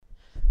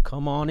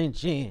Come on and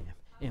jam,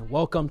 and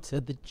welcome to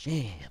the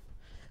jam.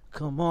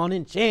 Come on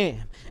and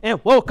jam,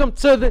 and welcome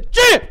to the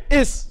jam.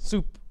 It's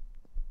super.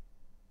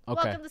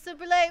 Okay. Welcome to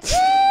Super Late.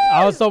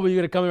 I was hoping you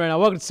were gonna come in right now.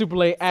 Welcome to Super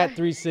Late at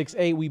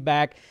 368. We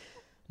back.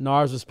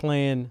 Nars was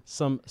playing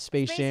some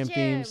Space Jam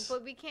themes.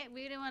 But we can't.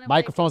 We didn't want to.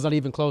 Microphone's not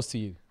even close to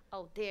you.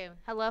 Oh damn!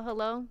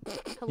 Hello.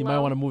 You might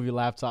want to move your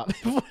laptop.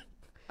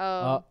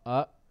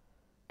 Oh.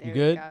 You There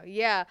good? we go.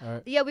 Yeah. All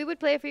right. Yeah, we would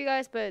play it for you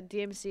guys, but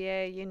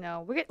DMCA, you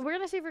know, we're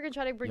gonna see if we're gonna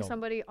try to bring Yo.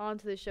 somebody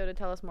onto the show to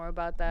tell us more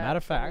about that. Matter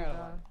of fact, I But,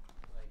 gotta lie.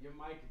 Like your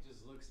mic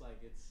just looks like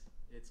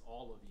it's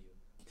all of you.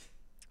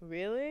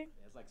 really?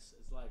 It's like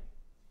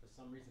for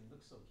some reason it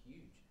looks so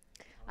huge.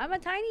 I'm a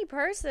tiny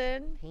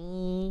person.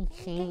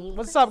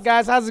 What's up,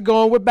 guys? How's it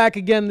going? We're back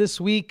again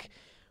this week.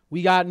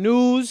 We got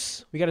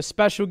news. We got a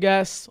special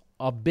guest,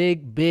 a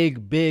big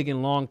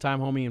and long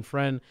time homie and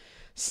friend,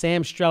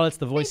 Sam Strelitz,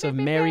 the voice of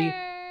Mary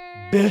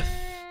Biff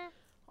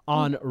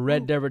on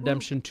Red Dead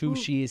Redemption 2.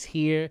 She is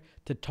here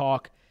to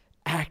talk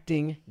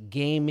acting,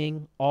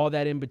 gaming, all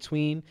that in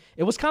between.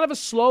 It was kind of a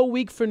slow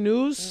week for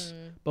news,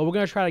 but we're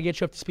going to try to get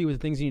you up to speed with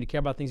the things you need to care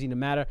about, things you need to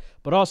matter.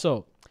 But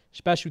also,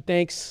 special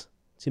thanks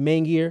to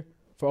Main Gear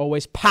for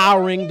always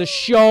powering the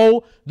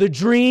show, the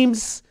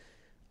dreams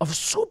of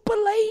Super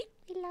Late.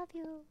 We love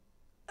you.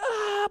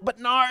 But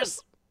Nars,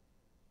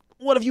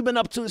 what have you been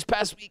up to this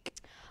past week?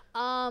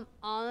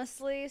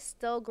 Honestly,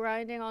 still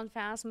grinding on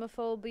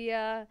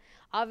Phasmophobia.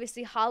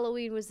 Obviously,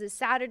 Halloween was this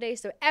Saturday,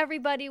 so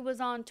everybody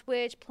was on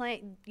Twitch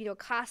playing,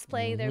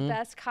 cosplaying their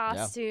best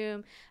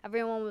costume.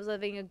 Everyone was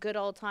living a good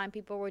old time.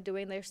 People were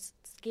doing their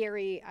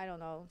scary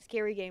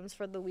games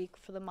for the week,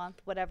 for the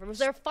month, whatever. It was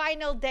their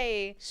final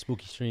day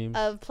Spooky streams.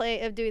 of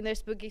doing their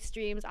spooky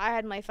streams. I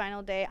had my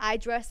final day. I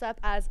dressed up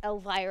as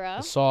Elvira.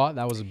 I saw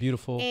that was a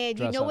beautiful And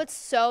dress you know up. what's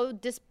so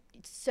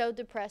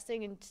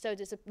depressing and so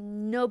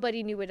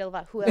nobody knew who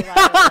Elvira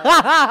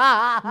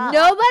was.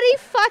 Nobody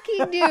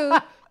fucking knew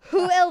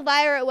who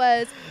Elvira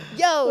was.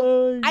 Yo,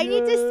 Oh, I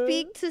need to God.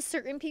 speak to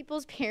certain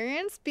people's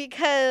parents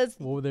because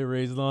What were they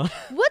raised on?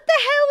 what the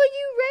hell were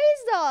you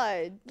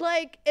raised on?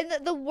 Like,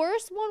 and the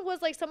worst one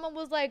was like someone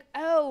was like,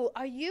 "Oh,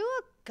 are you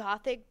a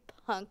gothic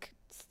punk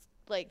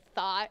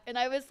thought?" And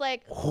I was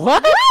like,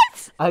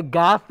 What? A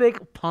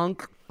gothic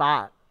punk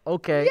thought.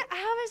 Okay. Yeah,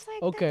 I was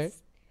like, Okay.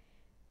 "That's-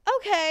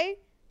 okay,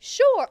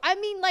 sure." I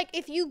mean, like,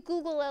 if you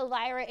Google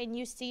Elvira and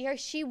you see her,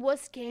 she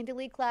was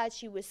scantily clad,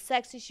 she was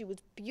sexy, she was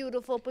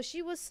beautiful, but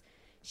she was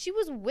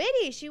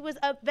witty, she was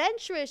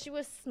adventurous, she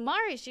was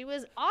smart, she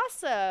was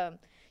awesome.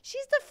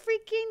 She's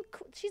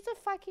the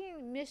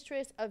fucking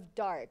mistress of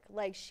dark.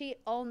 Like, she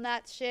owned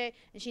that shit,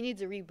 and she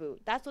needs a reboot.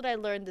 That's what I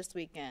learned this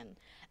weekend.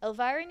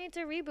 Elvira needs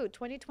a reboot,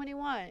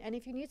 2021. And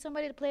if you need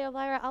somebody to play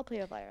Elvira, I'll play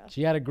Elvira.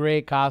 She had a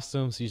great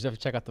costume, so you just have to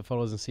check out the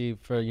photos and see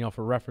for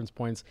reference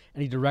points.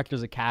 Any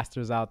directors or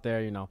casters out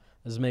there,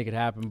 let's make it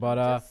happen. But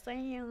Just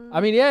saying. I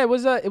mean, yeah, it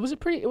was a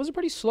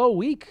pretty slow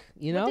week,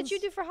 What did you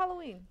do for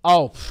Halloween?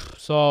 Oh,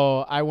 so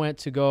I went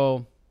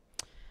to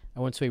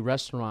a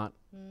restaurant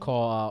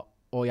called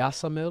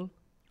Oyasamil,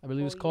 I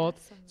believe it's called.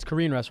 It's a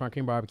Korean restaurant,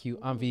 Korean barbecue.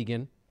 I'm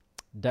vegan.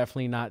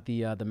 Definitely not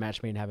the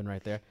match made in heaven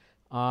right there.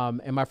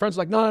 And my friends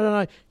were like,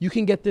 no, you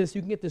can get this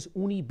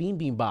uni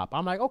bean bop.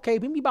 I'm like, okay,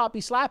 bean bop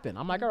be slapping.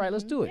 I'm like, all right,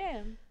 let's do it.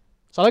 Yeah.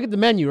 So I look at the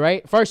menu,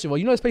 right? First of all,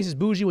 this place is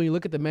bougie when you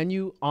look at the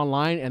menu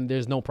online and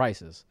there's no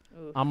prices.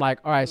 Oof. I'm like,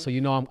 all right, so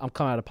I'm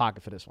coming out of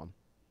pocket for this one.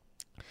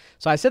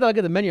 So I said, I look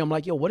at the menu. I'm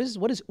like, yo, what is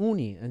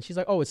uni? And she's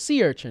like, oh, it's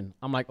sea urchin.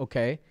 I'm like,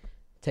 okay,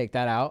 take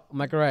that out. I'm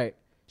like, all right.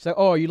 She's like,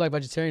 oh, are you like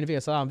vegetarian or vegan? I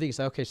said, I'm vegan. She's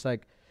like, okay. She's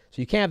like,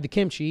 so you can't have the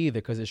kimchi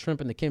either because there's shrimp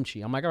in the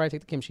kimchi. I'm like, all right,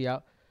 take the kimchi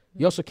out.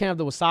 You also can't have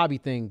the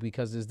wasabi thing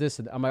because there's this.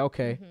 I'm like,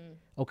 okay.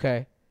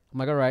 I'm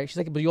like, all right. She's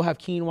like, but you'll have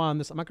quinoa on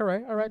this. I'm like, all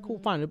right, cool,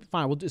 fine.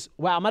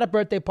 Well, I'm at a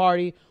birthday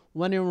party.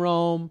 When in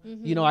Rome,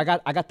 I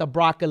got the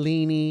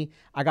broccolini.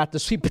 I got the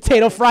sweet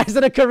potato fries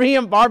at a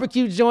Korean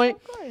barbecue joint.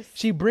 Of course.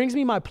 She brings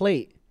me my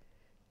plate,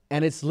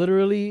 and it's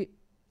literally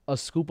a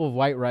scoop of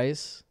white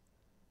rice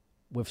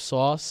with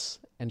sauce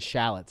and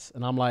shallots.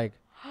 And I'm like,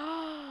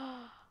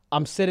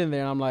 I'm sitting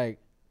there, and I'm like,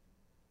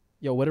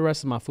 yo, where the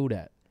rest of my food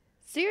at?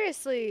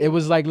 Seriously. It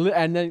was like,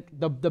 and then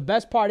the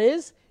best part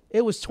is,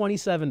 it was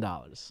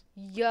 $27.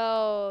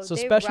 Yo. So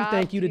they special thank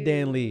robbed you to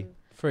Dan Lee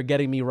for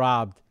getting me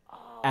robbed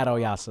at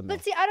Oyasami.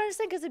 But see, I don't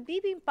understand because a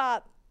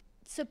bibimbap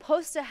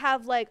supposed to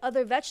have like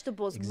other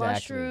vegetables,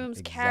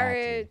 mushrooms,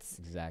 carrots,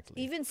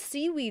 Exactly. even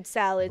seaweed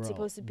salad Bro,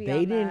 supposed to be they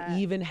on didn't that.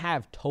 even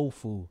have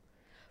tofu.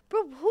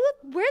 Bro,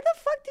 where the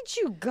fuck did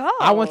you go?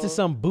 I went to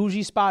some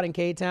bougie spot in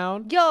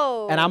K-Town.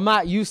 Yo. And I'm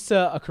not used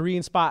to a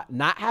Korean spot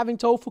not having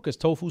tofu because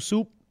tofu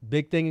soup,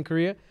 big thing in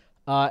Korea.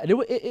 And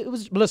it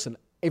was, listen,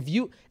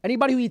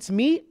 anybody who eats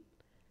meat,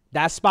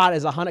 that spot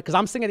is 100. Because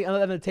I'm sitting at the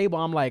other end of the table,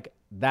 I'm like,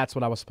 that's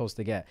what I was supposed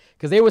to get.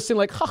 Because they were sitting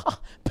like,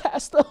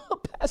 pasta.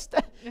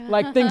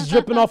 Like things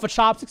dripping off of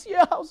chopsticks.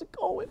 Yeah, how's it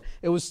going?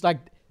 It was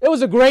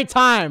a great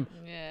time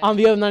on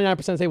the other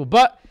 99% table.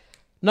 But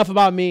enough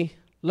about me.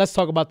 Let's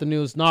talk about the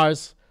news.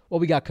 Nars, what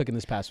we got cooking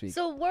this past week?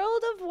 So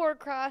World of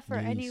Warcraft, for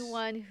Nice.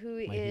 anyone who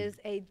is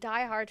a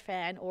diehard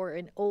fan or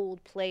an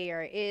old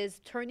player,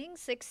 is turning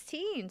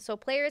 16. So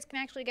players can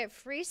actually get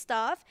free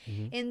stuff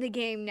in the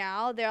game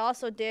now. They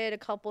also did a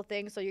couple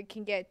things. So you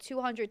can get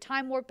 200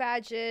 Time Warp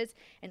badges,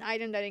 an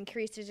item that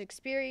increases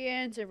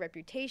experience and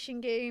reputation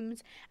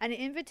games, and an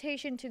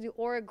invitation to the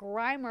Aura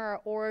Grimer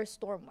or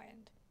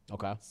Stormwind.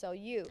 Okay. So are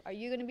you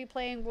going to be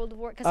playing World of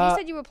Warcraft? Because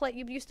you said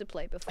you used to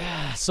play before.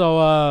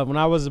 So when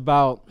I was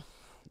about,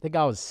 I think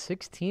I was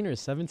 16 or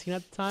 17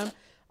 at the time,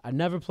 I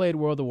never played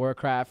World of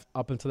Warcraft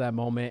up until that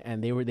moment,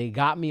 and they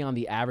got me on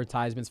the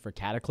advertisements for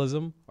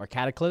Cataclysm or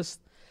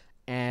Cataclysm,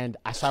 and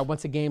so I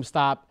went to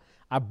GameStop.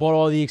 I bought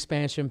all the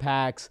expansion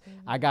packs.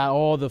 I got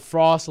all the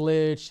Frost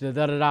Lich,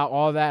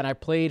 all that, and I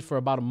played for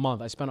about a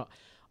month. I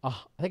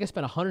think I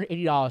spent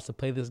 $180 to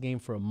play this game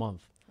for a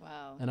month.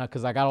 Wow. And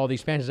because I got all the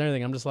expansions and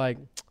everything, I'm just like,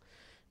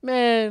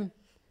 man,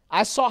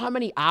 I saw how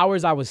many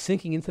hours I was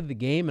sinking into the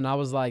game, and I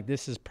was like,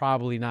 this is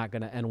probably not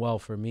going to end well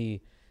for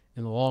me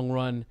in the long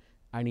run.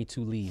 I need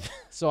to leave.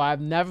 So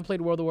I've never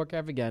played World of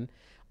Warcraft again.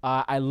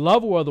 I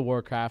love World of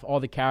Warcraft. All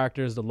the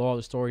characters, the lore,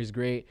 the story is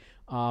great.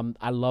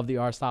 I love the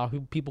art style.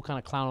 People kind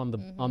of clown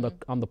on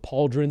the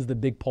pauldrons, the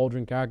big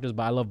pauldron characters,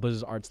 but I love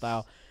Blizzard's art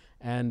style.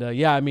 And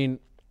yeah, I mean,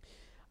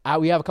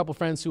 we have a couple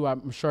friends who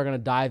I'm sure are going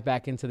to dive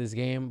back into this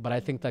game, but I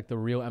think like the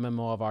real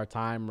MMO of our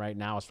time right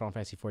now is Final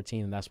Fantasy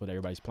 14, and that's what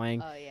everybody's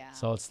playing. Oh, yeah.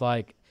 So it's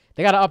like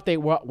they got to update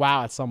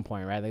WoW at some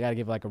point, right? They got to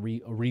give like a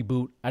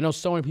reboot. I know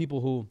so many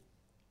people who,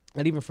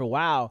 not even for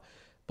WoW,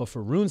 but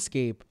for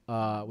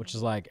RuneScape, which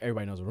is like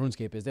everybody knows what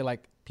RuneScape is. They're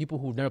like people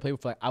who've never played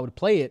before. Like, I would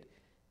play it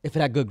if it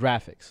had good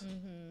graphics,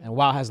 and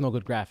WoW has no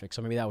good graphics,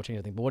 so maybe that would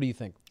change things. But what do you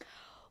think?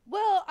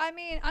 Well, I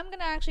mean, I'm going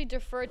to actually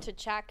defer to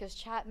chat because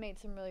chat made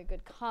some really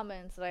good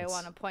comments that I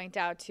want to point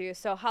out to.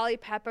 So Holly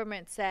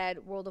Peppermint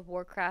said World of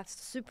Warcraft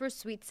Super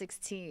Sweet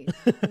 16.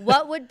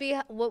 What would be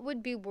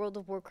World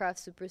of Warcraft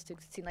Super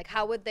 16? Like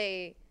how would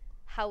they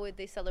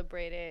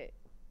celebrate it?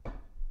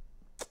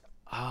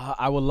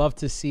 I would love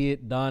to see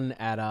it done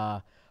at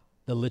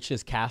the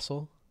Lich's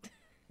Castle.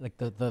 Like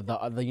the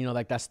you know,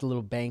 like that's the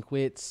little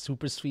banquet,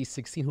 Super Sweet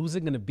 16. Who's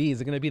it going to be? Is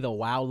it going to be the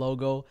WoW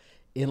logo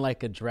in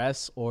like a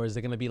dress, or is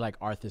it gonna be like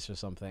Arthas or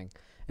something?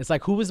 It's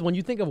like, when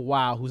you think of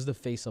WoW, who's the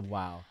face of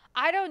WoW?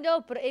 I don't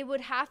know, but it would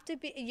have to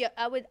be. Yeah,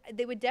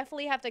 they would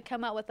definitely have to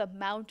come out with a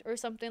mount or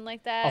something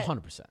like that.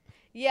 100%.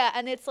 Yeah,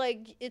 and it's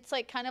like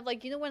kind of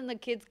like, you know, when the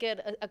kids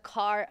get a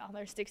car on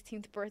their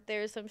 16th birthday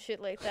or some shit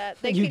like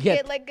that. They could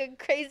get like a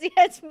crazy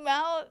ass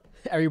mount.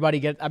 I mean,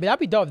 that'd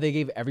be dope if they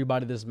gave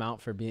everybody this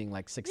mount for being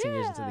like 16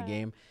 years into the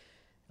game.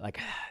 Like,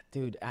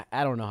 dude,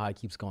 I don't know how it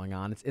keeps going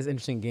on. It's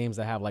interesting games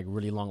that have like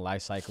really long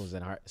life cycles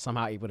and are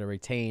somehow able to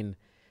retain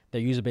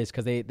their user base,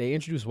 because they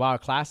introduced WoW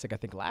Classic, I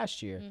think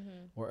last year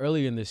or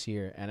earlier in this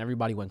year, and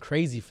everybody went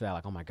crazy for that.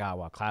 Like, oh my God,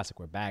 WoW Classic,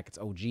 we're back. It's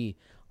OG.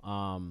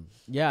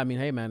 Yeah, I mean,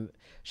 hey man,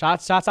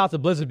 shots out to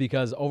Blizzard,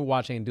 because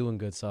Overwatch ain't doing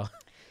good, so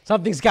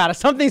something's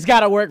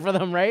gotta work for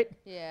them, right?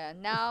 Yeah,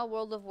 now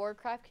World of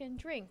Warcraft can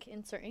drink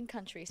in certain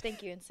countries.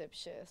 Thank you,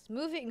 Inceptious.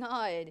 Moving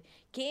on.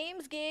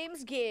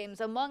 Games.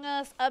 Among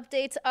Us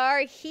updates are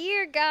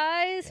here,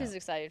 guys. Yeah. Who's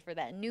excited for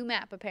that new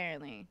map,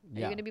 apparently? Are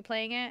you going to be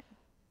playing it?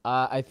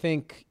 I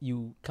think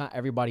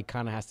everybody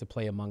kind of has to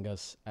play Among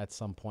Us at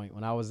some point.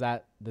 When I was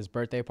at this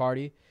birthday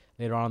party,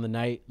 later on in the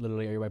night,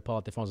 literally everybody pulled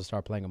out their phones and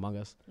started playing Among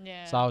Us.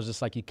 Yeah. So I was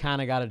just like, you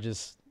kind of got to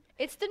just...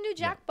 It's the new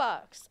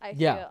Jackbox, I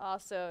feel,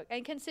 also.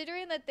 And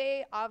considering that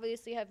they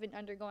obviously have been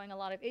undergoing a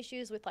lot of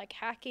issues with, like,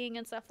 hacking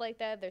and stuff like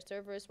that, their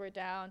servers were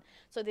down.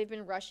 So they've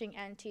been rushing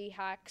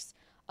anti-hacks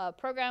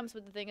programs.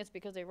 But the thing is,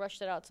 because they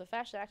rushed it out so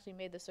fast, it actually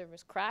made the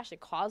servers crash. It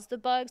caused the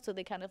bug. So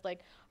they kind of, like,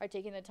 are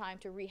taking the time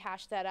to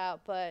rehash that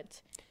out.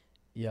 But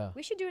yeah,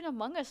 we should do an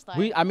Among Us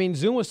night. I mean,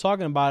 Zoom was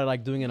talking about it,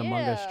 like, doing an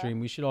Among Us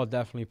stream. We should all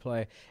definitely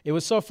play. It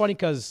was so funny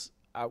because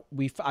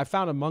I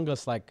found Among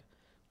Us, like,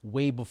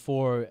 way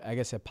before, I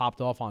guess, it popped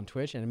off on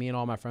Twitch, and me and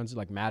all my friends,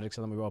 like Magic,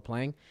 and we were all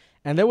playing,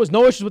 and there was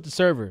no issues with the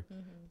server.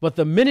 But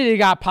the minute it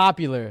got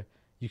popular,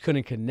 you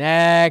couldn't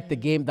connect. The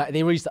game,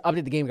 they released the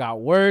update, the game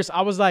got worse.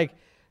 I was like,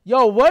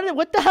 yo,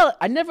 what the hell?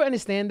 I never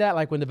understand that,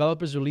 like, when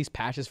developers release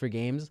patches for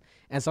games,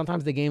 and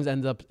sometimes the games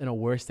end up in a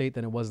worse state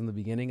than it was in the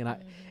beginning,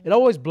 and it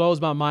always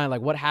blows my mind,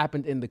 like, what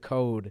happened in the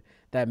code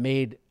that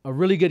made a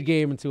really good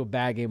game into a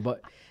bad game.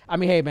 But I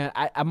mean, hey man,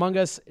 Among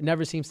Us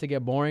never seems to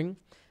get boring.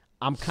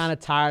 I'm kind of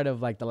tired of,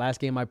 like, the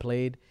last game I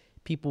played,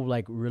 people,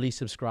 like, really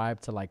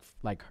subscribe to,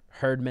 like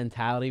herd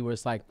mentality, where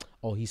it's like,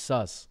 oh, he's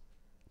sus.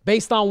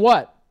 Based on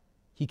what?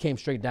 He came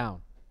straight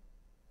down.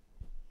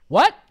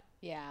 What?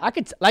 Yeah.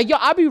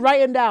 I'll be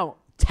writing down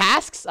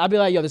tasks. I'll be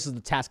like, yo, this is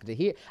the task to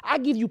here. I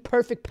give you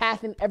perfect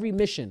path in every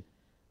mission.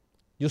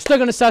 You're still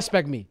going to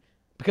suspect me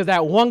because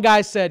that one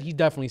guy said he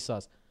definitely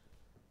sus.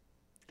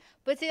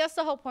 But see, that's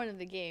the whole point of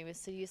the game,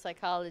 is to use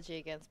psychology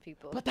against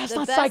people. But that's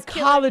not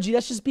psychology.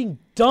 That's just being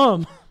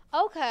dumb.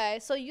 Okay,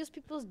 so use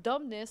people's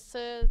dumbness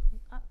to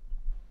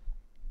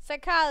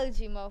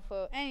psychology,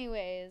 mofo.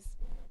 Anyways,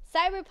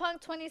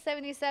 Cyberpunk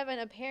 2077,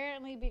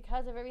 apparently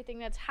because of everything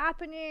that's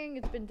happening,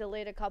 it's been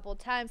delayed a couple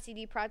times.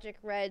 CD Projekt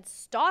Red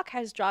stock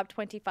has dropped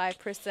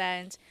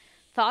 25%.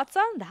 Thoughts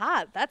on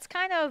that? That's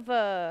kind of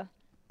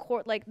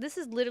like this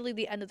is literally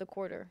the end of the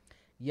quarter.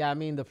 Yeah, I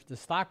mean, the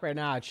stock right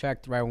now, I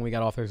checked right when we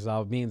got off here,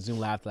 because me and Zoom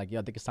laughed, like, yo,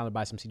 I think it's time to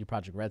buy some CD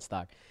Projekt Red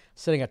stock.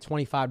 Sitting at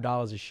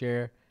 $25 a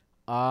share.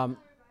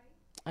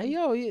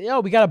 Yo,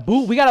 we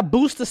gotta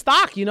boost the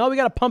stock, we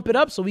gotta pump it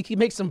up so we can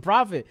make some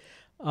profit.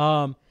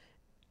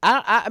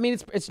 I mean,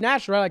 it's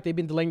natural, right? Like, they've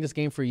been delaying this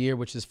game for a year,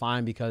 which is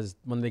fine, because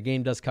when the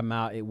game does come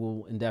out, it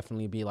will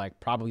indefinitely be like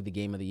probably the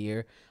game of the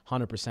year.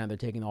 100%. They're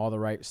taking all the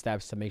right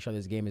steps to make sure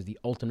this game is the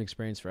ultimate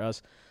experience for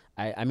us.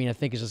 I mean, I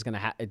think it's just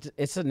gonna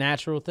it's a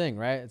natural thing,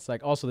 right? It's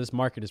like, also, this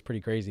market is pretty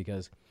crazy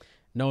because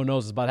no one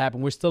knows what's about to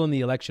happen. We're still in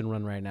the election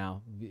run right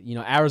now.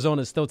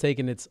 Arizona is still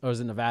taking or is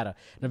it Nevada?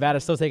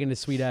 Nevada's still taking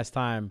its sweet ass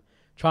time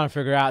trying to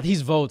figure out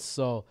these votes.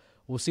 So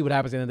we'll see what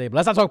happens at the end of the day. But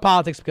let's not talk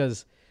politics,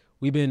 because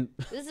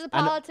This is a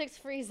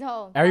politics-free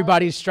zone.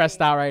 Everybody's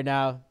stressed out right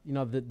now.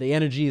 The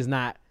energy is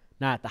not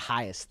at the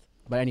highest.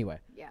 But anyway,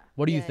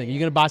 what do you think? Are you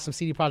gonna buy some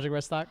CD Projekt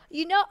Red stock?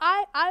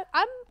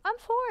 I'm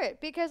for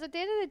it, because at the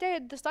end of the day,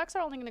 the stocks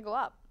are only gonna go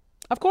up.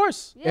 Of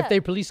course, if they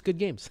release good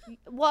games.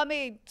 Well, I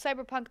mean,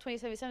 Cyberpunk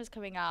 2077 is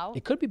coming out.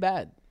 It could be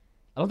bad.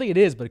 I don't think it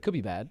is, but it could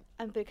be bad.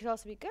 But it could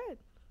also be good.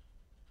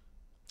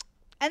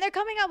 And they're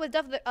coming out with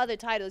definitely other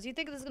titles. You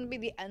think this is gonna be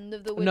the end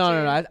of The Witcher?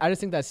 No. I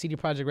just think that CD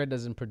Projekt Red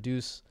doesn't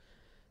produce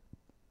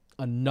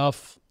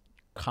enough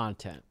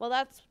content. Well,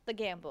 that's the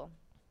gamble.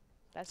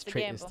 That's the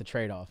gamble. It's the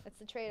trade-off. It's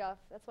the trade-off.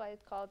 That's why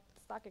it's called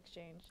stock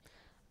exchange.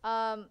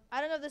 I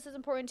don't know if this is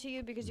important to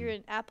you because you're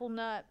an Apple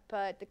nut,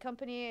 but the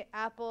company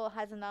Apple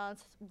has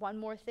announced one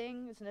more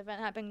thing. It's an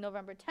event happening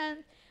November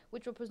 10th,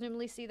 which will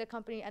presumably see the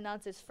company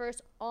announce its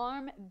first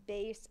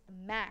ARM-based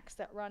Macs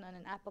that run on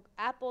an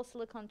Apple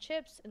Silicon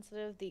chips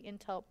instead of the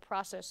Intel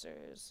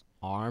processors.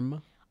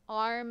 ARM?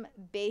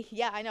 ARM-based.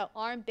 Yeah, I know.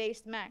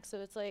 ARM-based Macs. So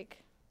it's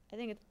like,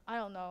 I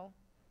don't know.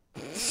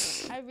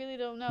 I really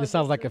don't know. This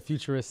sounds like a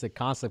futuristic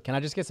concept. Can I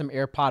just get some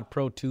AirPod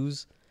Pro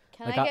 2s?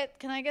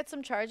 Can I get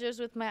some chargers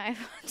with my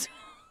iPhone?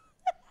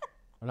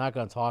 We're not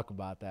gonna talk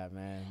about that,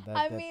 man.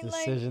 That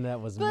decision that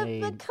was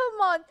made. But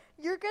come on,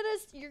 you're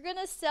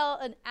gonna sell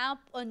an app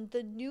on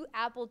the new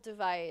Apple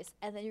device,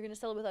 and then you're gonna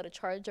sell it without a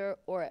charger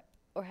or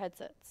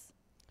headsets.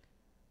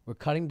 We're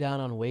cutting down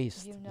on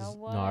waste. You know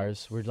what?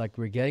 Nars.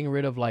 We're getting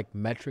rid of like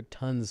metric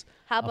tons.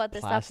 How about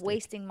this? Stop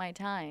wasting my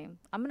time.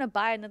 I'm gonna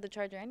buy another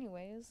charger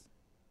anyways.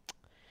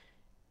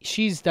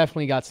 She's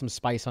definitely got some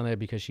spice on it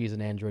because she's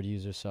an Android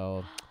user,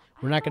 so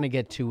we're not gonna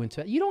get too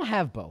into it. You don't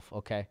have both,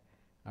 okay?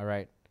 All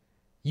right.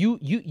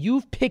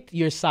 You've picked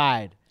your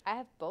side. I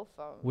have both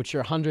phones. With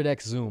your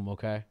 100x zoom,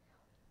 okay?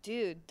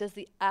 Dude, does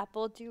the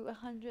Apple do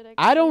 100x?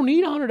 I don't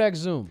need 100x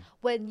zoom.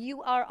 When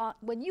you are on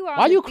Why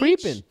are you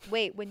creeping?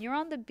 Wait, when you're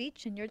on the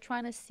beach and you're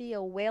trying to see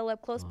a whale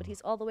up close, but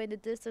he's all the way in the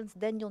distance,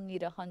 then you'll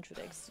need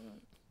 100x zoom.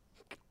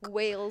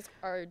 Whales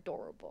are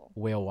adorable.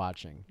 Whale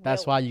watching.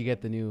 That's why you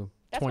get the new.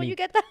 That's why you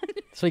get that.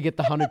 So you get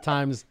the 100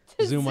 times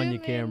zoom on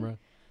your camera.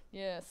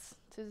 Yes,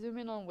 to zoom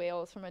in on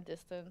whales from a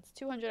distance.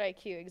 200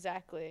 IQ,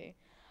 exactly.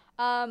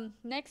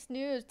 Next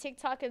news,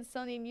 TikTok and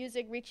Sony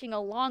Music reaching a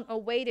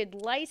long-awaited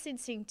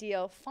licensing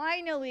deal.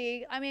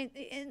 Finally, I mean,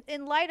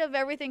 in light of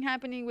everything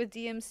happening with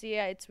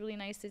DMCA, it's really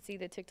nice to see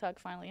that TikTok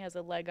finally has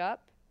a leg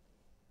up.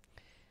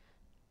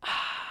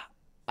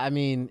 I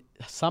mean,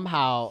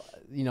 somehow,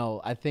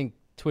 I think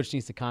Twitch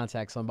needs to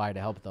contact somebody to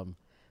help them.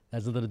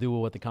 That's nothing to do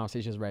with what the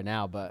conversation is right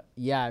now. But,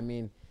 yeah, I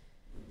mean,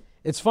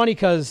 it's funny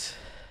because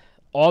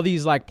all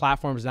these, like,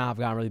 platforms now have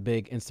gotten really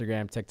big.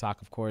 Instagram,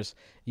 TikTok, of course,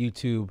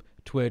 YouTube,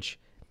 Twitch,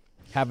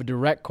 have a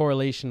direct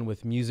correlation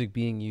with music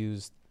being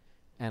used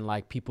and,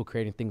 like, people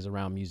creating things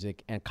around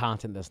music and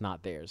content that's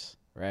not theirs,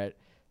 right?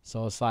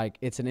 So it's like,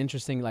 it's an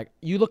interesting, like,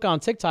 you look on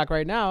TikTok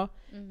right now,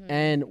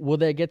 and will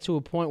they get to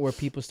a point where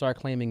people start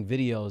claiming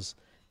videos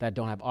that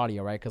don't have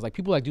audio, right? Because, like,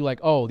 people, like, do, like,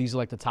 oh, these are,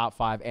 like, the top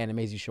 5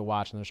 animes you should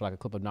watch, and there's, like, a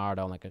clip of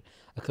Naruto and, like,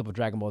 a clip of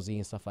Dragon Ball Z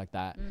and stuff like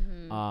that.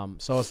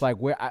 So it's, like,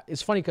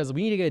 it's funny because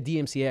we need to get a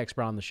DMCA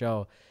expert on the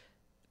show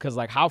because,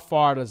 like, how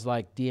far does,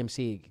 like,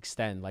 DMCA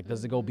extend? Like,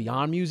 does it go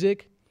beyond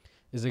music?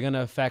 Is it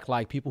gonna affect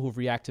like people who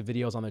react to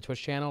videos on their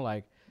Twitch channel?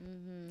 Like,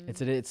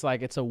 it's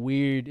a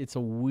weird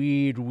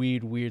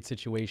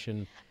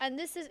situation. And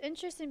this is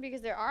interesting because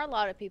there are a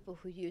lot of people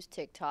who use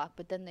TikTok,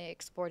 but then they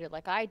export it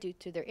like I do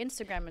to their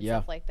Instagram and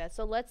stuff like that.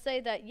 So let's say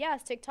that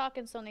yes, TikTok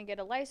and Sony get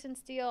a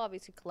license deal.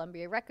 Obviously,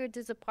 Columbia Records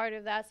is a part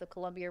of that. So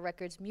Columbia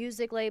Records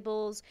music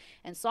labels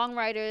and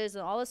songwriters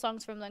and all the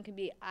songs from them can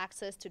be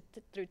accessed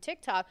through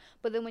TikTok.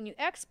 But then when you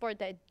export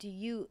that, do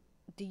you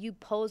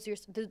pose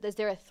is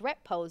there a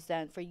threat posed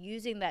then for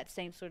using that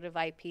same sort of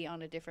IP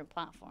on a different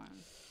platform?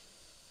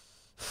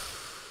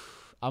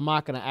 I'm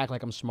not going to act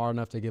like I'm smart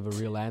enough to give a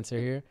real answer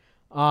here.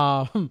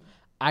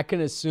 I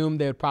can assume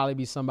there would probably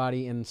be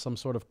somebody in some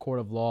sort of court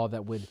of law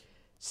that would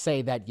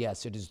say that,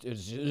 yes, it is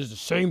the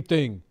same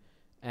thing.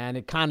 And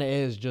it kind of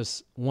is,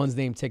 just one's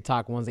name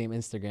TikTok, one's name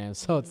Instagram.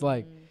 So it's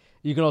like,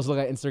 You can also look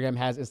at Instagram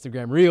has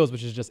Instagram Reels,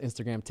 which is just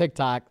Instagram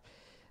TikTok.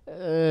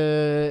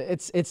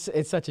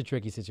 It's such a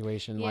tricky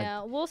situation.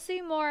 Yeah, we'll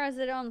see more as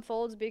it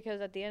unfolds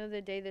because at the end of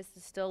the day, this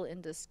is still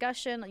in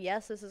discussion.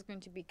 Yes, this is going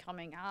to be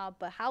coming out,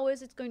 but how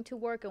is it going to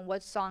work and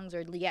what songs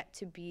are yet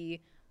to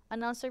be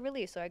announced or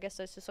released? So I guess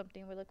that's just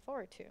something we look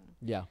forward to.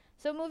 Yeah.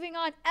 So moving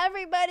on,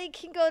 everybody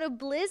can go to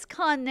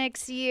BlizzCon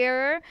next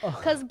year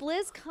because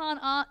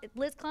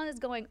BlizzCon is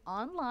going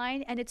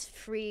online and it's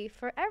free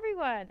for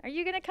everyone. Are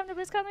you gonna come to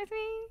BlizzCon with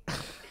me?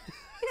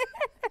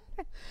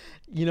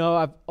 You know,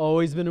 I've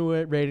always been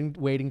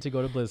waiting to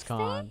go to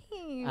BlizzCon.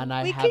 Same. And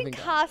I we haven't.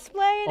 can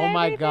cosplay and Oh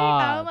my everything.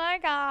 God. Oh my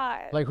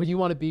god. Like, who do you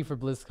want to be for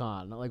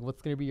BlizzCon? Like,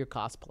 what's gonna be your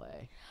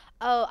cosplay?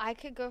 Oh, I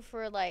could go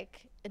for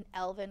like an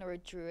elven or a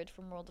druid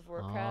from World of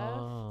Warcraft.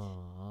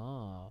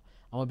 Oh.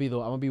 I'm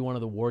gonna be one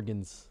of the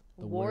Worgans,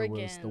 the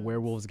Worgans.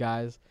 werewolves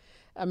guys.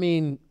 I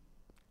mean,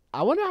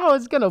 I wonder how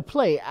it's gonna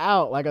play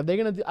out. Like, are they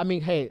gonna do? I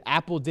mean, hey,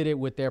 Apple did it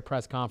with their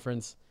press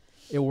conference.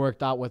 It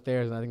worked out with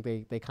theirs, and I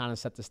think they kind of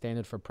set the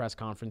standard for press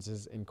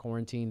conferences in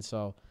quarantine.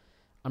 So,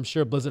 I'm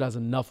sure Blizzard has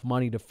enough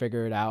money to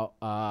figure it out.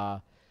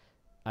 I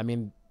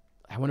mean,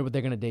 I wonder what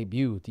they're gonna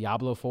debut: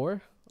 Diablo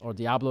 4 or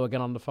Diablo again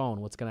on the phone.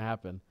 What's gonna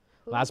happen?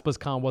 Last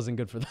BlizzCon wasn't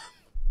good for them.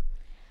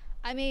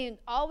 I mean,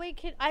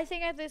 I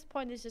think at this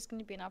point, it's just going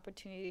to be an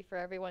opportunity for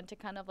everyone to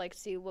kind of like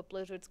see what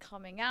Blizzard's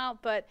coming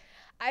out. But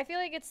I feel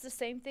like it's the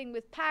same thing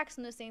with PAX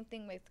and the same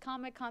thing with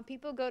Comic-Con.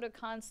 People go to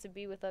cons to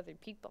be with other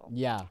people.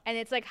 Yeah. And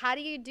it's like, how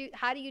do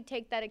you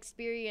take that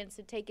experience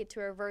and take it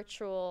to a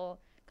virtual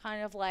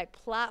kind of like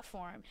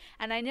platform?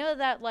 And I know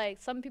that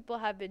like some people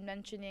have been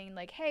mentioning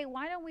like, hey,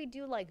 why don't we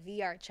do like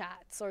VR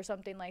chats or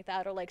something like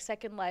that, or like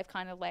Second Life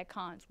kind of like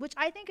cons, which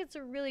I think it's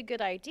a really good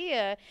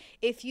idea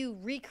if you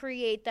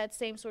recreate that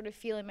same sort of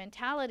feeling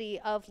mentality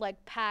of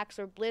like PAX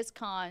or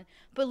BlizzCon,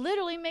 but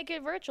literally make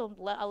it virtual,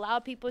 allow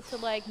people to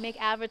like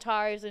make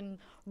avatars and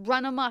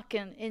run amok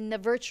in the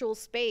virtual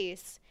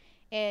space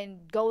and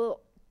go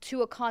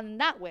to a con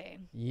that way.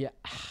 Yeah.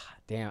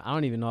 Damn, I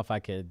don't even know if I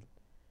could.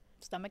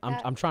 Stomach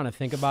that? I'm trying to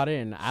think about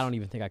it, and I don't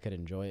even think I could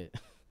enjoy it.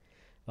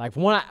 Like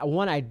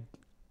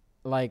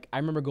I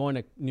remember going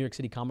to New York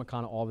City Comic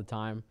Con all the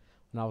time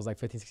when I was like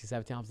 15, 16,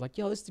 17. I was like,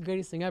 yo, this is the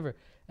greatest thing ever.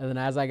 And then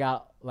as I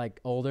got like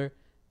older,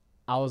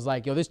 I was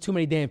like, yo, there's too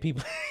many damn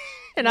people.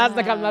 And I was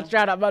like, I'm not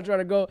trying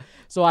to go.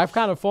 So I've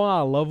kind of fallen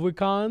out of love with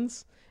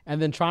cons,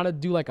 and then trying to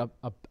do like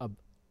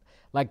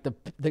like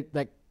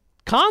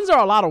cons are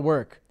a lot of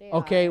work.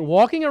 Okay,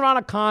 walking around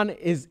a con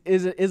is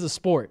a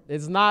sport.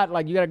 It's not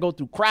like you gotta go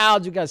through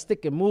crowds. You gotta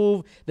stick and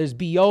move. There's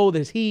BO.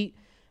 There's heat.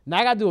 Now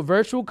I gotta do a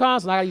virtual con.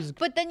 So now I gotta use.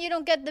 But then you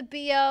don't get the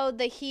BO,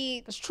 the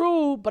heat. It's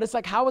true, but it's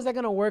like, how is that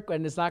gonna work?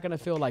 And it's not gonna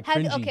feel like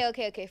cringy.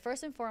 Okay.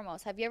 First and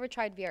foremost, have you ever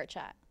tried VR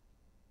chat?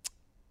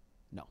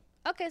 No.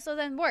 Okay, so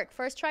then work.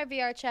 First try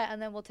VR chat, and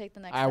then we'll take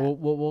the next. All right,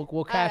 step.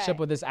 we'll catch up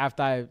with this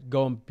after I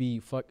go and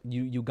be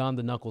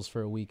Uganda Knuckles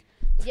for a week.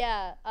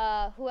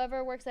 Yeah.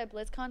 Whoever works at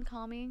BlizzCon,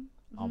 call me.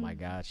 Oh my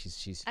God,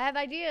 she's. I have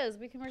ideas.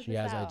 We can work this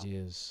out. She has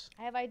ideas.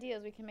 I have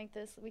ideas. We can make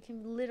this. We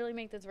can literally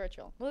make this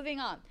virtual. Moving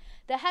on.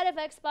 The head of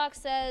Xbox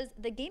says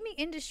the gaming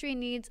industry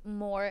needs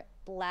more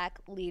black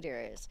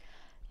leaders.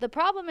 The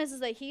problem is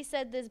that he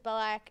said this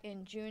back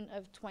in June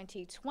of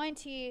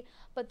 2020,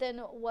 but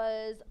then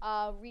was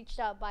reached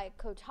out by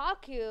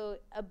Kotaku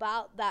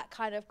about that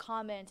kind of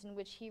comment, in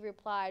which he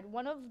replied,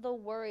 one of the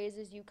worries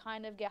is you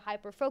kind of get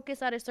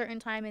hyper-focused at a certain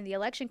time and the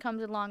election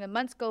comes along and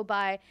months go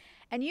by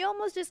and you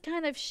almost just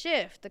kind of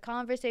shift. The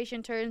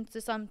conversation turns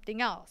to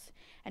something else.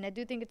 And I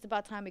do think it's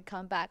about time we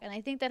come back. And I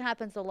think that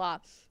happens a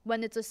lot.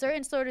 When it's a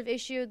certain sort of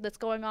issue that's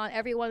going on,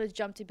 everyone is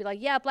jumped to be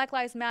like, yeah, Black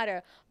Lives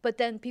Matter. But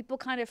then people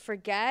kind of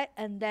forget,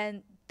 and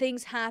then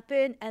things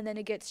happen, and then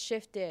it gets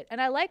shifted.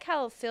 And I like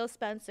how Phil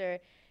Spencer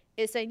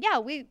is saying, yeah,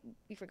 we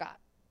forgot.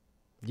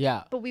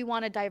 Yeah. But we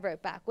want to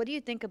divert back. What do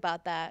you think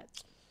about that?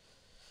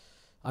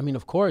 I mean,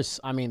 of course.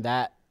 I mean,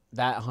 that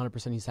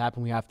 100% needs to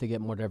happen. We have to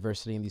get more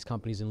diversity in these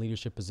companies in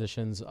leadership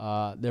positions.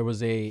 There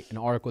was an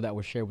article that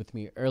was shared with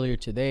me earlier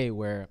today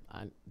where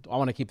I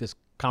want to keep this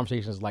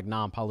conversation as like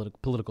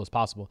non-political as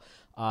possible.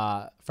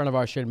 A friend of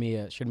ours shared me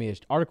an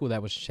article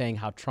that was saying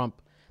how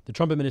the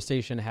Trump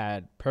administration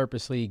had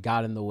purposely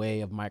got in the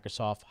way of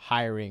Microsoft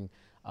hiring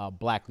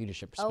black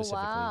leadership specifically.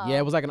 Oh, wow. Yeah,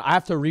 it was like I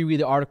have to reread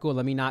the article.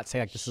 Let me not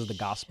say like this is the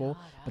gospel,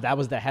 but that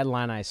was the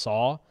headline I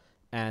saw.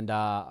 And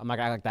I'm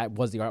like that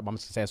was the art. I'm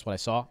just gonna say that's what I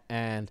saw.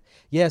 And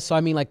yeah, so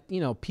I mean, like,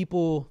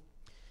 people,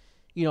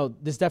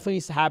 this definitely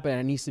needs to happen, and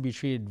it needs to be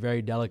treated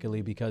very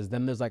delicately, because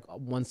then there's like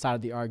one side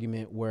of the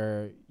argument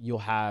where you'll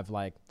have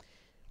like,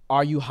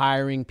 are you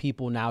hiring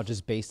people now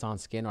just based on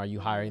skin? Are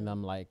you hiring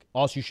them like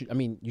also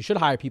you should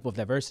hire people of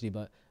diversity,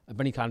 but of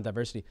any kind of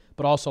diversity,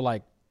 but also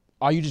like,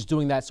 are you just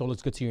doing that so it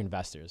looks good to your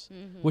investors?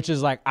 Mm-hmm. Which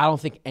is like, I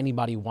don't think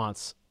anybody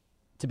wants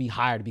to be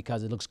hired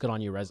because it looks good on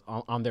your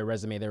on their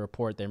resume, their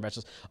report, their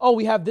investors. Oh,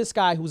 we have this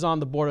guy who's on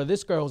the board, or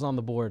this girl who's on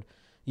the board,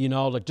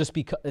 like just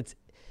because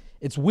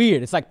it's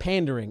weird. It's like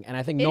pandering, and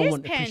I think It no is one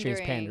appreciates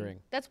pandering.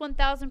 That's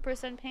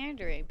 1000%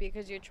 pandering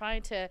because you're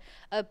trying to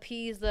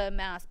appease the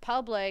mass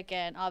public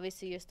and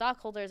obviously your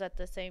stockholders at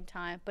the same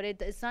time, but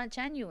it's not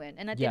genuine.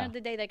 And at the end of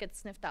the day, that gets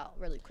sniffed out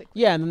really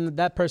quickly. Yeah, and then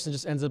that person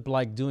just ends up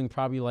like doing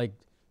probably like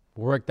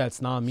work that's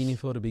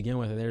non-meaningful to begin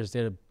with, and they're just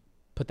there to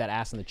put that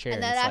ass in the chair.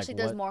 And that actually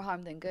does more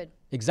harm than good.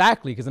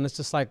 Exactly, because then it's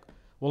just like,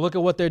 well, look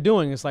at what they're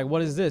doing. It's like,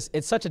 what is this?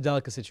 It's such a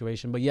delicate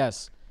situation, but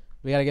yes.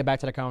 We got to get back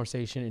to the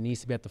conversation. It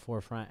needs to be at the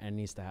forefront, and it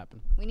needs to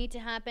happen. We need to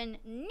happen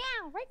now,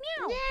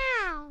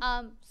 right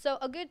now. So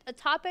a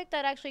topic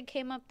that actually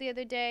came up the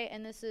other day,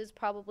 and this is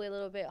probably a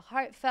little bit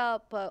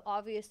heartfelt, but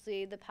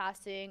obviously the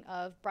passing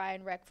of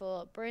Brian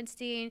Reckfel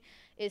Bernstein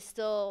is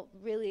still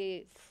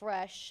really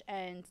fresh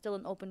and still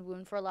an open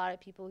wound for a lot of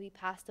people. He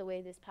passed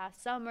away this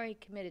past summer. He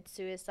committed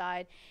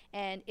suicide,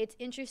 and it's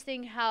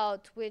interesting how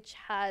Twitch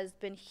has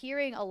been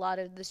hearing a lot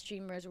of the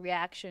streamers'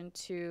 reaction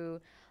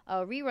to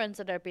reruns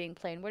that are being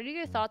played. What are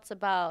your thoughts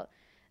about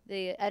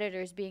the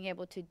editors being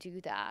able to do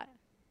that?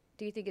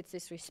 Do you think it's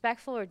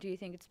disrespectful, or do you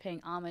think it's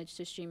paying homage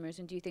to streamers?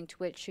 And do you think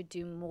Twitch should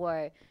do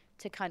more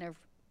to kind of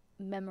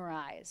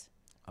memorize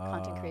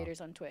content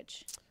creators on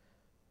Twitch?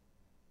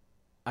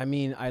 I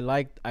mean, I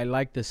like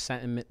the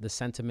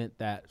sentiment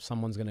that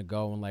someone's gonna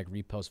go and like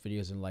repost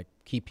videos and like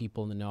keep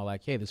people in the know,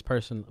 like, hey, this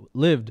person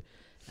lived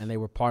and they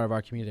were part of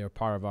our community, they were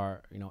part of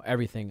our, you know,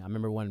 everything. I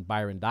remember when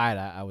Byron died,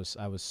 I was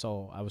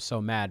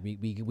so mad.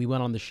 We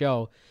went on the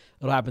show,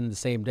 it'll happen the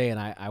same day, and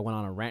I went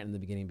on a rant in the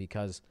beginning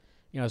because,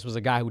 you know, this was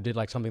a guy who did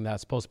like something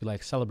that's supposed to be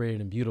like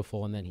celebrated and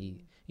beautiful, and then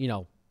he, you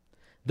know,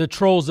 the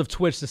trolls of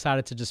Twitch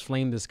decided to just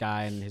flame this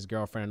guy and his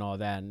girlfriend and all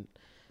that, and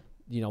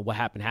you know, what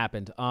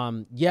happened.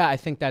 Yeah, I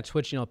think that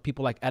Twitch, you know,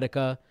 people like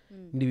Etika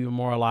need to be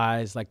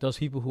memorialized. Like those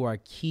people who were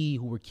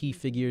key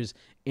figures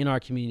in our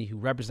community, who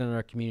represented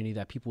our community,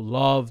 that people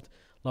loved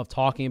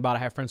talking about. I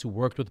have friends who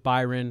worked with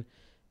Byron.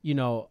 You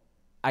know,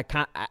 I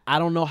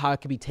don't know how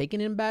it could be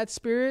taken in bad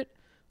spirit.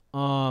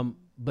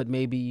 But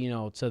maybe, you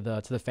know, to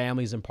the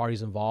families and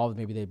parties involved,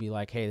 maybe they'd be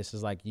like, hey, this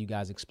is like you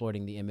guys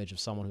exploiting the image of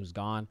someone who's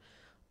gone.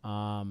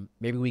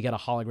 Maybe we get a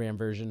hologram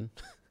version,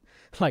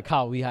 like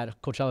how we had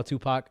Coachella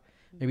Tupac.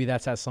 Maybe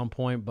that's at some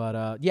point,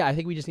 but yeah, I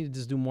think we just need to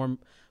just do more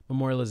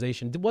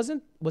memorialization.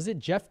 Was it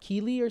Jeff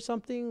Keighley or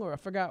something, or I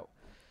forgot?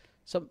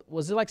 So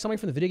was it like somebody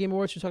from the Video Game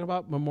Awards who talking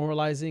about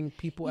memorializing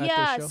people at their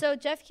show? Yeah, so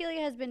Jeff Keighley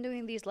has been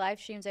doing these live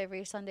streams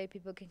every Sunday.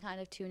 People can kind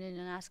of tune in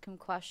and ask him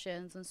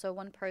questions. And so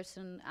one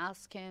person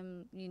asked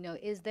him, you know,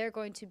 is there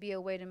going to be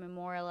a way to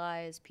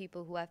memorialize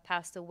people who have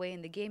passed away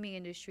in the gaming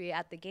industry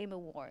at the Game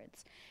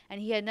Awards? And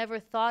he had never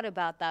thought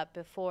about that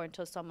before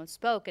until someone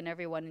spoke, and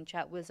everyone in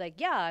chat was like,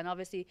 yeah. And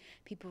obviously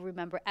people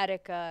remember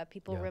Etika,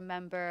 people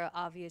remember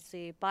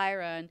obviously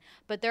Byron,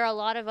 but there are a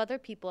lot of other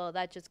people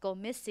that just go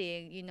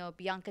missing. You know,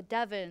 Bianca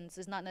Devins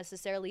is not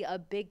necessarily a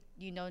big,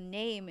 you know,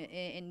 name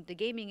in the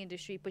gaming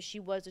industry, but she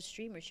was a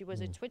streamer. She was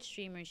a Twitch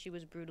streamer, and she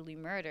was brutally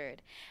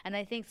murdered. And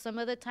I think some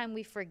of the time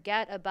we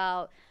forget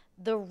about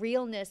the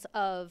realness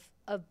of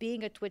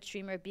being a Twitch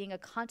streamer, being a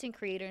content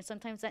creator, and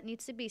sometimes that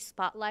needs to be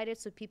spotlighted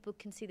so people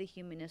can see the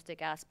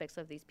humanistic aspects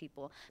of these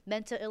people.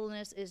 Mental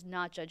illness is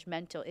not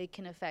judgmental. It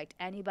can affect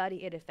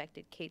anybody. It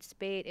affected Kate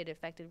Spade. It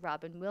affected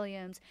Robin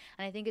Williams.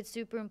 And I think it's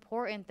super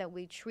important that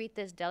we treat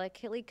this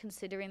delicately,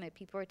 considering that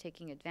people are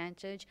taking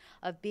advantage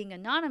of being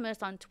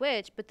anonymous on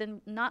Twitch, but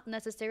then not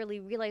necessarily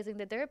realizing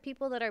that there are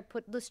people that are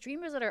the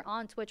streamers that are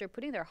on Twitch are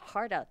putting their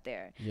heart out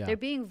there. Yeah. They're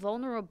being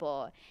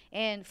vulnerable.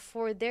 And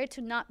for there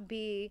to not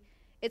be,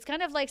 it's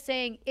kind of like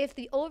saying, if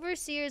the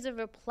overseers of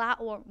a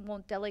platform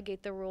won't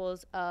delegate the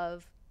rules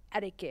of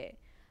etiquette,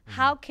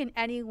 how can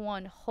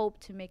anyone hope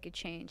to make a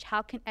change?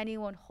 How can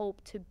anyone hope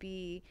to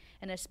be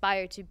and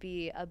aspire to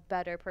be a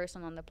better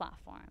person on the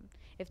platform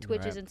if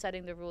Twitch isn't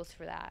setting the rules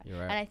for that?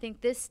 And I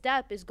think this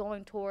step is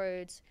going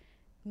towards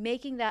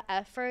making that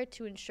effort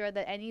to ensure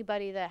that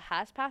anybody that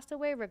has passed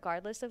away,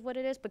 regardless of what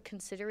it is, but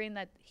considering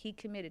that he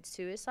committed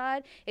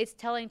suicide, it's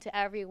telling to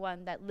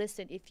everyone that,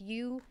 listen, if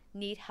you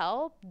need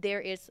help,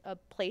 there is a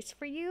place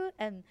for you.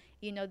 And,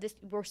 you know,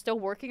 we're still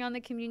working on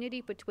the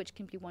community, but Twitch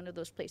can be one of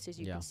those places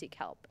you can seek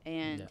help.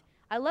 And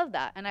I love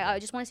that. And I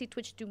just want to see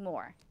Twitch do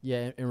more.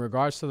 Yeah, in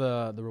regards to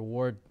the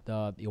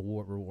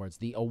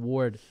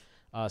award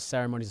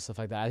ceremonies and stuff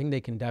like that, I think they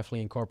can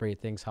definitely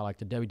incorporate things how, like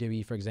the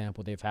WWE, for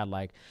example, they've had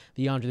like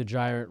the Andre the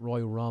Giant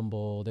Royal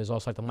Rumble. There's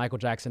also like the Michael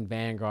Jackson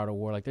Vanguard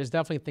Award. Like there's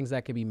definitely things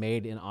that could be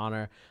made in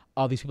honor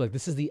of these people. Like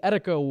this is the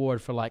Etika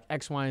Award for like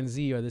X, Y, and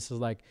Z, or this is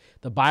like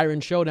the Byron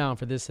Showdown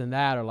for this and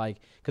that, or like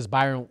because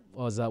Byron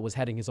was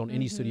heading his own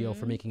indie studio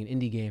for making an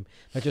indie game.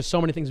 Like there's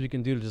so many things we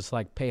can do to just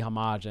like pay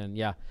homage, and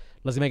yeah,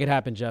 let's make it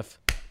happen, Jeff.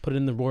 Put it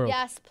in the world.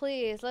 Yes,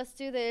 please. Let's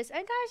do this.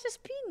 And guys,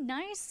 just be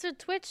nice to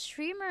Twitch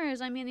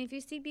streamers. I mean, if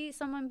you see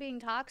someone being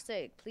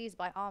toxic, please,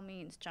 by all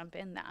means, jump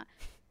in that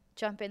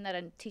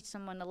and teach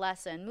someone a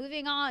lesson.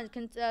 Moving on,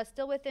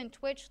 still within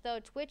Twitch, though,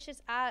 Twitch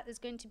is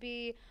going to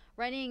be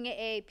running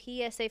a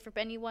PSA for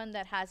anyone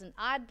that has an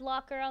ad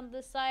blocker on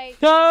the site.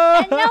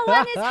 And no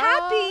one is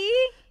happy.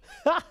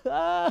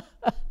 Why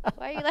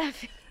are you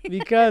laughing?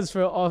 Because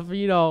for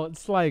you know,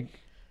 it's like,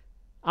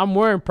 I'm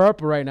wearing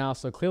purple right now,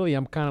 so clearly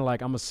I'm kind of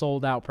like I'm a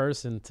sold out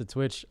person to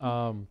Twitch.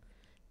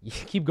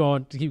 Keep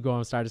going.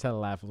 I'm sorry, I just had to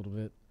laugh a little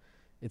bit.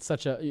 It's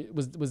such a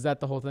was that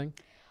the whole thing?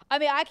 I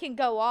mean, I can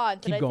go on,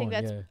 but Keep I going,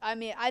 think that's. yeah. I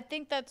mean, I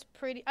think that's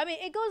pretty. I mean,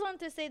 it goes on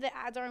to say that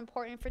ads are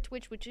important for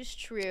Twitch, which is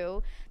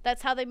true.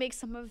 That's how they make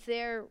some of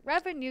their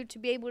revenue to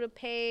be able to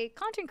pay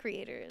content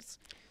creators.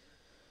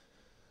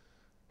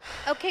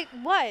 Okay,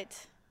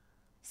 what?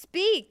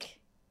 Speak,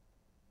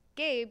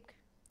 Gabe.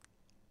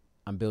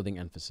 I'm building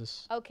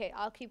emphasis. Okay,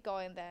 I'll keep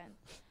going then.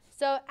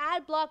 So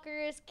ad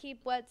blockers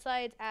keep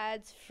websites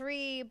ads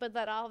free, but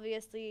that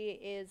obviously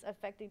is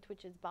affecting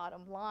Twitch's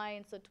bottom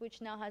line. So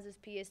Twitch now has this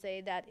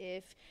PSA that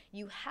if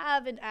you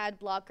have an ad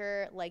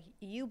blocker like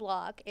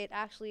uBlock, it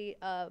actually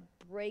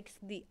breaks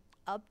the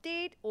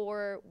update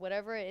or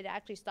whatever. It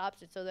actually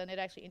stops it. So then it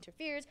actually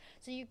interferes.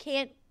 So you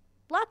can't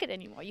block it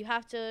anymore. You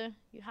have to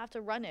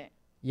run it.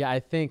 Yeah, I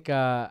think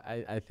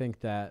I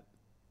think that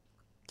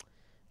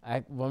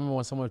I remember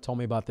when someone told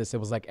me about this. It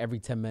was like every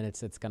 10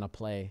 minutes it's gonna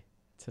play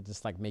to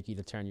just like make you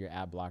to turn your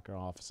ad blocker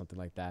off or something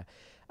like that.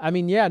 I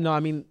mean, yeah, no, I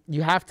mean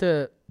you kind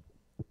of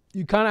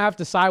have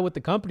to side with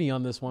the company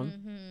on this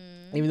one,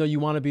 even though you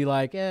want to be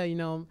like, yeah, you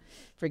know,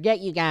 forget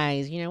you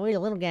guys, you know, we're the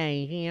little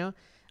guys, you know.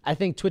 I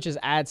think Twitch's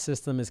ad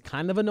system is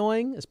kind of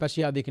annoying,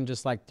 especially how they can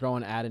just like throw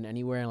an ad in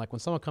anywhere, and like when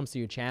someone comes to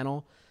your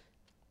channel,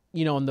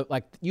 you know, and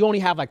like you only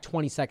have like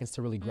 20 seconds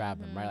to really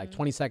grab them, right? Like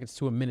 20 seconds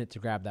to a minute to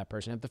grab that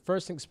person. If the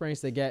first experience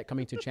they get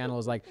coming to a channel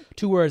is like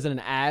 2 words in an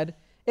ad,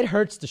 it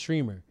hurts the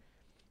streamer.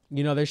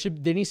 You know,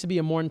 there needs to be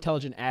a more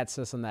intelligent ad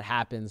system that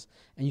happens,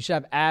 and you should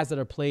have ads that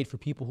are played for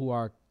people who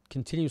are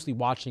continuously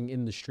watching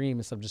in the stream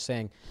instead of just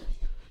saying,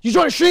 you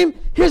join a stream?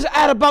 Here's an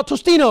ad about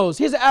Tostinos.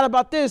 Here's an ad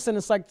about this. And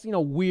it's like, you know,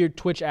 weird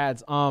Twitch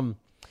ads. I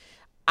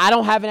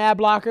don't have an ad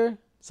blocker.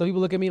 Some people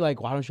look at me like,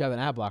 why don't you have an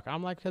ad blocker?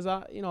 I'm like, because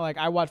you know, like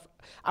I watch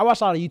a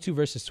lot of YouTube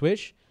versus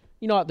Twitch.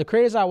 You know, the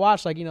creators I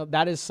watch, like, you know,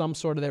 that is some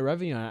sort of their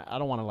revenue. And I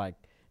don't want to like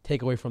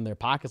take away from their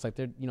pockets. Like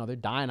they're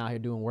dying out here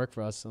doing work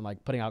for us and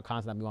like putting out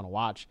content that we want to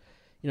watch.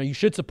 You know, you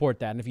should support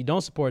that. And if you don't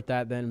support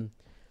that, then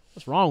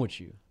what's wrong with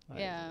you?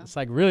 Like, Yeah. It's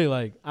like really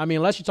like, I mean,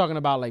 unless you're talking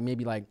about like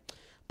maybe like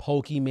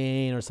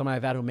Pokimane or somebody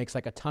like that who makes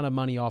like a ton of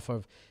money off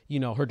of,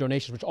 you know, her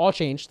donations, which all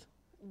changed.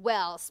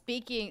 Well,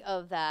 speaking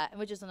of that,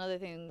 which is another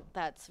thing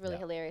that's really Yeah.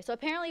 hilarious. So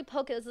apparently,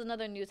 this is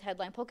another news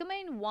headline.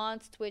 Pokimane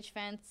wants Twitch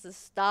fans to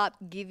stop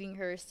giving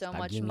her so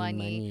much giving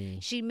money.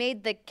 She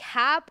made the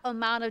cap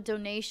amount of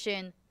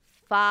donation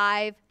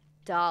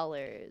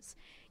 $5.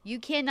 You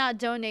cannot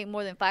donate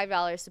more than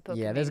 $5 to Pokimane.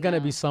 Yeah, there's going to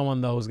now. be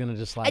someone though who's going to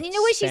just like And you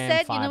know what she spam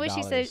said? You know what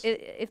she said?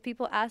 $5. If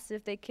people asked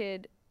if they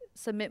could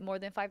submit more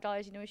than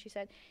 $5, you know what she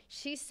said?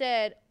 She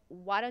said,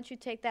 why don't you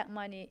take that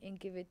money and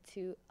give it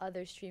to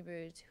other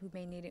streamers who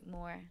may need it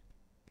more?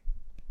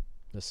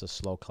 This is a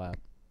slow clap.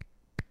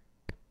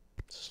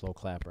 It's a slow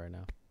clap right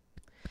now.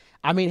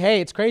 I mean,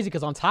 hey, it's crazy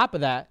because on top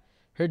of that,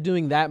 her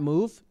doing that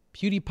move,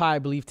 PewDiePie, I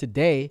believe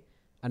today,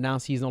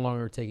 announced he's no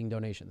longer taking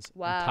donations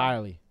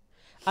entirely.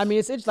 I mean,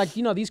 it's like,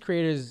 you know, these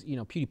creators, you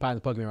know, PewDiePie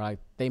and Pokemon are like,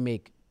 they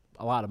make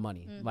a lot of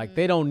money. Like,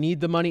 they don't need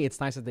the money. It's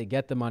nice that they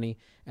get the money,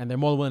 and they're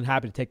more than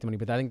happy to take the money.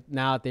 But I think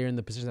now that they're in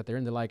the position that they're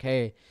in, they're like,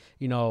 hey,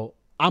 you know,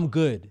 I'm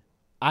good.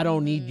 I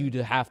don't need you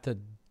to have to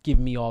give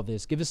me all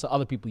this. Give this to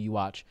other people you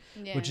watch.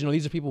 Yeah. Which, you know,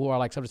 these are people who are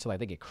like subject to like,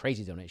 they get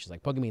crazy donations.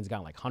 Like Pokemon's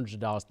gotten like $100s,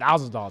 $1,000s,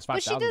 $5,000.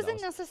 But she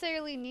doesn't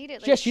necessarily need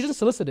it. Like, Yeah, she doesn't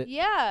solicit it.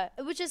 Yeah,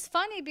 which is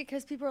funny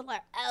because people are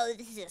like, oh,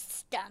 this is a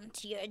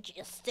stunt. You're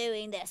just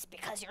doing this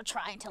because you're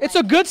trying to, It's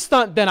a good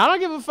stunt then. I don't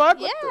give a fuck.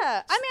 Yeah. I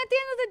mean, at the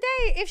end of the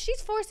day, if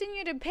she's forcing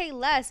you to pay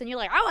less and you're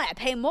like, I want to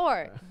pay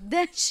more,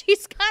 then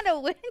she's kind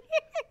of winning.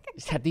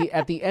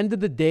 At the end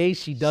of the day,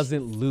 she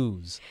doesn't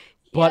lose.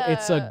 But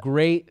it's a Yeah.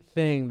 great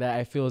thing that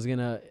I feel is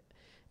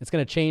it's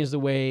gonna change the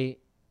way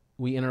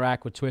we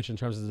interact with Twitch in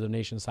terms of the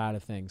donation side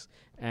of things.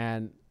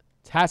 And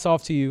hats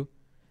off to you.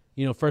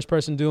 You know, first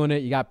person doing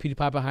it. You got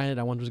PewDiePie behind it.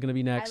 I wonder who's gonna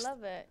be next. I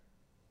love it.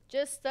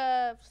 Just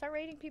start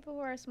rating people who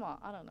are small.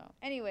 I don't know.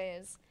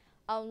 Anyways,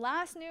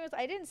 last news.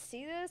 I didn't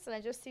see this, and I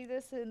just see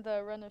this in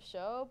the run of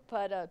show.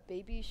 But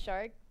Baby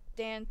Shark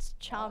Dance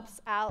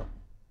chomps out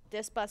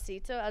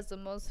Despacito as the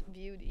most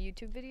viewed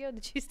YouTube video.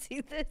 Did you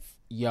see this?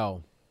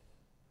 Yo,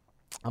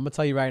 I'm gonna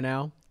tell you right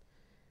now,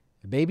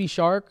 Baby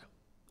Shark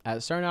at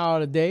a certain hour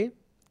of the day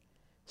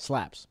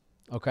slaps.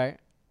 Okay.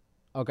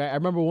 I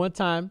remember one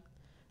time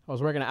I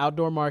was working at an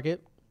outdoor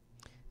market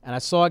and I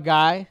saw a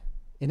guy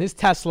in his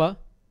Tesla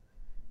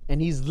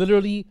and he's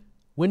literally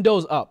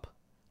windows up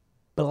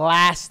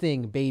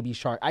blasting Baby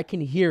Shark. I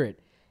can hear it.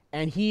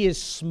 And he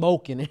is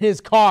smoking in his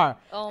car.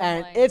 Oh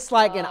and my it's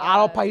like an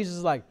God. autopilot. He's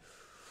just like,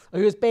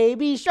 he goes,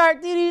 Baby Shark.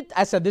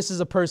 I said, this is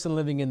a person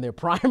living in their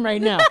prime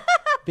right now.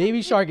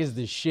 Baby Shark is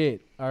the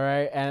shit. All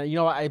right. And you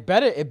know, it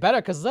better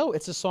because though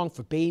it's a song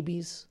for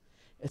babies.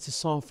 It's a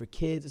song for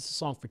kids. It's a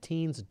song for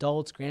teens,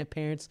 adults,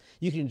 grandparents.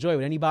 You can enjoy it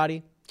with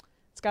anybody.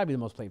 It's got to be the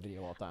most played video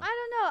of all time. I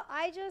don't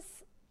know.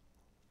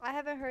 I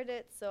haven't heard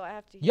it, so I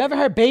have to. You ever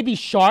heard Baby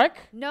Shark?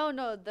 No,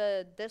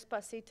 the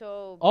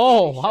Despacito.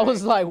 Oh, Baby I was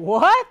Shark. like,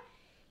 what?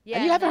 Yeah.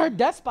 And you haven't heard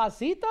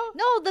Despacito?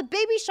 No, the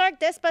Baby Shark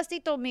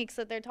Despacito mix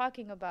that they're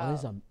talking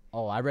about.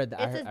 I read that.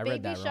 It says I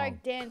read Baby that Shark wrong.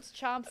 dance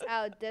chomps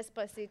out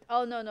Despacito.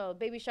 Oh no,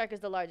 Baby Shark is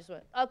the largest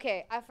one.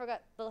 Okay, I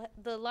forgot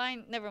the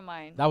line. Never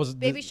mind. That was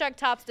Baby Shark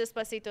tops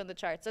Despacito in the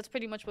charts. That's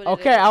pretty much what it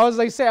Okay, is. I was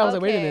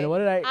like, wait a minute, what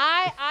did I?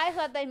 I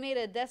thought they made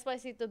a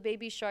Despacito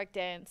Baby Shark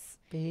dance.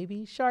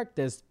 Baby Shark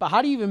Despa.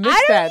 How do you even mix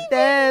I that? don't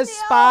even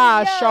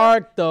Despa know.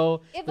 Shark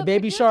though. If The a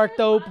Baby producer Shark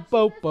though. watches this,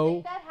 Bopo.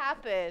 Make that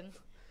happen.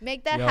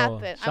 Make that Yo,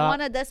 happen. I shout-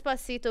 want a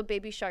Despacito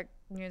Baby Shark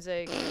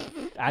music.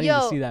 I need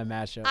to see that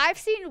mashup. I've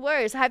seen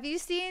worse. Have you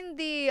seen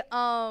the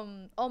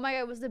oh my god,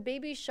 it was the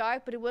Baby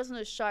Shark, but it wasn't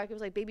a shark, it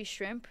was like baby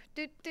shrimp.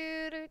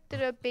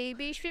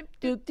 Baby shrimp.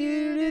 Do,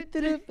 do, do,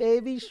 do, do,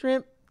 baby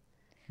shrimp.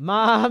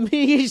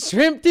 Mommy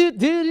shrimp. Do,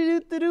 do,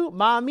 do, do, do.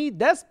 Mommy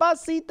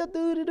Despacito.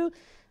 Do, do, do.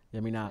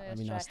 Let me not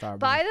start.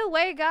 By the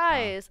way,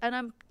 guys, and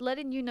I'm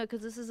letting you know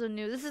because this is a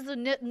news.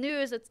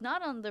 It's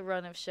not on the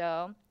Run of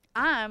Show.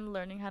 I'm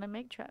learning how to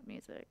make trap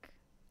music.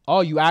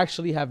 Oh, you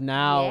actually have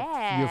now.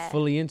 Yeah. You're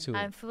fully into it.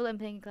 I'm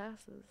paying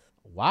classes.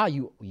 Wow,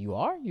 you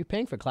are? You're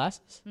paying for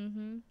classes?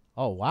 Mm-hmm.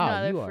 Oh wow,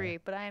 No, you they're are. free,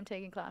 but I am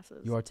taking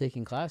classes. You are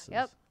taking classes.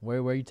 Yep. Where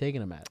are you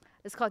taking them at?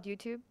 It's called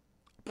YouTube.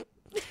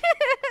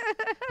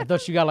 I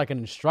thought you got like an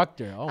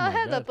instructor. Oh my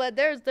god. But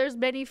there's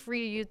many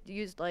free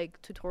use like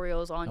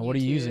tutorials on YouTube. And what are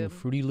you using?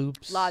 Fruity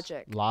Loops?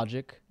 Logic.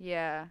 Logic.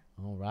 Yeah.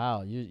 Oh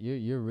wow,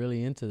 you're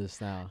really into this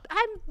now.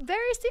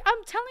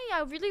 I'm telling you,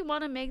 I really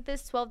want to make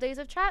this 12 Days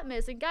of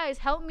Trapmas. And guys,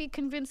 help me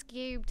convince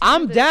Gabe.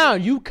 I'm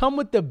down. You come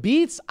with the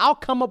beats, I'll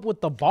come up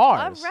with the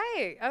bars.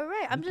 All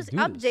right. I'm just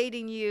can do this.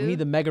 updating you. We need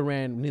the Mega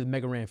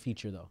Ran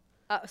feature though.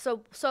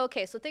 So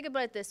think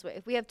about it this way.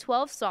 If we have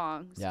 12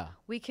 songs, Yeah.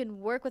 we can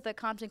work with a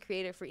content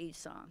creator for each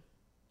song.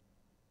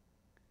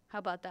 How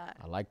about that?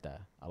 I like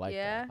that. I like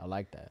Yeah? that. I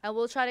like that. And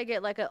we'll try to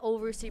get like an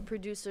overseas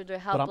producer to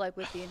help I'm- like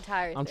with the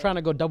entire I'm thing. trying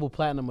to go double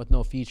platinum with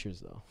no features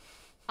though.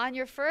 On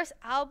your first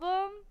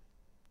album,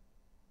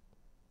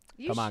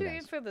 you Come on, shooting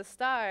guys. for the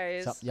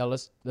stars. So, yo,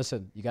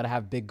 listen. You gotta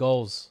have big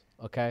goals,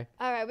 okay?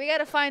 All right, we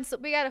gotta find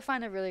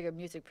a really good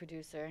music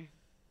producer.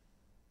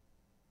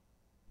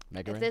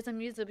 Mega If Ran. there's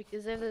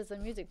a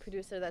music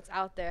producer that's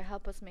out there,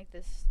 help us make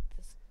this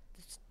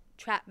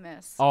trap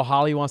mess. Oh,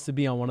 Holly wants to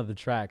be on one of the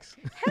tracks.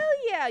 Hell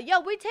yeah, yo,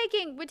 we're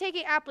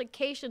taking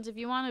applications if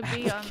you want to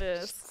be on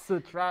this. The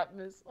trap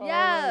miss.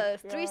 Yeah,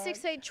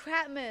 368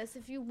 trap mess.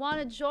 If you want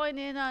to join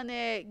in on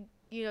it,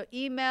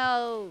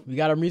 email. We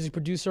got our music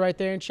producer right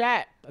there in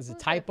chat. Is it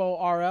Typo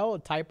RL?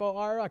 Typo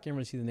RL? I can't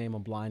really see the name.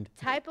 I'm blind.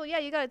 Typo, yeah,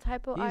 you got a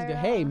typo. He's good. IRL.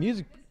 Hey,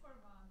 music.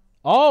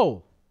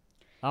 Oh.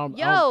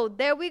 Yo,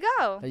 there we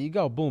go. There you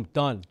go. Boom.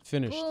 Done.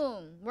 Finished.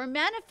 Boom. We're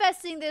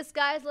manifesting this,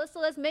 guys.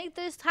 Let's make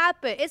this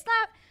happen. It's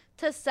not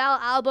to sell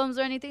albums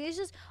or anything. It's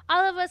just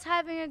all of us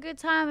having a good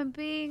time and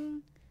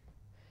being.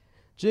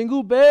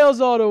 Jingle bells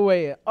all the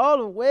way. All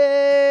the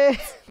way.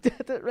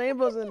 The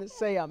rainbows in the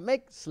say I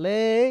make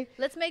sleigh.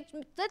 Let's make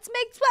 12 Days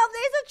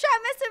of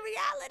Trapmas a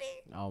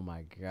reality. Oh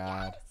my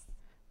God.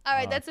 All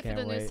right, Oh, that's it for can't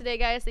the news wait. today,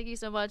 guys. Thank you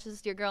so much. This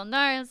is your girl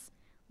Nars.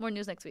 More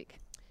news next week.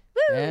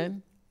 Woo!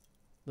 And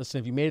listen,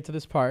 if you made it to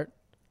this part,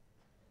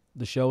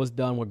 the show is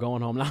done. We're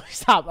going home now.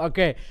 Stop.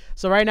 Okay.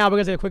 So right now we're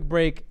gonna take a quick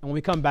break, and when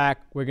we come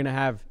back, we're gonna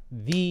have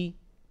the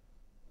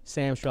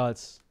Sam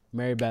Strutz,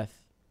 Mary Beth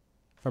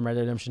from Red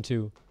Dead Redemption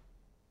 2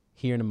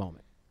 here in a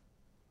moment.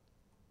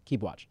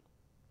 Keep watching.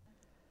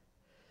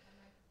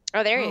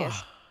 Oh, there he is.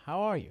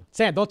 How are you?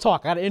 Sam, don't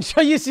talk. I gotta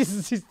intro you.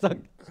 She's stuck.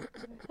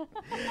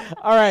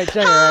 All right,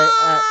 check it.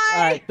 All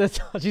right.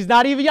 She's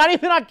not even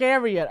on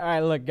camera yet. All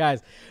right, look,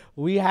 guys.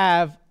 We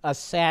have a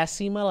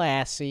sassy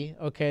Molassy.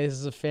 Okay, this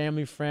is a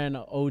family friend,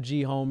 an OG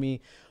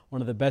homie,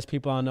 one of the best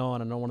people I know,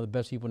 and I know one of the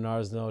best people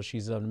Nars know.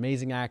 She's an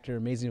amazing actor,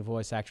 amazing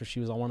voice actress. She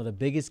was on one of the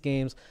biggest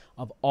games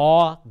of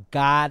all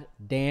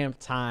goddamn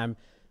time.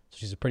 So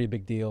she's a pretty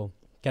big deal.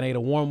 Can I get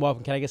a warm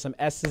welcome? Can I get some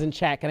S's in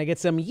chat? Can I get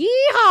some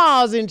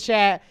yeehaws in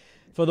chat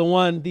for the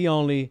one, the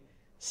only,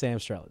 Sam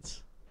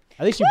Strelitz?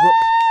 I think she broke.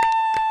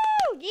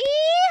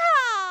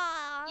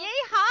 Yeehaw!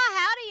 Yeehaw,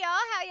 howdy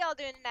y'all. How y'all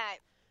doing tonight?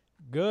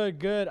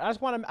 Good. I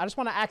just want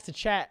to ask the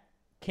chat.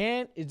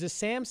 Does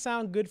Sam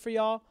sound good for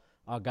y'all?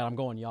 Oh God, I'm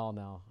going y'all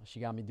now. She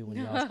got me doing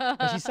y'all.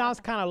 But she sounds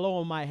kind of low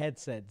on my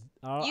headset.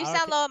 You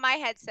sound low on my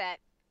headset,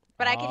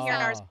 but I can hear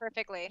ours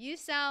perfectly. You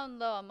sound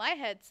low on my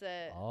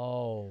headset.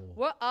 Oh.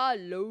 We're all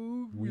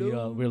low.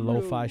 We're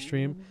lo-fi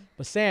stream.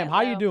 But Sam,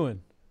 how you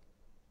doing?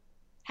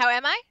 How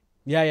am I?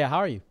 Yeah. How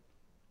are you?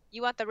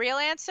 You want the real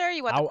answer?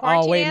 You want the Oh,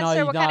 quarantine wait, no,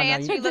 answer? What kind of no,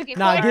 answer are you looking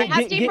nah, for? How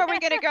deep get- are we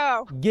gonna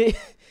go?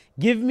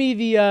 Give me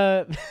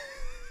the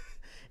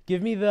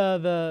give me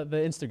the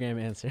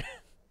Instagram answer.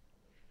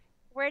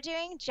 We're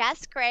doing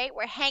just great.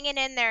 We're hanging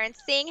in there and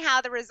seeing how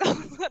the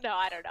results. No,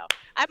 I don't know.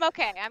 I'm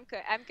okay. I'm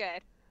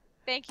good.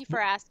 Thank you for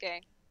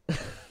asking.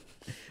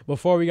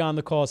 Before we got on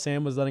the call,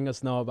 Sam was letting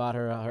us know about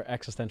her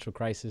existential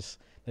crisis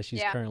that she's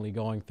Yeah. currently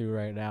going through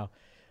right now.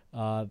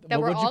 That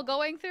we're all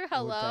going through.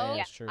 Hello. Yeah,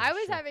 Yeah. it's true, I it's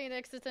was true. having an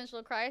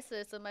existential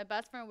crisis, and my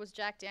best friend was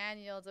Jack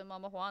Daniels and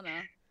Mama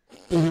Juana.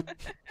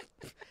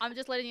 I'm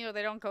just letting you know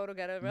they don't go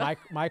together, bro.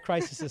 My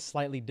crisis is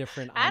slightly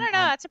different. I don't know.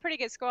 That's a pretty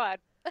good squad.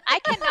 I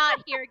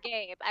cannot hear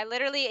Gabe.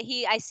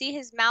 I see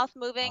his mouth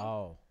moving.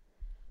 Oh,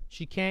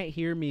 she can't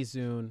hear me,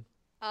 Zune.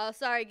 Oh,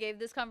 sorry, Gabe.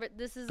 This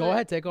is Go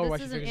ahead, take over while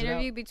This she is an figures it out.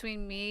 interview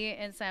between me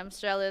and Sam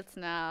Strelitz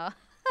now.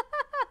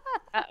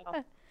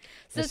 Uh-oh.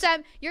 So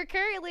Sam, you're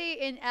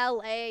currently in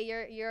LA.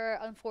 You're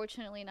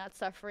unfortunately not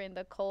suffering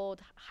the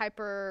cold,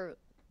 hyper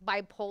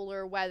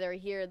bipolar weather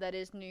here that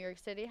is New York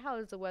City. How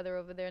is the weather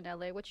over there in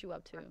LA? What you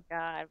up to?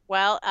 God.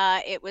 Well,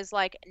 it was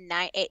like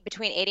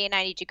between 80 and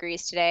 90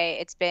 degrees today.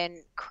 It's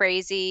been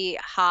crazy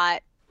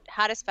hot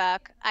as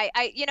fuck.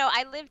 I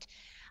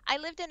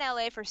lived in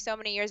LA for so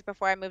many years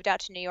before I moved out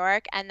to New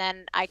York, and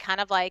then I kind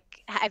of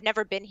I've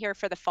never been here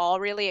for the fall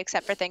really,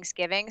 except for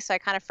Thanksgiving, so I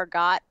kind of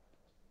forgot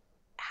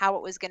how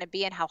it was going to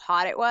be and how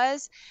hot it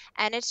was,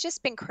 and it's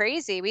just been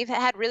crazy. We've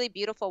had really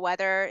beautiful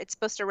weather. It's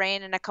supposed to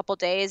rain in a couple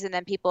days, and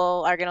then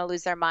people are going to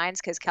lose their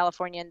minds because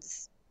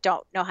Californians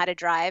don't know how to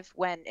drive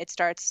when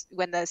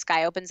the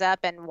sky opens up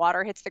and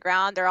water hits the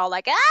ground. They're all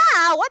like,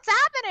 what's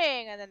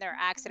happening? And then there are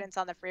accidents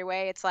on the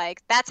freeway. It's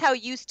like, that's how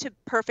used to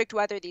perfect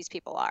weather these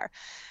people are.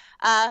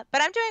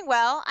 But I'm doing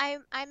well.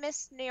 I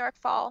miss New York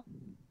fall.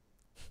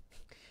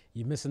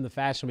 You missing the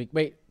fashion week?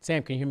 Wait,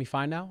 Sam, can you hear me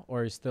fine now,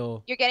 or is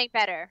still? You're getting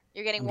better.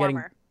 You're getting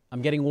warmer.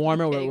 I'm getting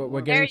warmer. We're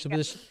getting to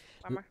position.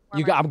 Warmer.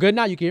 I'm good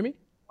now. You can hear me?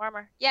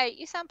 Warmer. Yeah,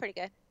 you sound pretty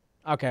good.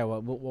 Okay,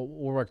 well, we'll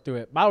work through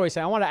it. By the way,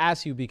 Sam, I want to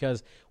ask you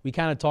because we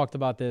kind of talked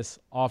about this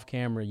off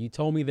camera. You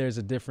told me there's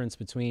a difference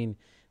between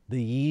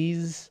the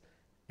yees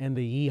and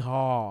the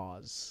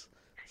yeehaws.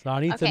 So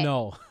I need to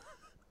know.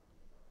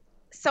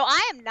 So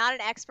I am not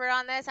an expert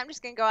on this. I'm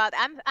just gonna go out.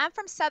 I'm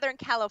from Southern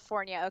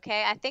California.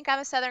 Okay, I think I'm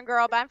a Southern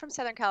girl, but I'm from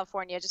Southern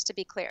California, just to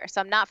be clear. So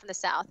I'm not from the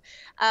South.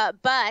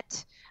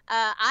 But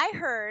I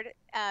heard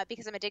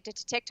because I'm addicted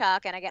to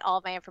TikTok and I get all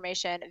of my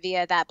information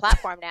via that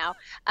platform now,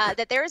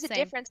 that there is a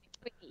difference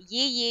between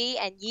yee yee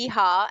and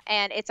yeehaw,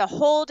 and it's a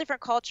whole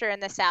different culture in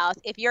the South.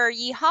 If you're a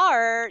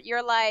yeehawer,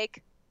 you're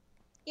like,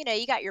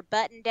 you got your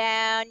button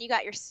down, you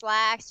got your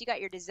slacks, you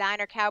got your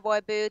designer cowboy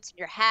boots and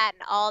your hat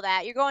and all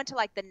that. You're going to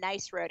like the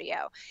nice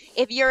rodeo.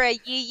 If you're a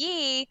yee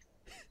yee,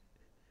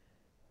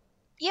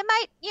 you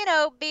might,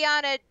 be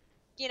on a,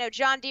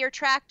 John Deere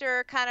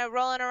tractor kind of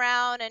rolling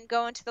around and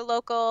going to the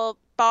local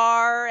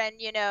bar and,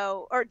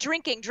 or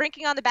drinking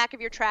on the back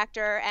of your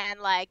tractor and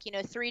like,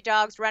 3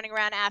 dogs running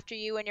around after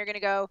you and you're going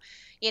to go,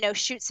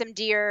 shoot some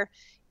deer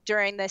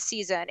during the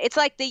season. It's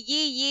like the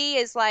yee yee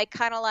is like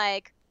kind of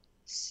like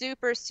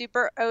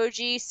super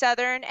OG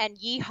Southern, and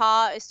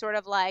yeehaw is sort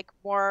of like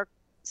more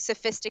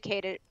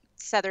sophisticated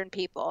Southern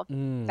people.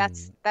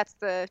 That's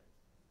the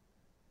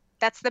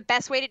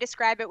best way to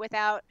describe it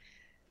without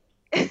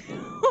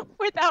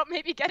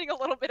maybe getting a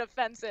little bit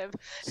offensive.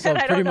 So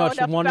pretty much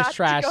one is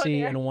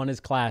trashy and one is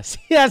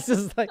classy. Yes,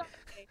 it's like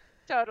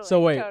totally.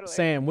 So wait, totally.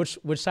 Sam, which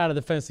side of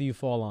the fence do you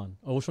fall on,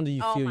 or which one do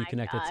you feel you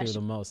connected to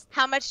the most?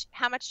 How much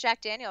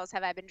Jack Daniels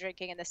have I been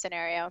drinking in this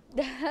scenario?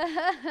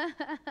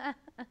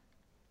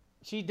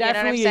 She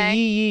definitely a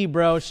yee,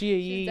 bro. She a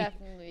yee. She's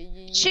definitely a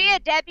yee. She a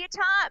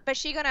debutante, but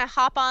she gonna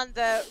hop on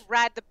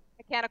ride the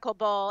mechanical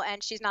bull,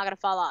 and she's not gonna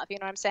fall off. You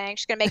know what I'm saying?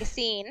 She's gonna make a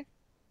scene,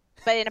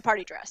 but in a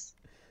party dress.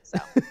 So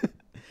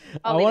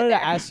I wanted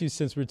to ask you,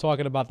 since we're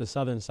talking about the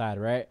Southern side,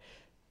 right?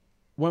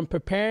 When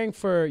preparing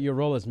for your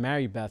role as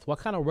Mary Beth, what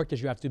kind of work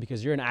did you have to do?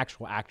 Because you're an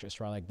actual actress,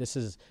 right? Like, this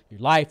is your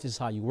life, this is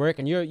how you work,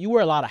 and you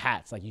wear a lot of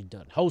hats. Like, you've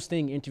done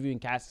hosting, interviewing,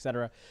 cast,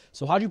 etc.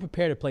 So how do you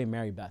prepare to play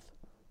Mary Beth?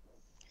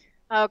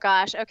 Oh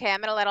gosh. Okay, I'm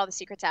gonna let all the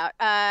secrets out.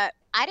 I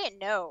didn't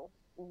know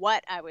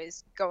what I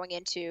was going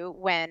into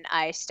when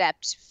I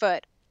stepped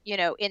foot,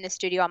 in the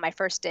studio on my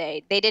first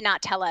day. They did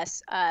not tell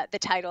us the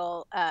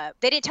title.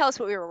 They didn't tell us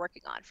what we were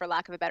working on, for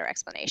lack of a better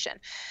explanation.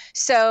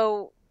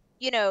 So,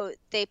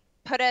 they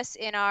put us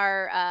in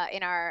our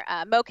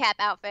mocap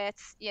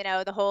outfits.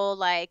 The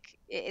whole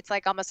it's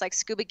like almost like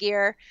scuba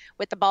gear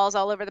with the balls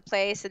all over the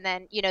place, and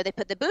then they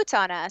put the boots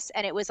on us,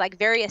 and it was like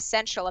very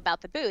essential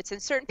about the boots.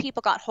 And certain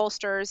people got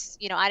holsters.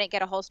 I didn't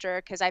get a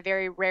holster because I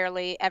very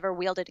rarely ever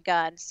wielded a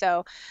gun.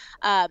 So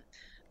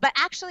but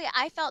actually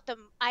I felt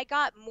I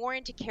got more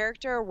into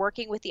character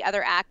working with the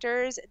other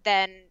actors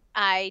than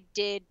I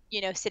did,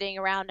 sitting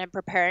around and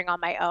preparing on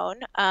my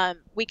own.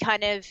 We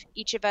kind of,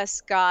 each of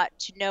us got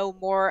to know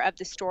more of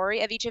the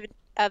story of each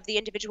of the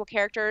individual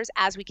characters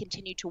as we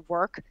continued to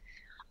work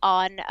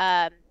on,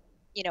 on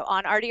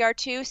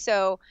RDR2.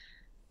 So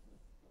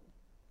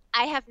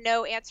I have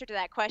no answer to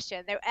that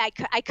question.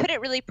 I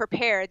couldn't really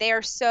prepare.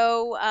 They're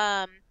so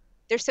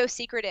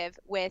secretive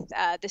with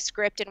the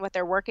script and what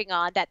they're working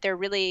on that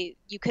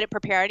you couldn't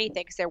prepare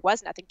anything because there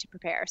was nothing to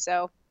prepare.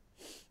 So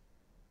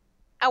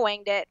I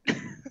winged it.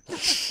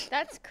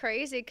 That's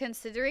crazy,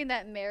 considering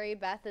that Mary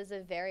Beth is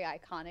a very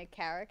iconic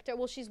character.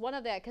 Well, she's one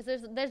of that, because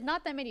there's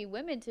not that many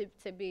women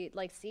to be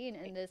like seen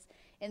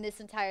in this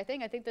entire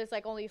thing. I think there's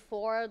like only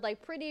 4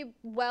 like pretty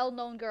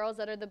well-known girls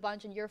that are the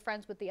bunch, and you're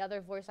friends with the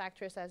other voice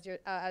actress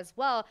as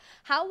well.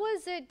 How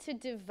was it to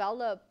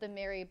develop the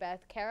Mary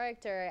Beth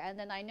character? And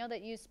then I know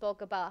that you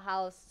spoke about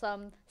how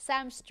some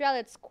Sam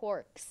Strelitz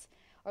quirks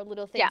or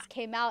little things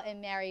came out in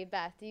Mary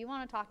Beth. Do you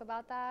want to talk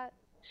about that?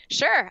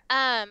 Sure.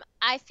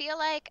 I feel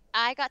like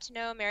I got to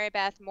know Mary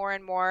Beth more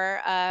and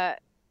more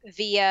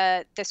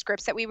via the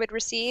scripts that we would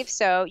receive.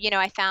 So,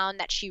 I found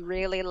that she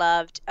really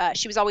loved,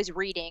 she was always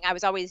reading. I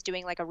was always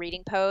doing like a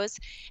reading pose,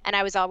 and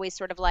I was always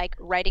sort of like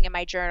writing in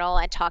my journal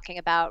and talking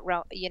about,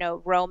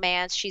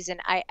 romance. She's an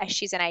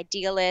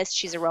idealist.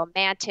 She's a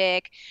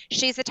romantic.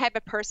 She's the type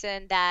of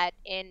person that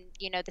in,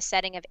 the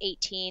setting of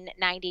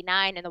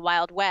 1899 in the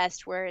Wild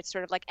West, where it's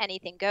sort of like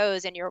anything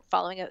goes and you're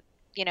following a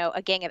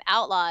gang of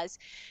outlaws,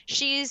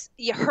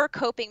 her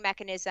coping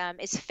mechanism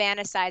is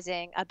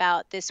fantasizing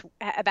about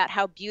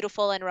how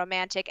beautiful and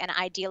romantic and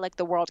idyllic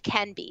the world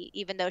can be,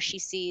 even though she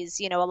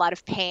sees a lot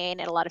of pain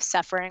and a lot of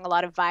suffering, a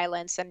lot of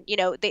violence, and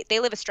they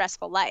live a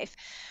stressful life.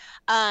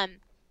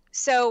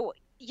 So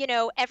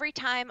every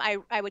time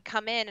I would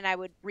come in and I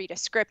would read a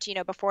script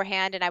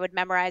beforehand, and I would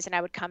memorize, and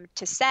I would come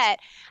to set,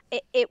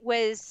 it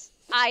was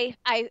I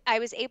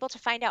was able to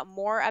find out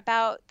more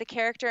about the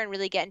character and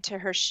really get into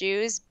her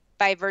shoes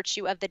by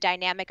virtue of the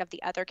dynamic of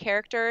the other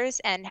characters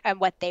and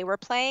what they were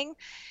playing.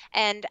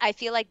 And I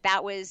feel like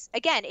that was,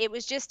 again, it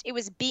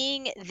was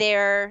being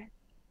there,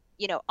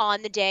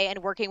 on the day, and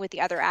working with the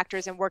other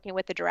actors and working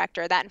with the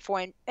director that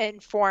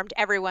informed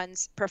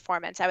everyone's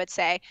performance, I would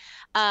say.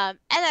 And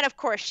then of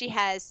course she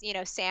has,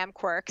 Sam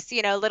quirks,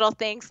 little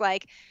things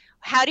like,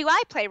 how do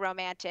I play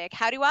romantic?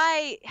 How do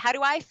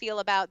I feel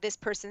about this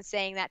person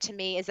saying that to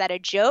me? Is that a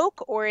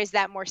joke, or is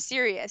that more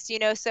serious?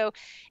 So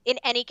in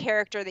any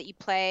character that you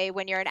play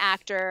when you're an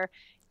actor,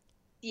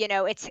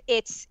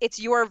 it's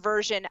your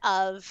version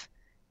of,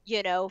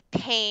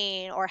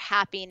 pain or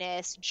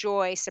happiness,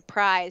 joy,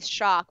 surprise,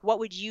 shock. What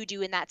would you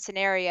do in that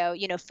scenario,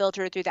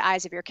 filtered through the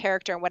eyes of your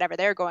character and whatever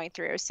they're going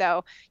through.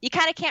 So you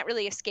kind of can't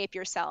really escape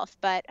yourself,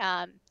 but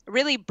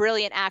really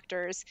brilliant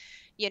actors,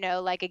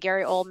 like a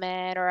Gary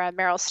Oldman or a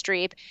Meryl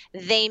Streep,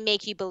 they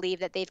make you believe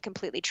that they've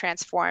completely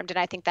transformed. And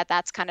I think that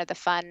that's kind of the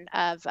fun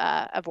of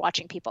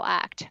watching people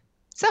act.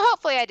 So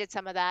hopefully I did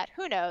some of that.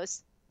 Who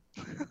knows?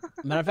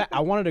 Matter of fact,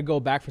 I wanted to go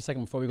back for a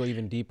second before we go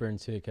even deeper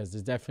into it, because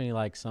there's definitely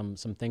like some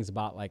things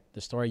about like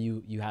the story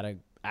you had to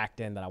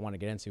act in that I want to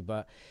get into.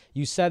 But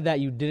you said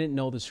that you didn't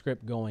know the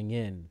script going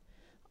in.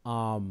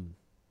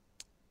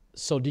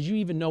 So did you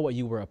even know what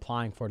you were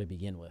applying for to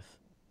begin with?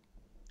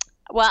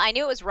 Well, I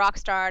knew it was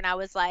Rockstar, and I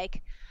was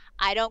like,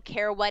 I don't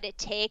care what it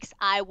takes.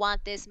 I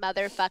want this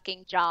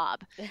motherfucking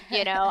job.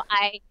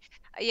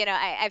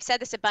 I've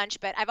said this a bunch,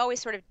 but I've always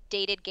sort of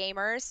dated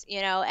gamers,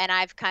 and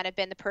I've kind of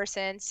been the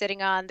person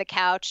sitting on the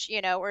couch,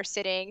 or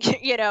sitting,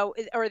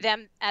 or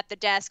them at the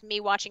desk, me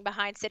watching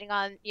behind, sitting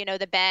on,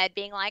 the bed,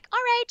 being like, all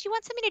right, do you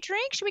want something to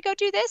drink? Should we go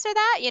do this or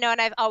that?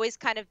 And I've always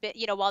kind of been,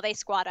 while they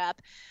squat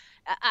up,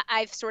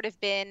 I've sort of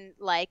been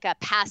like a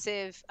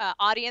passive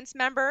audience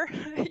member,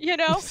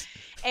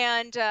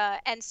 and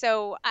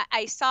so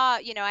I saw,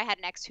 I had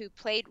an ex who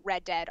played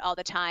Red Dead all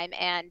the time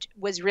and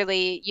was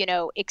really,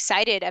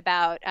 excited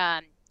about,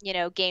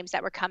 games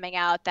that were coming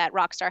out that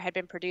Rockstar had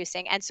been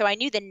producing. And so I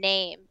knew the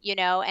name,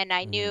 and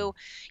I knew,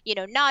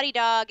 Naughty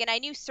Dog, and I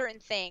knew certain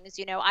things.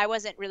 I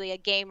wasn't really a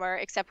gamer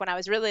except when I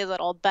was really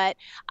little, but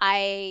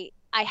I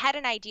had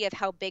an idea of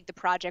how big the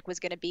project was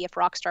going to be if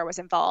Rockstar was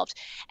involved.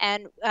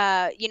 And,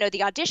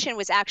 the audition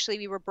was actually,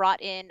 we were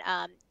brought in,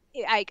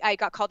 I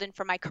got called in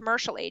from my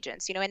commercial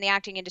agents. In the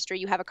acting industry,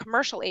 you have a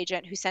commercial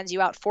agent who sends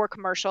you out for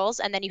commercials,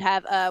 and then you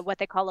have what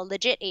they call a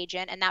legit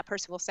agent, and that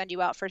person will send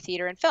you out for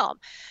theater and film.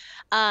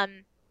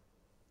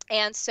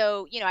 And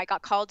so, I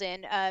got called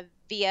in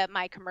via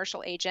my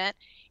commercial agent,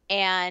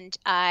 and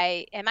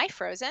am I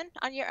frozen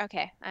on your,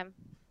 okay.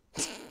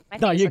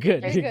 No, you're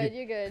good.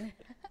 You're good.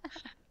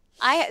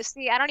 I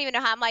don't even know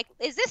how. I'm like,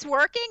 is this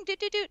working?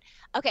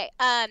 Okay.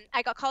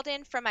 I got called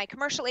in from my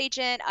commercial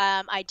agent.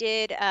 I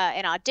did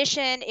an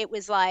audition. It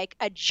was like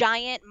a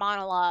giant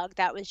monologue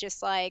that was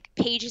just like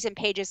pages and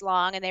pages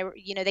long. And they were,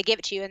 they give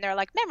it to you and they're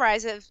like,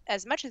 memorize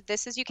as much of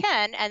this as you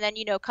can. And then,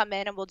 come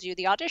in and we'll do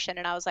the audition.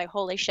 And I was like,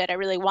 holy shit, I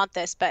really want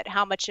this. But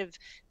how much of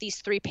these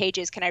 3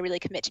 pages can I really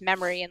commit to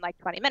memory in like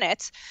 20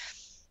 minutes?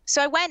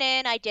 So I went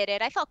in, I did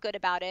it. I felt good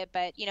about it,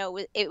 but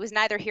it was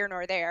neither here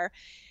nor there.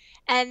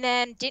 And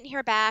then didn't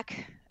hear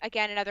back.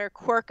 Again, another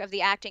quirk of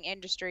the acting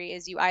industry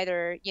is you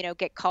either,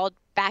 get called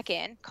back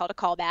in, called a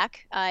callback,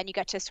 and you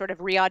got to sort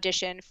of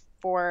re-audition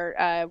for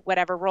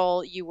whatever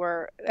role you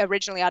were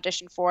originally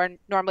auditioned for. And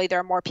normally there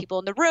are more people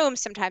in the room.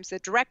 Sometimes the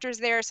director's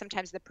there.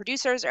 Sometimes the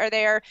producers are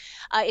there.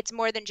 It's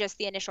more than just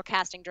the initial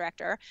casting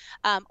director.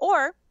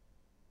 Or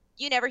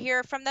you never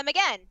hear from them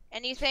again.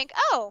 And you think,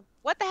 oh,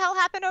 what the hell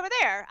happened over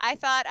there? I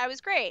thought I was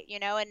great,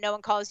 and no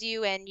one calls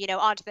you and,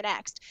 on to the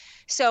next.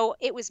 So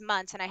it was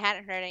months and I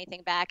hadn't heard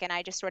anything back. And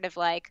I just sort of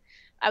like,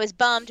 I was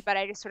bummed, but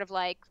I just sort of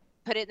like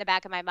put it in the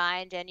back of my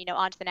mind and,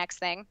 on to the next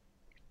thing.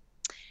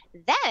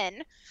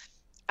 Then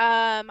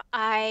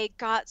I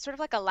got sort of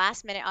like a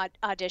last minute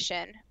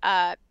audition.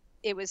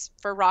 It was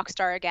for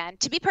Rockstar again.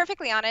 To be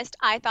perfectly honest,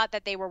 I thought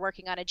that they were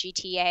working on a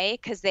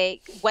GTA because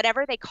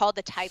whatever they called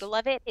the title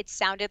of it, it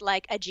sounded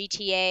like a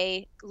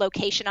GTA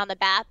location on the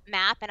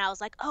map. And I was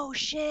like, oh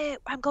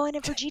shit, I'm going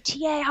in for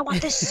GTA. I want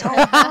this so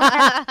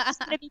bad. It's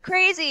going to be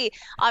crazy.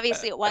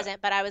 Obviously it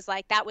wasn't, but I was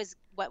like, that was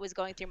what was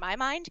going through my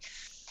mind.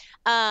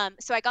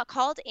 So I got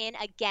called in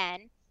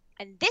again.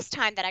 And this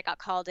time that I got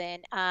called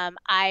in,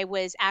 I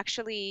was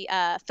actually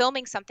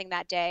filming something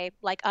that day,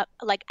 like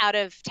out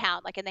of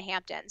town, like in the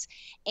Hamptons,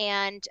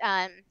 and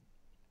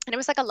it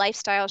was like a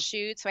lifestyle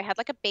shoot. So I had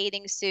like a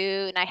bathing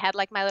suit, and I had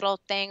like my little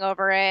thing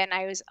over it, and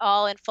I was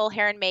all in full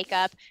hair and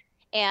makeup.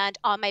 And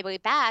on my way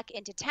back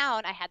into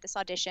town, I had this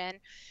audition.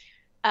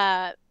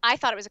 I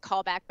thought it was a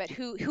callback, but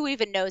who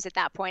even knows at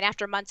that point?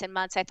 After months and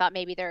months, I thought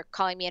maybe they're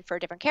calling me in for a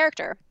different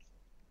character.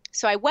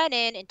 So I went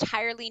in,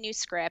 entirely new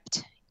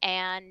script,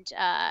 and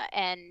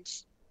and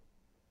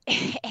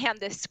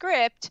the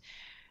script,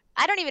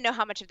 I don't even know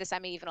how much of this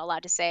I'm even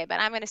allowed to say,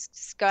 but I'm going to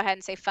go ahead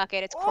and say fuck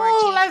it. It's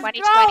quarantine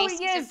 2020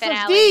 season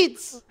finale.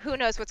 Who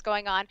knows what's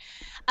going on?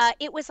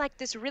 It was like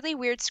this really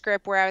weird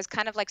script where I was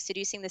kind of like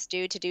seducing this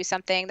dude to do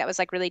something that was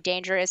like really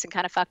dangerous and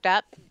kind of fucked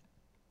up.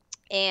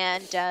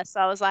 And so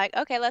I was like,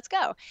 okay, let's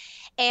go.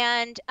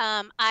 And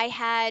I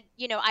had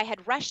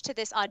rushed to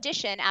this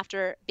audition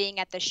after being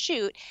at the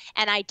shoot,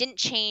 and I didn't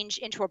change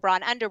into a bra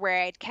and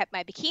underwear. I'd kept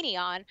my bikini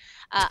on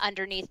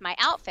underneath my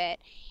outfit.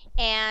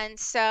 And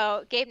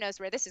so Gabe knows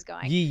where this is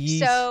going.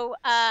 So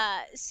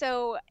I'm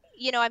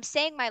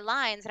saying my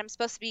lines and I'm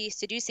supposed to be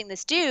seducing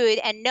this dude,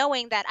 and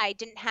knowing that I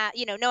didn't have,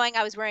 knowing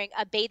I was wearing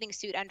a bathing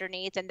suit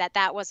underneath, and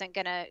that was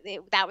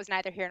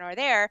neither here nor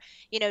there,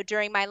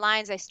 during my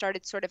lines, I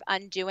started sort of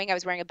undoing, I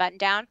was wearing a button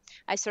down.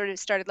 I sort of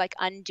started like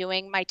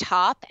undoing my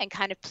top and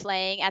kind of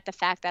playing at the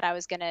fact that I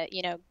was going to,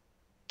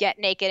 get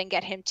naked and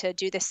get him to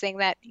do this thing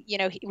that, he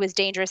was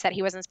dangerous that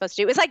he wasn't supposed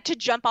to do. It was like to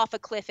jump off a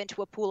cliff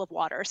into a pool of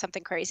water or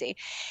something crazy.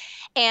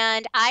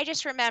 And I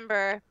just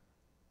remember,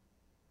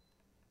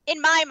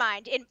 in my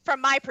mind, from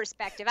my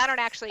perspective, I don't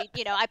actually,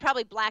 I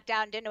probably blacked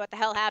out and didn't know what the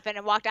hell happened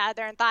and walked out of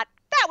there and thought,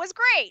 that was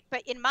great.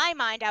 But in my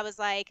mind, I was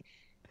like,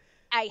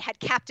 I had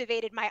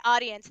captivated my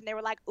audience, and they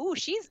were like, ooh,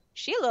 she's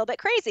a little bit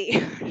crazy.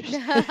 She's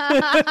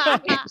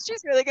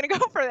really going to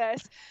go for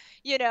this,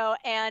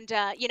 and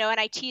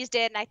I teased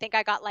it, and I think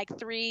I got like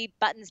 3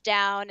 buttons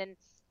down, and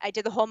I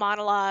did the whole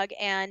monologue.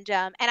 And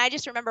I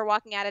just remember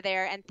walking out of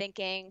there and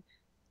thinking,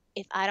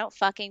 if I don't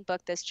fucking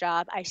book this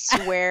job, I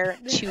swear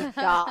to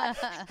God.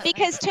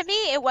 Because to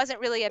me, it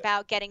wasn't really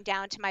about getting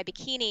down to my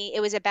bikini.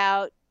 It was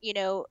about,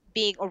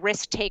 being a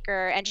risk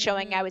taker and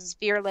showing I was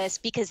fearless,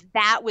 because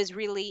that was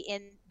really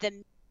in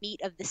the meat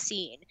of the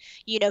scene.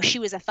 She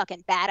was a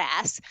fucking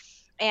badass,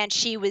 and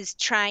she was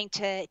trying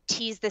to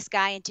tease this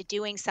guy into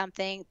doing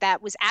something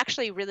that was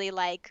actually really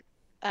like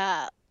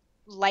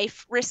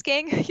life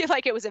risking.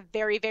 Like it was a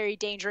very, very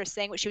dangerous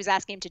thing, what she was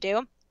asking him to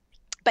do.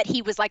 But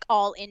he was like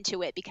all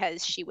into it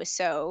because she was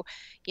so,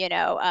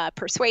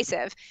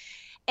 persuasive.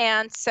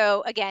 And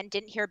so again,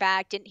 didn't hear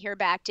back.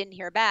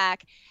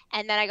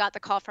 And then I got the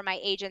call from my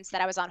agents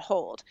that I was on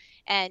hold.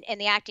 And in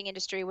the acting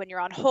industry, when you're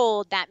on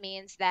hold, that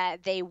means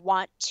that they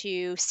want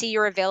to see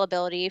your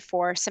availability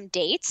for some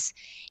dates.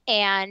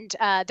 And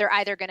they're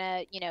either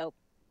going to,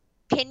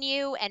 pin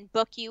you and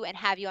book you and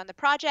have you on the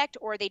project,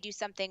 or they do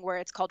something where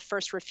it's called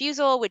first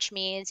refusal, which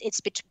means it's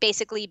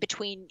basically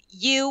between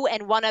you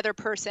and one other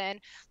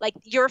person, like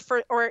you're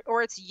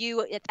or it's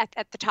you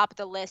at the top of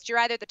the list. You're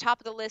either the top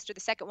of the list or the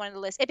second one on the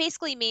list. It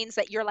basically means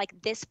that you're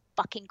like this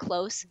fucking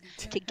close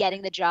to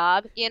getting the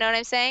job. You know what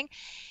I'm saying?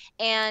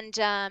 And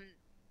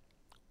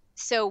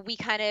so we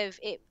kind of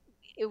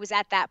it was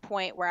at that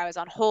point where I was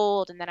on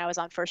hold, and then I was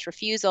on first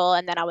refusal,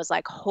 and then I was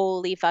like,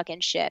 holy fucking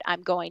shit,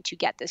 I'm going to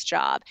get this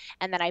job.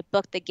 And then I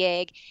booked the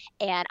gig,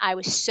 and I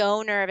was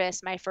so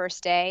nervous my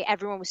first day.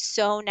 Everyone was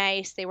so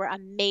nice. They were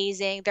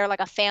amazing. They're like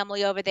a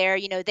family over there.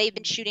 They've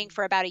been shooting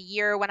for about a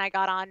year when I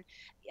got on.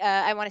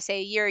 I want to say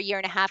a year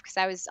and a half, because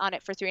I was on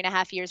it for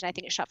 3.5 years, and I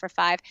think it shot for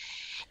 5.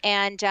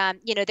 And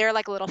they're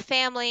like a little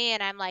family,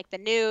 and I'm like the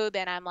noob,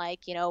 and I'm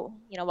like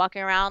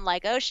walking around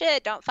like, oh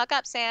shit, don't fuck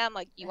up, Sam,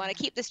 like you want to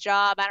keep this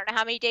job. I don't know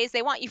how many days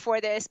they want you for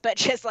this, but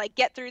just like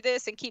get through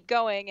this and keep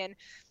going. And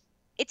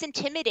it's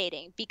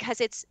intimidating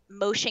because it's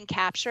motion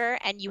capture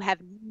and you have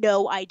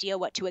no idea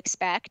what to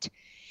expect,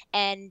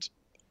 and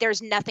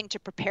there's nothing to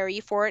prepare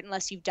you for it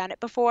unless you've done it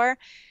before.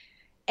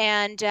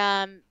 And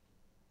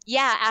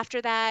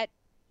after that,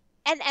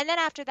 and then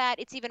after that,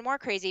 it's even more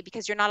crazy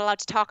because you're not allowed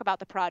to talk about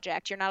the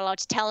project. You're not allowed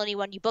to tell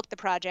anyone you booked the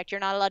project.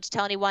 You're not allowed to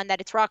tell anyone that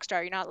it's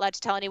Rockstar. You're not allowed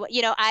to tell anyone.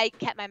 I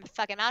kept my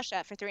fucking mouth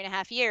shut for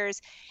 3.5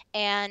 years,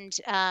 and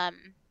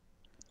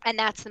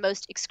that's the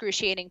most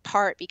excruciating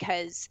part,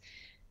 because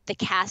the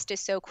cast is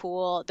so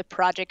cool. The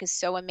project is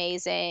so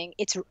amazing.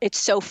 It's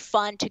so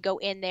fun to go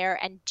in there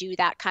and do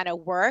that kind of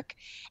work,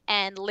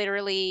 and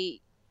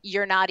literally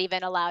you're not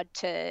even allowed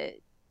to.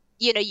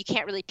 You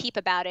can't really peep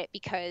about it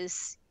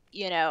because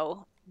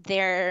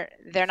they're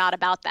not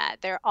about that.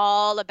 They're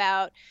all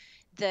about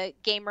the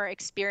gamer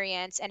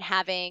experience and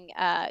having,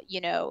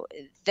 you know,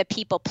 the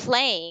people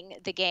playing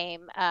the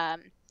game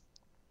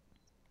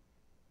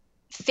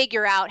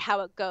figure out how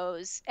it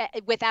goes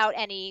without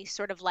any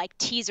sort of like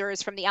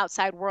teasers from the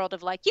outside world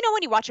of like, you know,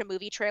 when you watch a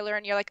movie trailer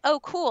and you're like, oh,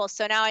 cool.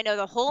 So now I know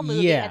the whole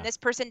movie Yeah. and this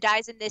person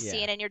dies in this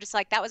scene and you're just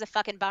like, that was a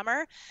fucking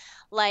bummer.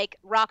 Like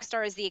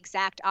Rockstar is the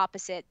exact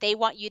opposite. They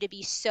want you to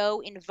be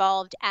so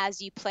involved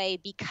as you play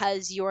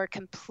because you're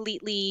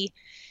completely,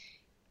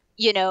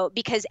 you know,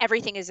 because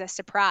everything is a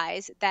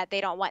surprise, that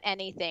they don't want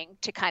anything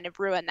to kind of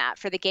ruin that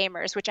for the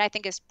gamers, which I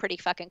think is pretty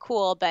fucking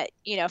cool. But,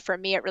 you know, for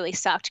me, it really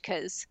sucked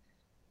because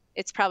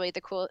it's probably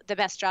the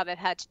best job I've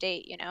had to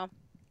date, you know.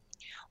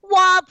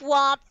 Womp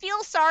womp.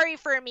 Feel sorry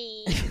for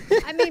me.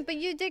 I mean, but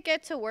you did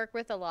get to work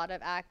with a lot of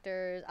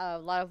actors, a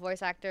lot of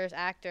voice actors,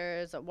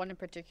 one in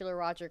particular,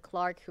 Roger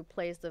Clark, who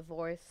plays the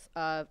voice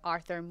of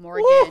Arthur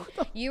Morgan.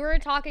 You were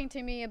talking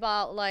to me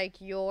about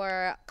like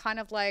your kind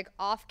of like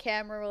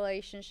off-camera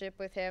relationship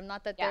with him.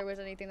 Not that there was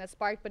anything that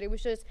sparked, but it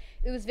was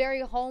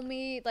very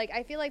homey. Like,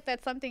 I feel like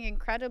that's something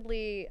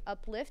incredibly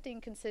uplifting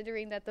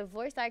considering that the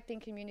voice acting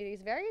community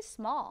is very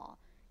small.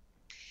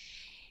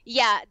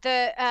 Yeah,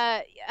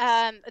 the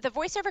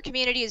voiceover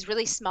community is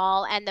really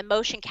small, and the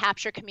motion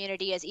capture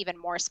community is even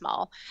more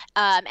small.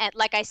 And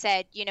like I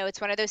said, you know, it's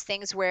one of those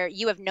things where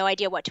you have no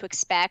idea what to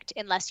expect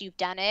unless you've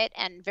done it,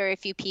 and very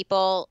few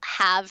people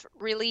have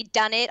really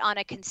done it on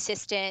a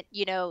consistent,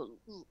 you know,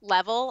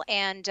 level.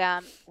 And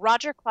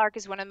Roger Clark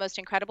is one of the most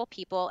incredible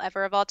people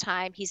ever of all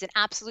time. He's an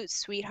absolute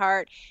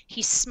sweetheart.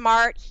 He's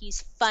smart.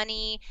 He's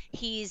funny.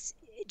 He's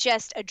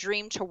just a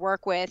dream to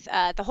work with.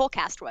 The whole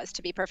cast was,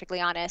 to be perfectly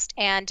honest.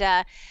 And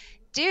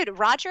dude,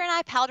 Roger and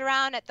I palled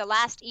around at the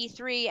last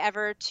E3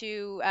 ever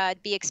to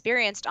be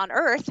experienced on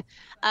Earth,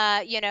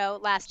 you know,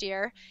 last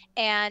year.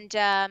 And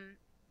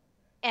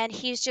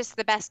he's just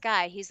the best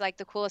guy. He's like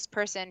the coolest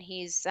person.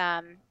 He's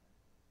I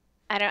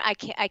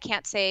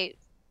can't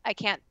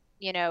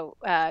you know,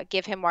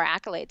 give him more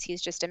accolades.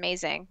 He's just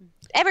amazing.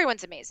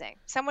 Everyone's amazing.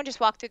 Someone just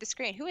walked through the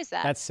screen. Who is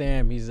that? That's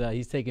Sam.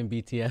 He's taking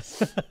BTS.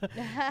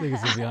 Taking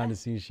some behind the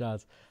scenes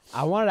shots.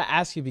 I wanted to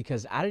ask you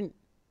because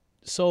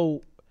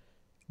so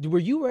were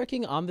you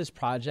working on this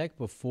project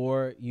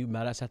before you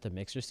met us at the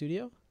Mixer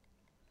studio?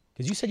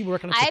 Because you said you were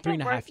working on it for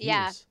 3.5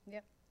 years. Yeah.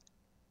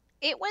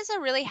 It was a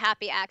really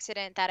happy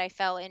accident that I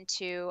fell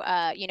into,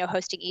 you know,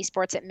 hosting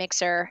esports at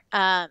Mixer.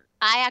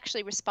 I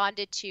actually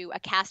responded to a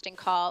casting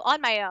call on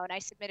my own. I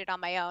submitted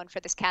on my own for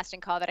this casting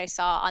call that I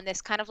saw on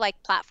this kind of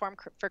like platform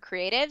for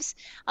creatives.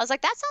 I was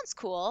like, that sounds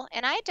cool.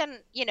 And I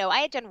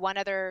had done one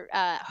other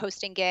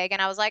hosting gig,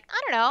 and I was like, I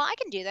don't know, I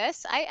can do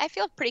this. I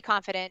feel pretty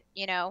confident,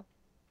 you know,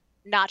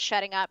 not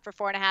shutting up for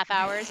 4.5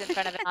 hours in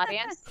front of an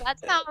audience. That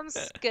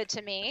sounds good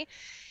to me.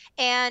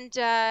 And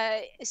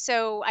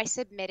so I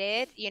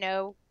submitted, you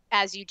know,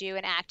 as you do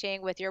in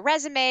acting, with your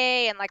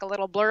resume and like a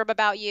little blurb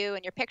about you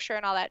and your picture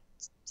and all that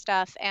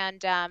stuff.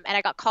 And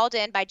I got called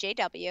in by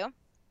JW.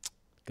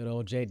 Good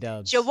old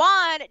J-Dubs.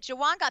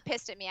 Jawan got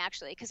pissed at me,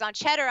 actually, because on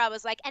Cheddar I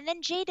was like, and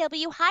then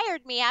JW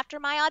hired me after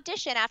my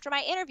audition, after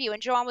my interview.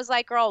 And Jawan was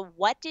like, girl,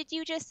 what did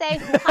you just say?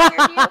 Who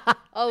hired you?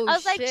 Oh, I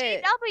was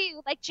shit.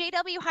 like,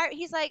 JW hired.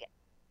 He's like,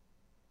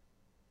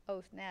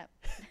 oh, snap.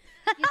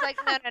 He's like,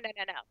 no.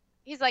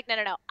 He's like,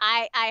 no.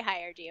 I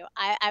hired you.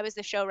 I was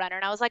the showrunner.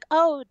 And I was like,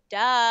 oh,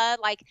 duh.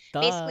 Like,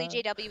 basically,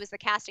 JW was the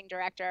casting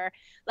director,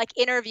 like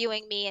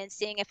interviewing me and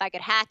seeing if I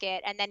could hack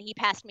it. And then he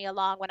passed me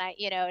along when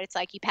you know, it's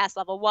like you pass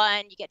level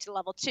 1, you get to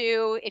level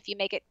 2. If you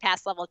make it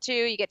past level 2,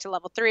 you get to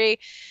level 3.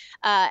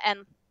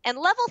 And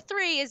level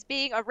 3 is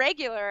being a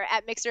regular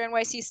at Mixer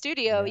NYC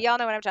Studio. Yeah. Y'all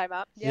know what I'm talking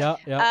about.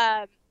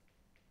 Yeah.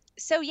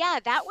 So, yeah,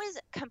 that was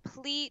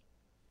completely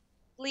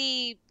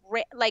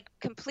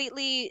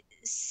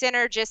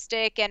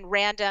synergistic and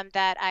random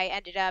that I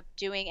ended up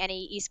doing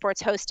any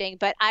esports hosting,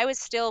 but I was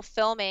still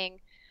filming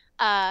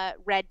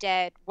Red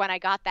Dead when I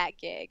got that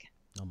gig.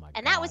 Oh my God.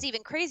 And that was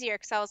even crazier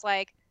because I was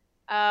like,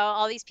 oh,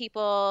 all these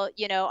people,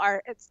 you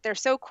know, they're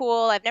so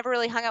cool. I've never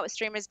really hung out with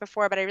streamers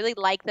before, but I really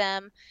like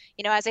them.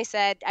 You know, as I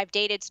said, I've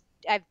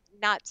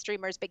not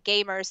streamers, but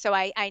gamers. So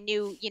I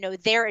knew, you know,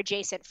 their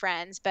adjacent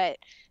friends, but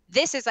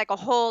this is like a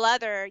whole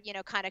other, you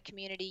know, kind of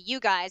community. You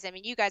guys, I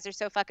mean, you guys are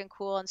so fucking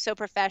cool and so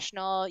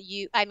professional.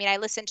 I mean, I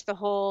listened to the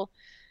whole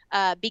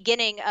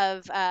beginning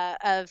of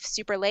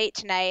Super Late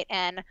tonight,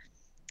 and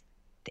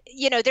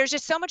you know, there's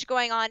just so much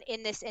going on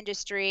in this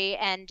industry,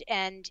 and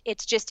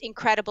it's just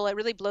incredible. It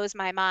really blows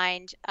my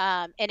mind,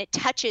 and it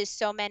touches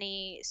so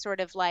many sort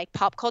of like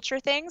pop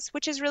culture things,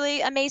 which is really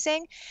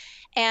amazing.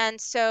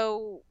 And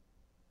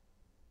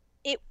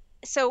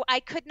so I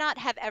could not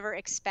have ever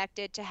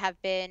expected to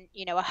have been,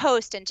 you know, a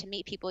host and to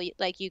meet people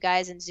like you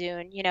guys and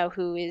Zune, you know,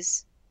 who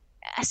is,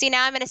 see,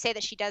 now I'm going to say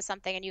that she does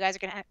something and you guys are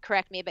going to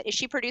correct me, but is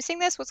she producing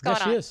this? What's going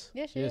on? She is.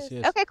 Yeah, she is.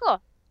 Okay,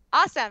 cool.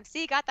 Awesome.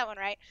 See, got that one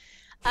right.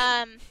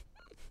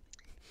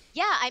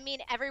 Yeah, I mean,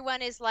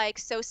 everyone is like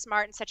so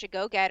smart and such a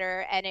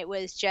go-getter, and it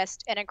was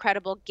just an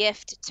incredible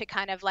gift to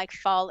kind of like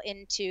fall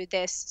into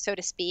this, so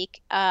to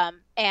speak.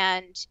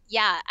 And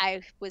yeah,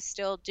 I was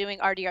still doing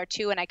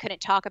RDR2 and I couldn't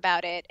talk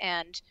about it.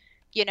 And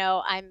you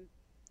know, I'm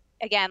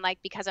again, like,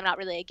 because I'm not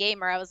really a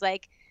gamer, I was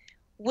like,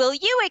 will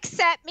you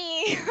accept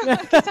me?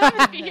 Because I'm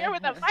going to be here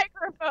with a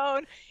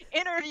microphone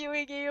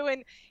interviewing you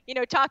and, you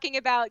know, talking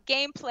about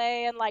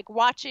gameplay and like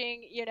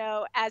watching, you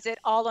know, as it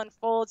all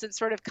unfolds and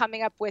sort of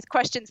coming up with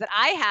questions that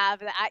I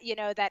have that, you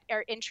know, that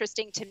are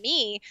interesting to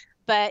me.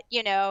 But,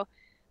 you know,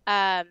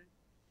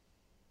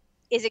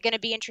 is it going to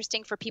be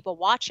interesting for people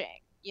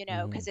watching, you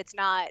know, because it's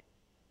not,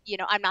 you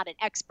know, I'm not an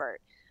expert.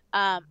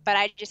 But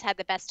I just had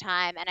the best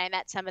time and I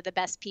met some of the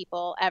best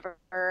people ever.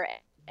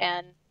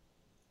 And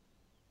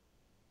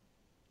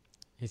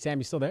Hey, Sam,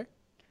 you still there?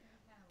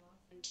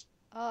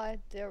 Oh,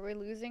 are we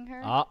losing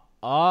her?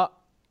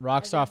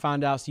 Rockstar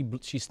found out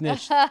she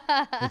snitched.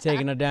 They're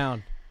taking her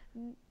down.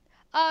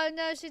 Oh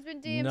no, she's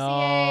been DMCA'd.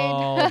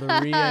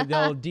 No,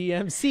 the old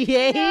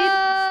DMCA.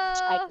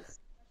 No.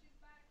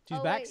 She's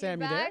Oh, back. wait,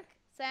 Sam, you you there? back?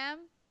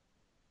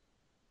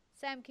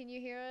 Sam, can you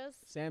hear us?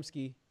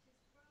 Samski.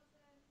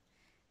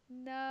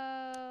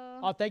 No.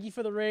 Oh, thank you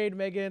for the raid,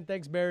 Megan.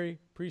 Thanks, Barry.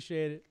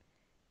 Appreciate it.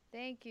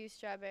 Thank you,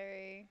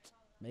 Strawberry.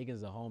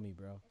 Megan's a homie,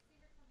 bro.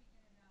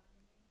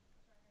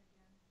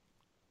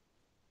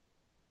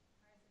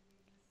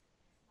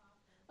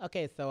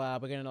 Okay, so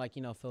we're gonna like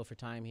fill for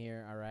time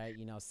here. All right,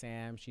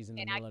 Sam, she's in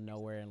the middle of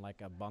nowhere in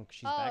like a bunk.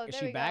 She's back. Is there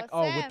she we go. back?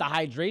 Oh, with the Sam.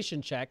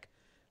 hydration check.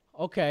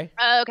 Okay.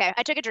 Okay,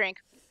 I took a drink.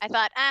 I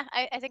thought,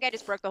 I think I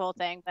just broke the whole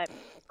thing, but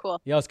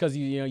cool. Yo, it's because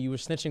you were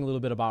snitching a little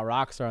bit about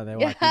Rockstar. And they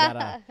were like,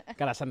 you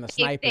gotta send the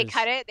snipers. They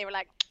cut it. They were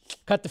like,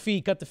 Cut the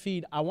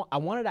feed. I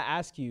wanted to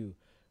ask you,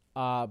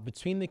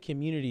 between the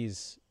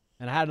communities,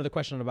 and I had another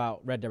question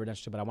about Red Dead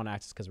Redemption 2, but I want to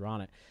ask this because we're on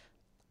it.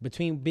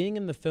 Between being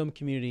in the film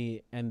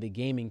community and the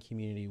gaming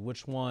community,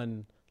 which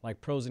one, like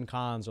pros and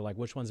cons, or like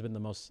which one's been the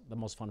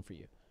most fun for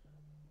you?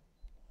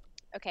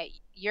 okay,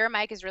 your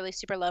mic is really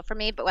super low for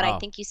me, but what I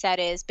think you said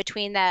is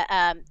between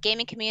the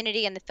gaming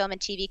community and the film and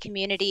TV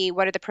community,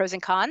 what are the pros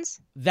and cons?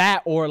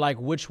 That, or like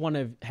which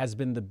one has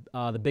been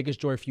the biggest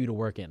joy for you to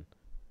work in?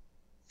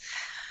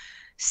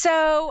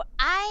 So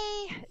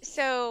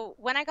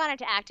when I got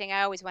into acting,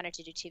 I always wanted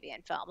to do TV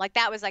and film. Like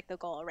that was like the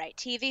goal, right?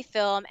 TV,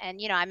 film,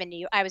 and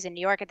I was in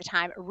New York at the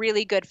time.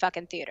 Really good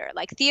fucking theater.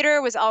 Like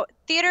theater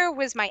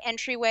was my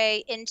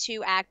entryway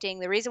into acting.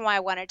 The reason why I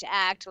wanted to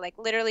act, like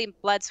literally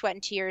blood, sweat,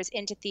 and tears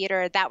into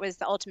theater. That was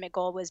the ultimate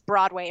goal. Was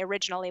Broadway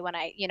originally when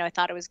I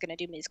thought I was going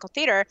to do musical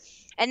theater,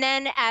 and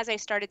then as I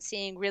started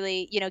seeing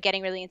really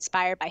getting really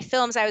inspired by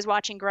films I was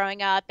watching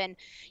growing up, and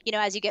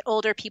as you get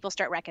older, people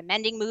start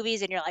recommending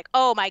movies, and you're like,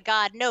 oh my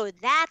god. No,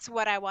 that's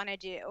what I want to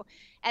do.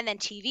 And then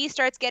TV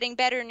starts getting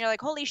better and you're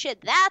like, holy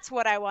shit, that's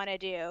what I want to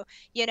do.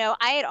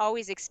 I had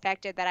always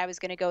expected that I was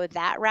going to go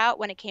that route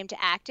when it came to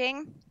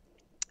acting.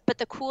 But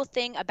the cool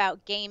thing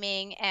about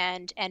gaming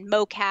and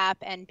mocap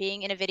and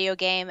being in a video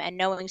game and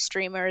knowing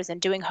streamers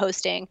and doing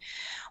hosting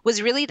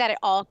was really that it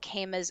all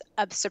came as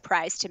a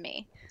surprise to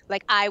me.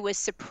 Like I was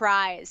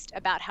surprised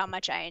about how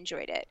much I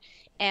enjoyed it.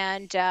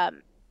 And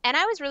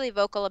I was really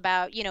vocal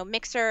about,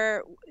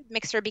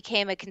 Mixer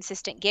became a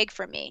consistent gig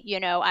for me.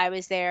 I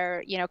was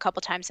there, a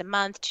couple times a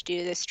month to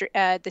do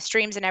the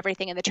streams and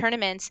everything and the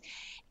tournaments.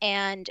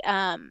 And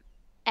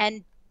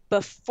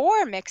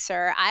before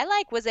Mixer,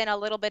 I was in a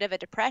little bit of a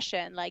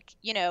depression. Like,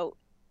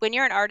 when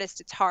you're an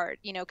artist, it's hard,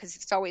 because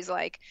it's always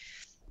like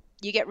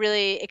you get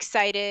really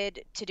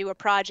excited to do a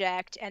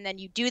project and then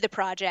you do the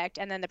project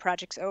and then the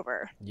project's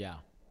over. Yeah.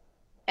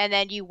 And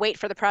then you wait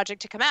for the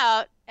project to come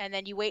out, and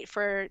then you wait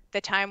for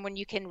the time when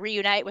you can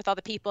reunite with all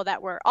the people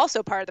that were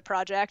also part of the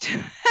project,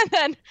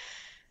 and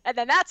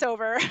then that's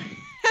over,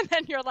 and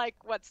then you're like,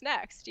 what's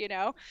next,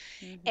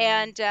 Mm-hmm.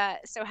 And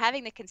so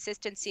having the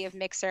consistency of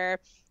Mixer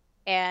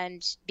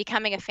and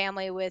becoming a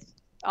family with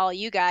all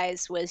you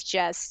guys was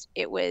just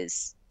it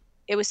was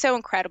so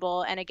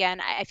incredible. And again,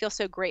 I feel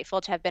so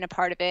grateful to have been a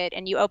part of it.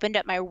 And you opened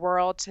up my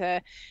world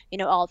to,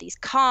 all these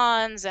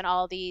cons and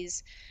all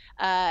these,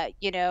 PAX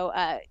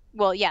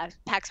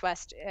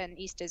West and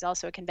East is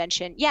also a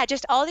convention. Yeah,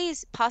 just all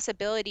these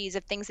possibilities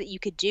of things that you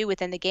could do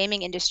within the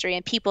gaming industry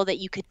and people that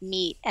you could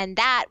meet. And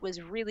that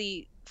was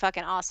really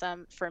fucking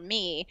awesome for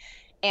me.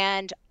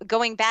 And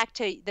going back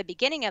to the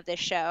beginning of this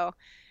show,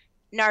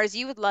 Nars,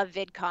 you would love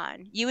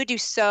VidCon. You would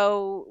just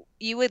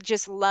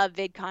love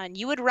VidCon.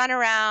 You would run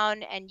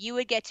around and you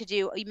would get to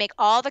you make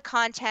all the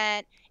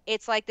content.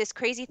 It's like this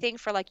crazy thing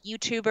for like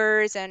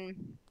YouTubers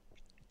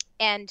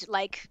and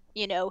like,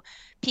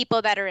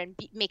 people that are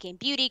making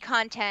beauty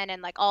content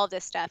and like all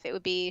this stuff. It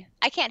would be,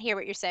 I can't hear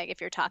what you're saying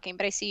if you're talking,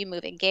 but I see you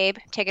moving. Gabe,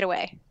 take it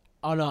away.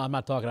 Oh no, I'm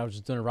not talking. I was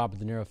just doing a Robert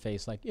De Niro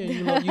face. Like, yeah,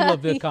 you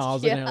love VidCon. I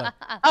was in there like,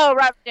 oh,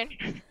 Robert De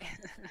Niro.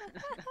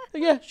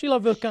 Yeah, she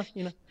loved VidCon,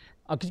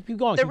 keep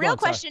going. The real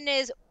question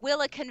is,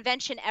 will a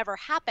convention ever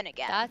happen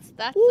again?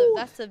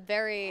 That's a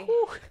very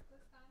 $1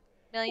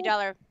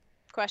 million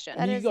question.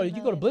 You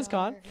go to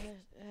BlizzCon.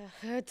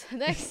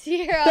 Next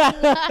year,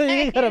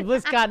 You got a online.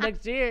 BlizzCon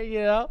next year, you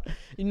know.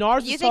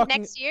 Nars You is think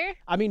talking. next year?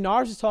 I mean,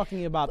 Nars is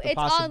talking about the It's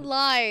possibility.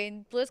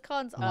 online.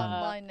 BlizzCon's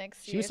online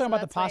next year. She was talking so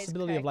about the that's why it's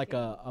possibility of like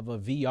cracking. a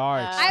VR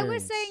I experience. I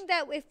was saying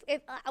that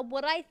if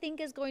what I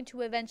think is going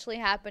to eventually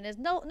happen is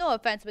no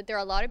offense, but there are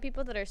a lot of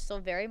people that are still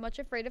very much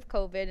afraid of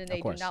COVID and they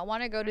do course. not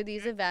want to go to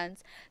these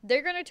events.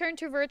 They're going to turn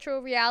to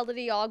virtual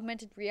reality,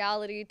 augmented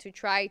reality to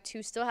try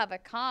to still have a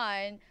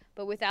con,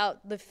 but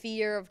without the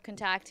fear of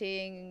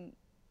contacting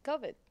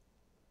COVID.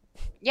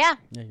 Yeah,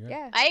 Yeah, you're right.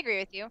 Yeah. I agree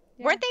with you.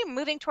 Yeah. Weren't they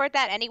moving toward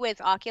that anyway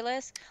with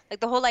Oculus? Like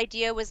the whole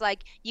idea was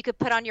like you could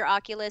put on your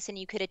Oculus and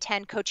you could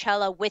attend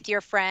Coachella with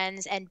your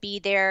friends and be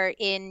there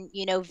in,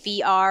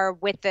 VR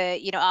with the,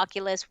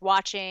 Oculus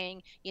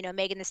watching,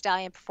 Megan Thee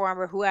Stallion perform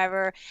or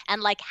whoever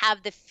and like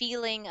have the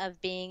feeling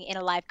of being in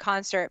a live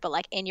concert but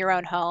like in your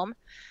own home.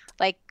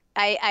 Like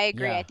I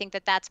agree. Yeah. I think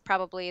that that's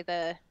probably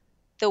the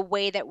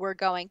way that we're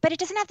going. But it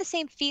doesn't have the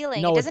same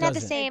feeling. No, it it doesn't have the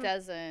doesn't. same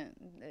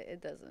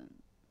It doesn't.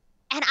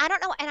 and I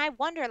don't know, and I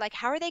wonder like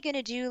how are they going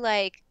to do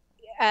like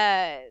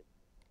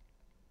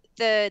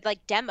the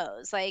like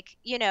demos? Like,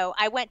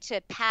 I went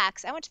to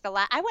PAX. I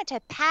went to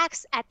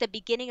PAX at the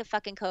beginning of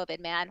fucking COVID,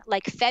 man.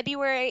 Like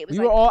February. It was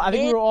We were like all. I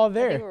think we were all I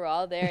think there. we were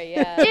all there,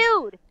 yeah.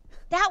 dude.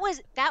 That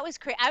was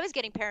crazy. I was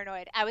getting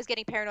paranoid. I was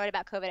getting paranoid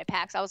about COVID at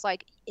PAX. I was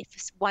like, if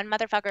one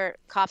motherfucker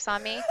coughs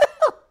on me.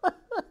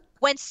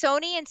 When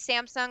Sony and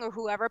Samsung or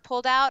whoever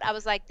pulled out, I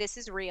was like, this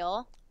is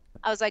real.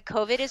 I was like,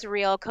 COVID is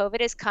real.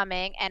 COVID is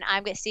coming, and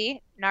I'm gonna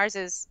see Nars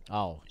is.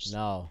 Oh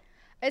no,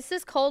 It's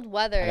this cold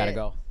weather. I gotta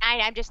go.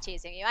 I'm just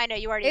teasing you. I know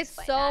you already It's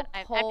explained so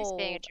that. cold. I'm just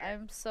being a jerk.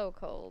 I'm so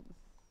cold.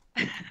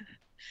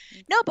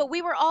 No, but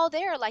we were all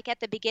there, like at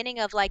the beginning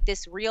of like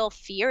this real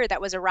fear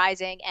that was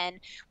arising, and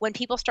when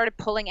people started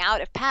pulling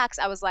out of PAX,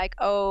 I was like,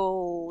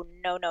 oh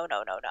no no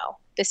no no no,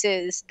 this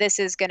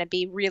is going to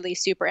be really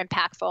super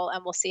impactful,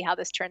 and we'll see how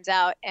this turns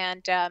out.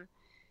 And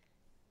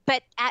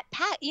but at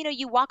PAX,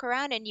 you walk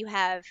around and you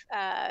have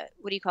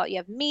what do you call it? You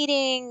have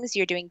meetings,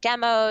 you're doing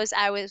demos.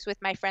 I was with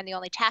my friend, the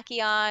only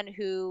Tachyon,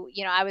 who,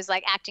 I was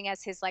like acting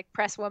as his like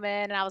press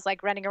woman, and I was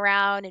like running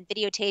around and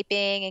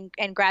videotaping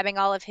and grabbing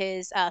all of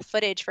his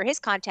footage for his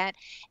content.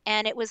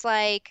 And it was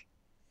like,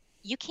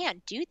 you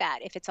can't do that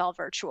if it's all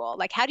virtual.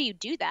 Like, how do you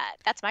do that?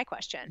 That's my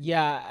question.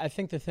 Yeah, I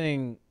think the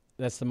thing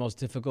that's the most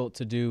difficult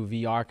to do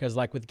VR, because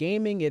like with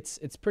gaming, it's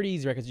pretty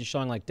easy, right? Because you're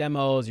showing like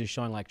demos, you're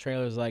showing like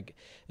trailers. Like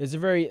I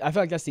feel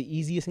like that's the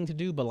easiest thing to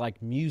do, but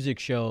like music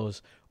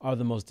shows are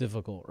the most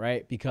difficult,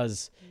 right?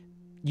 Because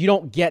you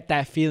don't get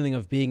that feeling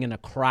of being in a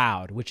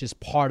crowd, which is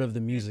part of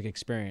the music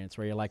experience,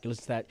 where you're like,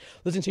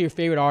 listen to your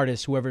favorite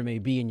artist, whoever it may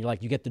be, and you're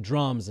like, you get the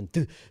drums and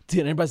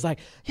everybody's like,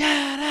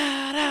 yeah,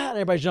 da, da, and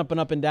everybody's jumping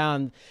up and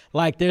down.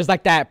 Like there's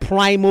like that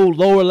primal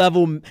lower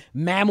level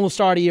mammal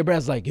start of your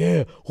breath, like,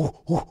 yeah,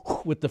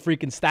 with the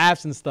freaking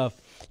staffs and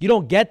stuff. You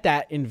don't get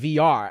that in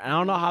VR. And I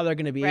don't know how they're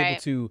going to be able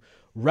to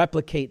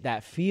replicate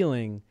that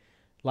feeling.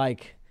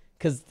 Like,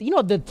 because,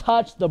 the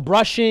touch, the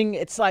brushing,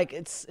 it's like,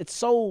 it's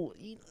so,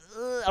 I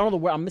don't know the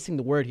word. I'm missing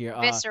the word here.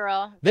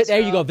 Visceral. There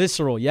you go.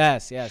 Visceral.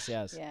 Yes. Yeah.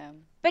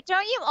 But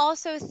don't you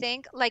also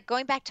think, like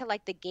going back to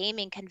like the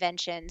gaming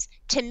conventions,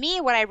 to me,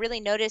 what I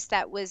really noticed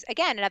that was,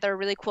 again, another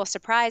really cool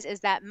surprise is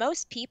that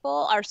most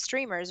people are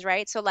streamers,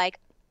 right? So like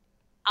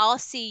I'll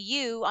see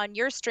you on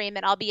your stream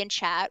and I'll be in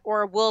chat,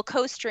 or we'll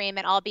co-stream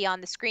and I'll be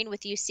on the screen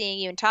with you, seeing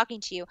you and talking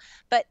to you.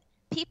 But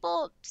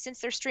people, since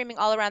they're streaming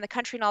all around the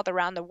country and all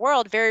around the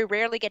world, very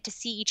rarely get to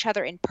see each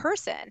other in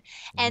person.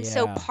 And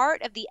so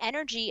part of the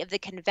energy of the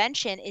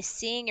convention is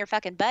seeing your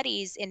fucking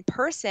buddies in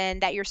person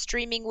that you're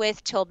streaming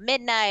with till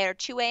midnight or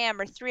 2 a.m.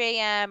 or 3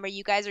 a.m. or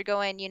you guys are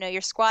going, you're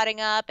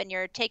squatting up and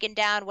you're taking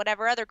down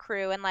whatever other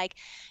crew. And like,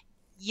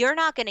 you're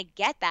not going to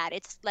get that.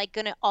 It's like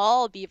going to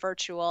all be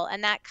virtual.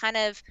 And that kind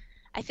of,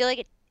 I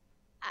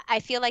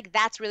feel like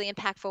that's really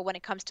impactful when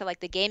it comes to like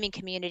the gaming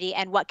community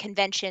and what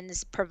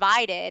conventions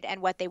provided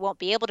and what they won't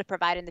be able to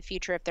provide in the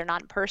future if they're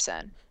not in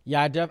person.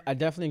 Yeah, I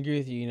definitely agree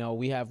with you.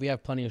 We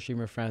have plenty of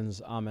streamer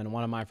friends, and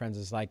one of my friends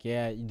is like,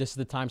 yeah, this is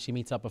the time she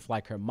meets up with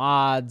like her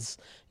mods,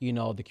 the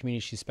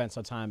community she spent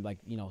some time, like,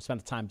 spent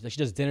the time. She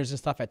does dinners and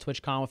stuff at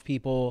TwitchCon with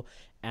people,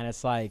 and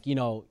it's like,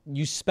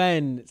 you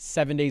spend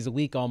 7 days a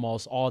week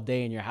almost all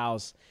day in your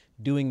house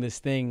doing this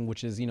thing,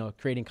 which is,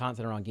 creating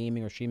content around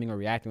gaming or streaming or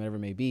reacting, whatever it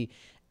may be.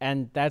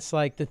 And that's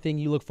like the thing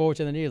you look forward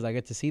to in the news. I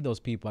get to see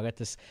those people. I get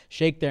to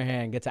shake their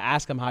hand, get to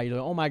ask them how you're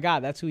doing. Oh my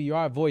God, that's who you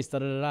are. Voice, da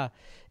da da da.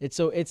 It's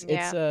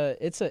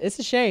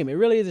a shame. It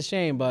really is a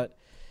shame. But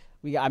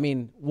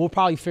we'll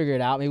probably figure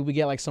it out. Maybe we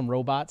get like some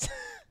robots.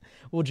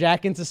 We'll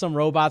jack into some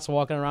robots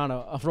walking around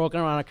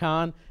a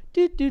con.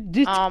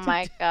 Oh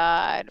my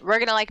God, we're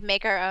gonna like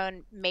make our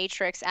own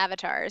Matrix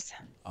avatars.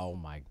 Oh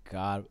my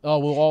God. Oh,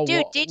 we'll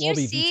be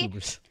see?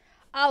 VTubers.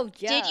 Oh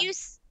yeah.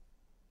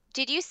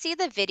 Did you see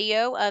the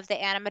video of the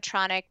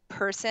animatronic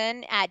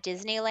person at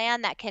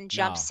Disneyland that can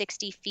jump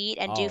 60 feet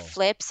and do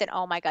flips? And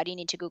oh my God, you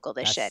need to Google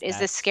this shit. Is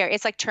this scary?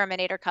 It's like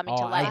Terminator coming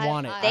to life. I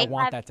want it. I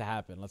want that to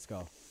happen. Let's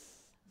go.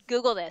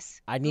 Google this.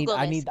 I need Google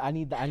I this. need I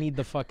need I need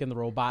the fucking the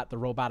robot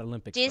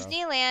Olympics. Bro.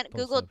 Disneyland.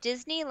 Google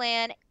Posted.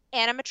 Disneyland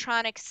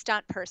animatronic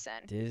stunt person.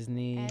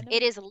 Disney.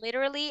 It is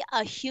literally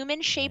a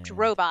human-shaped And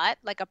robot,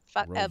 like a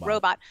robot.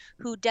 robot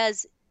who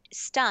does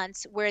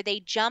stunts where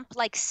they jump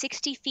like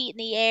 60 feet in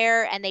the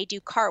air and they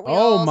do cartwheels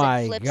Oh my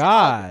and flips. And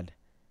all. god.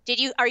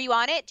 Are you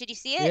on it? Did you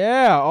see it?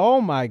 Yeah.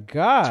 Oh my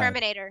god.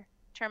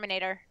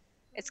 Terminator.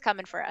 It's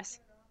coming for us.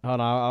 Hold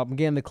on. I'm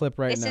getting the clip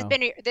right now.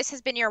 This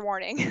has been your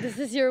warning. This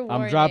is your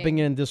warning. I'm dropping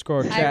it in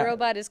Discord chat.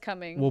 iRobot is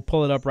coming. We'll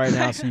pull it up right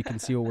now so you can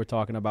see what we're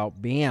talking about.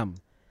 Bam.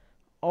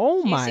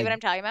 Oh Do you my see what I'm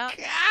talking about?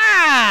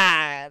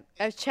 god.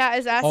 Chat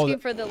is asking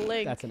for the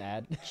link. That's an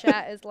ad.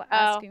 Chat is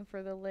asking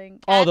for the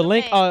link. Oh, Add the the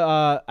link. link.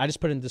 I just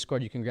put it in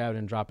Discord. You can grab it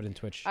and drop it in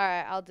Twitch. All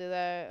right, I'll do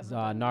that.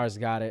 Nars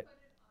got it.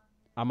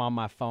 I'm on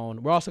my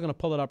phone. We're also gonna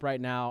pull it up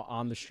right now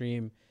on the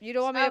stream. You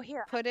don't want me Oh, to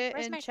here. put it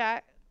Where's in my-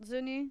 chat,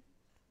 Zuni?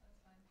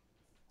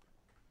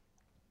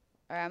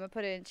 All right, I'm gonna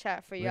put it in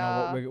chat for We're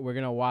y'all. gonna, we're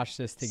gonna watch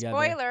this together.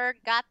 Spoiler,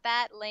 got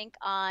that link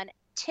on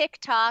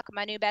TikTok,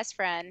 my new best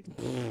friend.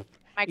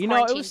 My You know,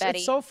 quarantine buddy.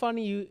 it's so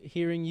funny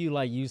hearing you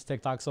like use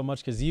TikTok so much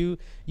because you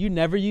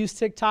never used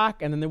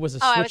TikTok, and then there was a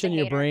Oh, I switch was a in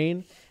your hater.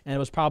 brain, and it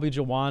was probably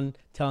Jawan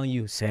telling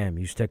you, Sam,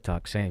 use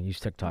TikTok, Sam, use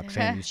TikTok,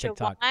 Sam, use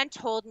TikTok. Shawan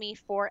told me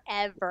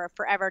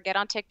forever, get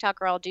on TikTok,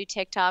 girl, do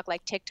TikTok.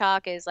 Like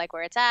TikTok is like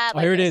where it's at. Oh,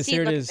 Like, here it is, see,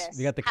 here it look at is. this.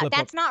 We got the clip up.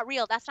 That's not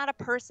real. That's not a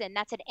person.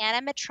 That's an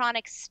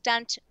animatronic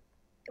stunt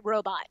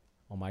robot.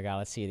 Oh my god,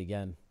 let's see it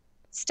again.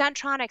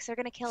 Stuntronics are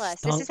gonna kill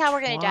us. This is how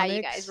we're gonna die,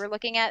 you Stuntronics? guys. We're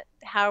looking at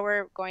how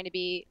we're going to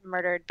be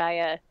murdered by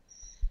a.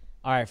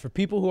 All right, for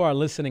people who are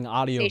listening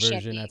audio Spaceship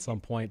version being. at some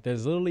point,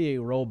 there's literally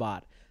a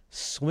robot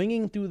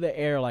swinging through the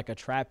air like a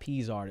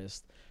trapeze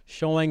artist,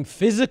 showing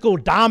physical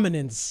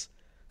dominance.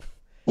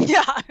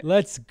 Yeah.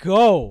 Let's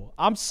go.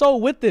 I'm so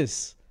with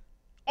this.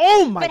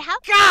 Oh my But how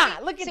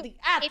god, look so at the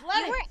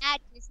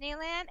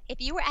if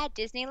you were at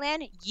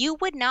Disneyland, you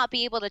would not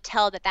be able to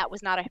tell that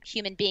was not a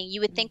human being.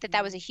 You would think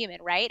that was a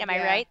human, right? Am I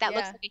Yeah, right? That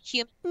looks yeah. like a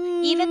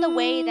human. Even the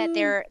way that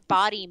their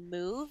body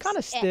moves,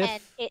 Kinda stiff.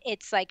 and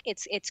it's like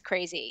it's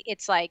crazy.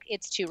 It's like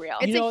it's too real.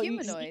 It's You know, a you-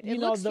 humanoid. you It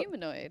know, looks the-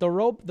 humanoid. The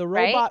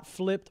Right? robot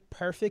flipped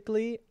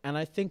perfectly, and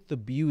I think the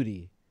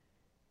beauty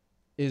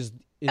is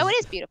Oh, it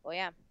is beautiful.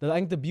 Yeah. I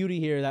think the beauty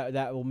here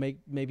that will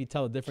maybe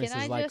tell the difference Can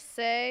is I like just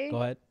say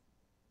go ahead.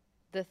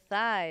 the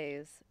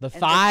thighs? The and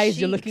thighs,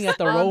 you're cheeks looking at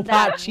the on robot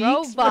that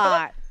cheeks, bro?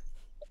 Robot.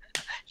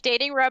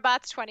 Dating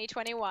robots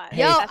 2021.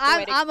 Hey. Yo, That's the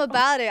way to I'm go.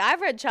 about it.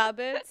 I've read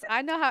Chobits.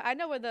 I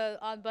know where the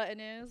on button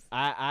is.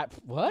 I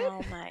what?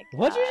 Oh my god.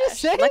 What'd you just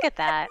say? Look at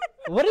that.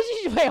 What did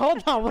you wait?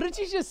 Hold on. What did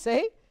you just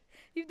say?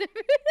 You've never-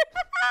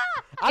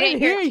 I didn't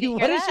didn't hear- hear did you. you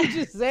What hear did she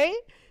just say?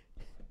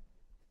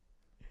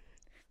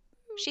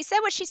 She said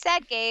what she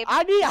said, Gabe.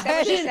 I That's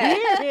what she didn't said.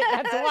 hear it.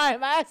 That's why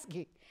I'm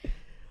asking.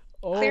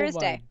 Oh Clear as my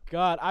day.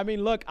 god. I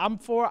mean, look, I'm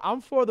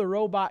for the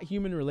robot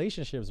human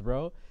relationships,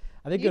 bro.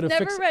 I think You've it'll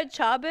never fix. read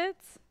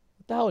Chobits?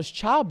 What the hell is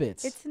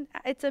Chobits?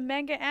 It's a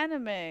manga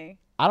anime.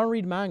 I don't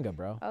read manga,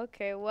 bro.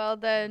 Okay, well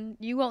then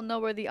you won't know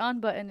where the on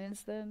button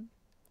is then.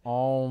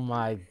 Oh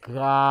my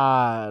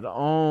god.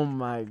 Oh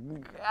my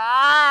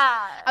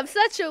god. I'm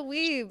such a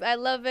weeb. I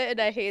love it and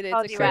I hate it.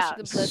 Called It's a you curse out.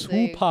 and a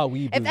blessing. Super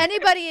weeboo. If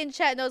anybody in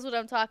chat knows what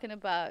I'm talking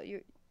about,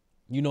 you're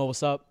You know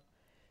what's up?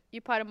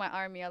 part of my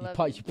army. I You love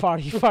part, you.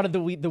 you part of the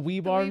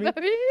weeb army. Weeb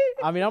army.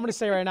 I mean, I'm gonna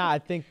say right now, I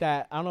think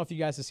that I don't know if you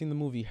guys have seen the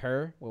movie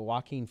Her with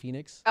Joaquin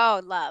Phoenix.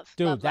 Oh, love.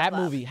 Dude, love, that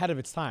love, love. movie ahead of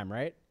its time,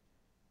 right?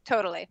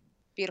 Totally.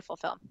 Beautiful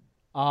film.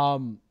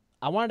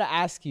 I wanted to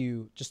ask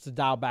you just to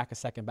dial back a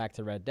second back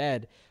to Red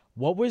Dead.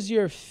 What was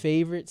your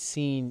favorite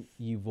scene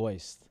you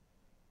voiced?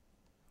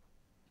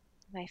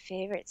 My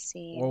favorite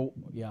scene. Or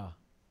yeah,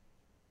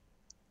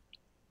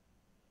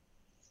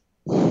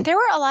 There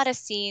were a lot of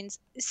scenes.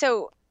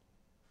 So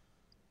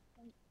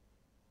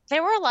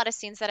there were a lot of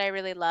scenes that I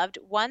really loved.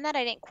 One that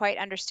I didn't quite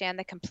understand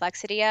the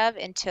complexity of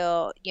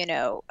until,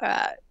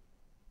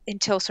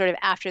 until sort of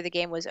after the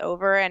game was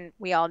over and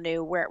we all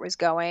knew where it was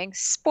going.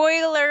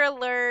 Spoiler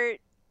alert,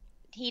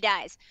 he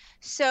dies.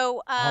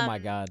 So, oh my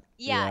god.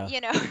 yeah, Yeah,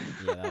 that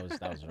was rough.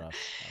 That was rough.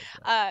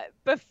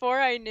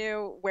 before I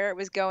knew where it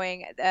was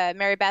going,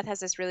 Mary Beth has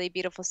this really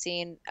beautiful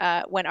scene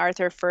when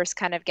Arthur first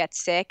kind of gets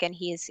sick and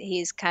he's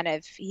on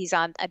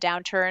a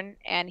downturn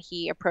and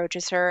he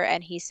approaches her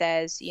and he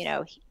says,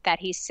 that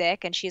he's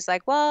sick and she's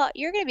like, well,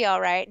 you're gonna be all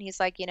right. And he's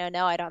like,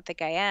 no, I don't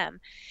think I am.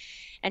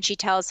 And she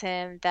tells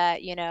him that,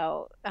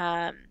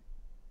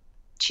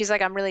 she's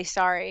like, I'm really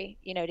sorry,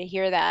 to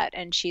hear that.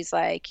 And she's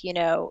like,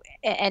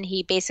 and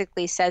he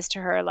basically says to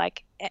her,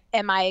 like,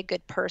 am I a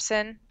good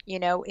person?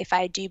 If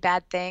I do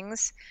bad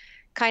things,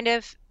 kind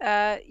of,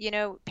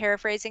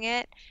 paraphrasing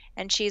it.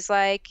 And she's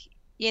like,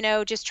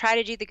 just try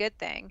to do the good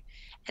thing.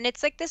 And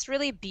it's like this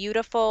really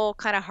beautiful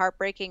kind of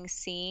heartbreaking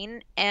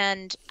scene.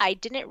 And I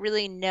didn't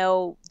really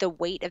know the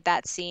weight of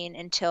that scene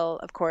until,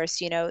 of course,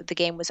 the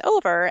game was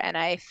over and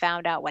I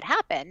found out what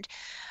happened.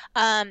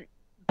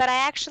 But I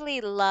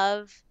actually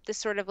love the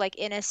sort of like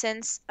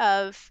innocence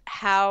of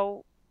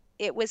how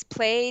it was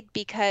played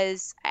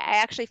because I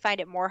actually find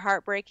it more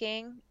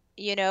heartbreaking,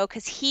 you know,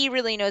 because he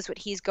really knows what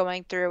he's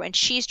going through, and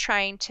she's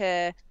trying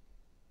to,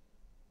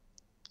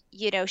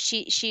 you know,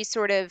 she's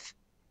sort of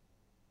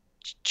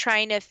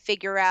trying to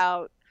figure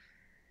out,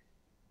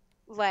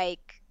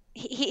 like,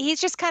 he's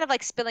just kind of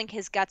like spilling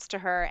his guts to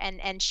her,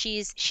 and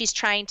she's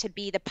trying to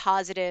be the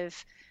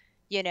positive,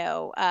 you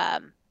know,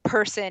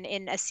 person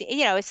in a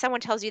you know, if someone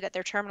tells you that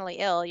they're terminally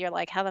ill, you're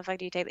like, how the fuck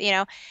do you take it, you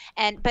know?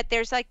 And but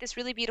there's like this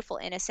really beautiful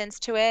innocence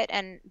to it,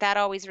 and that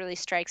always really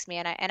strikes me,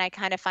 and I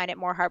kind of find it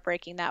more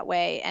heartbreaking that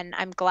way, and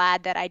I'm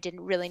glad that I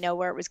didn't really know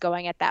where it was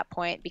going at that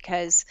point,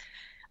 because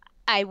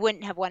I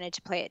wouldn't have wanted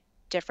to play it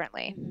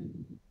differently.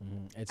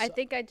 I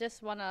think I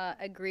just want to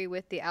agree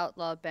with the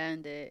Outlaw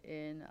Bandit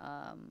in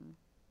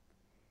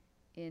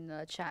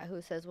the chat,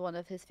 who says one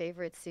of his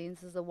favorite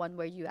scenes is the one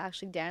where you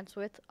actually dance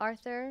with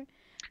Arthur.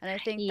 And I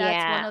think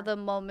that's one of the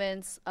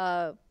moments.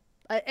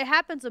 It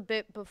happens a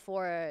bit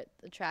before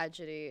the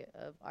tragedy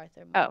of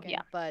Arthur Morgan.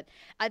 But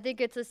I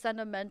think it's a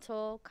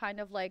sentimental kind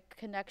of like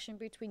connection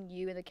between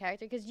you and the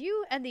character, because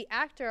you and the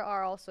actor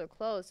are also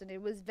close, and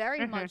it was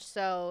very much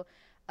so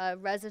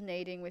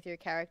resonating with your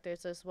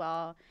characters as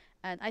well.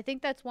 And I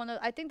think that's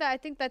I think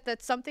that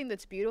that's something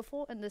that's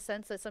beautiful, in the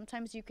sense that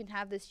sometimes you can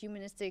have this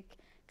humanistic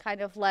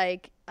kind of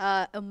like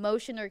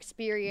emotion or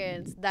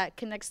experience that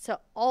connects to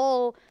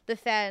all the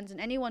fans and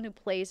anyone who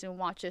plays and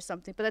watches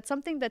something. But that's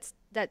something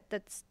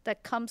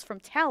that comes from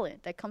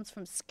talent, that comes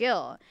from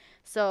skill.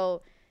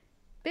 So,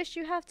 Bish,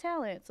 you have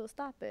talent, so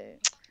stop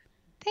it.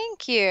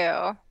 Thank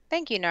you,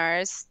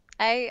 Nars.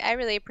 I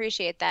really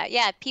appreciate that.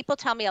 Yeah, people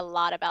tell me a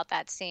lot about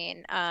that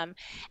scene.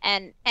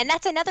 And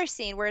that's another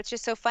scene where it's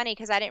just so funny,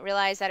 because I didn't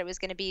realize that it was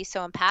going to be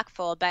so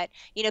impactful. But,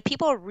 you know,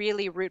 people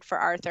really root for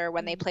Arthur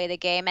when they play the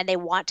game, and they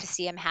want to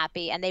see him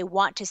happy, and they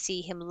want to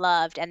see him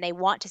loved, and they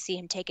want to see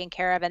him taken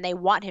care of, and they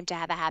want him to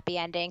have a happy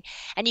ending.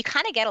 And you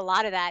kind of get a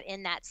lot of that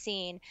in that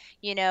scene.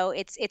 You know,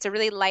 it's a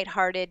really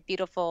lighthearted,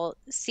 beautiful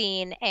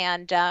scene,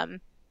 and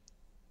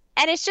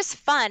it's just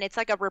fun. It's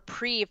like a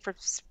reprieve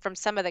from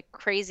some of the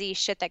crazy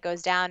shit that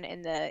goes down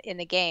in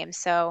the game.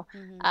 So,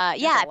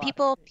 yeah,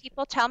 people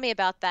tell me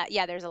about that.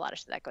 Yeah, there's a lot of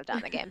shit that goes down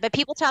in the game, but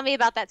people tell me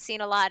about that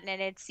scene a lot,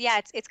 and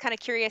it's kind of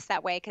curious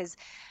that way, because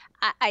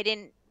I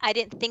didn't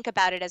think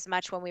about it as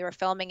much when we were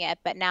filming it,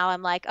 but now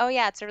I'm like, oh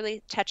yeah, it's a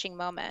really touching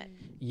moment.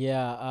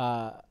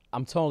 Yeah,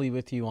 I'm totally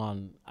with you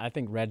on. I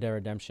think Red Dead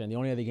Redemption. The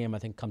only other game I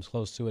think comes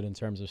close to it in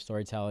terms of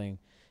storytelling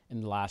in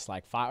the last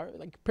like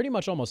pretty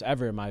much almost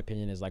ever, in my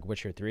opinion, is like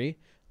Witcher 3.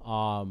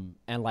 And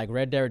like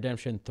Red Dead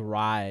Redemption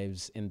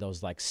thrives in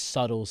those like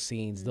subtle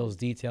scenes, those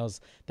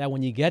details that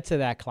when you get to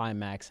that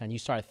climax and you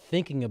start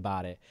thinking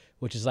about it,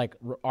 which is like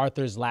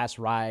Arthur's last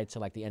ride to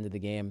like the end of the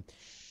game,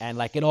 and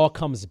like it all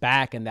comes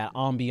back in that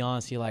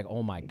ambiance, you're like,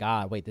 oh my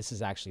God, wait, this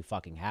is actually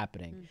fucking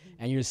happening.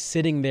 And you're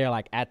sitting there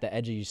like at the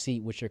edge of your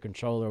seat with your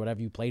controller,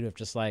 whatever you played with,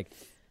 just like,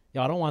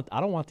 yo, I don't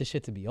want this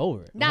shit to be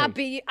over. Nah, like,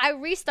 B, I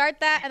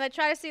restart that and I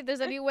try to see if there's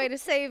any way to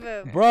save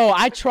him. Bro,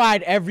 I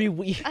tried every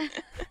week.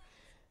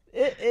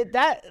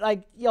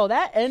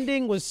 That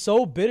ending was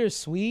so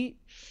bittersweet.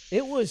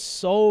 It was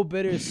so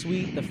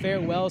bittersweet. The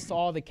farewells to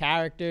all the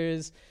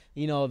characters,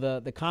 you know,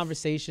 the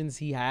conversations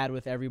he had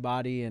with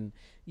everybody, and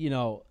you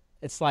know,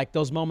 it's like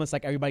those moments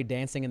like everybody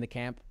dancing in the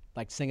camp,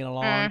 like singing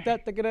along,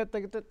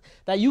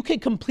 that you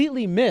could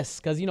completely miss,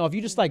 because you know, if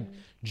you just like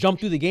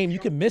jump through the game, you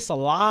could miss a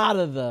lot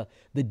of the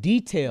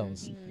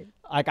details.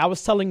 Like I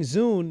was telling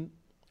Zune,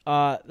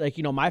 like,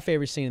 you know, my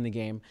favorite scene in the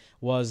game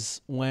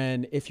was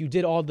when, if you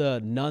did all the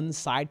nun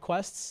side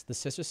quests, the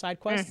sister side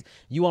quests,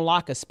 you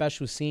unlock a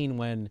special scene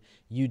when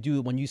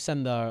you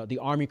send the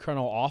army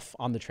colonel off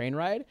on the train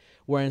ride,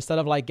 where instead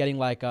of like getting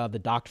like the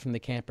doctor from the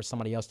camp or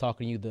somebody else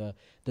talking to you,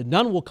 the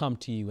nun will come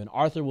to you, and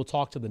Arthur will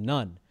talk to the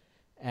nun.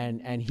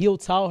 And he'll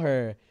tell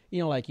her,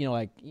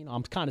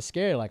 I'm kind of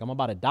scared, like I'm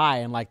about to die.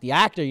 And like the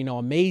actor, you know,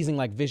 amazing,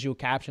 like visual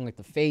caption, like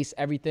the face,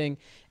 everything.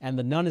 And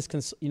the nun is,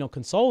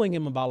 consoling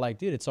him about like,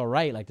 dude, it's all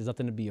right. Like there's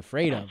nothing to be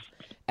afraid of.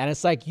 And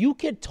it's like, you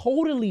could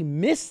totally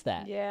miss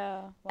that.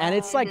 Yeah. Wow. And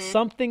it's like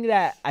something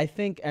that I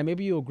think, and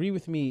maybe you agree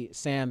with me,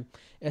 Sam,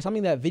 it's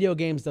something that video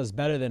games does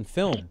better than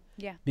film.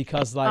 Yeah.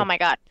 Because like, oh my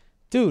God,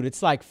 dude,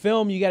 it's like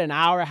film, you get an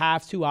hour and a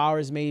half, 2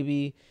 hours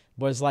maybe.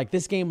 But it's like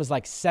this game was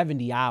like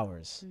 70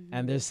 hours.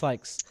 And there's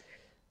like,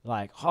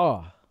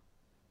 oh.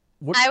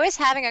 I was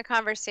having a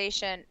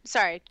conversation.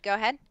 Sorry, go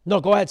ahead. No,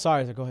 go ahead.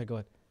 Sorry. Go ahead.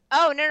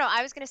 Oh, no.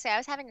 I was going to say, I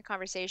was having a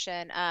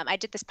conversation. I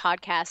did this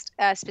podcast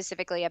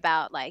specifically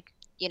about like,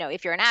 you know,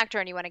 if you're an actor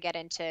and you want to get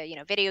into, you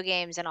know, video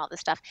games and all this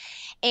stuff.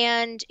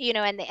 And, you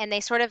know, and they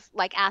sort of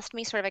like asked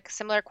me sort of a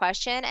similar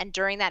question. And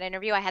during that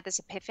interview, I had this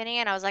epiphany,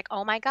 and I was like,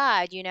 oh my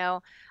God, you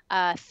know,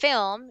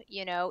 film,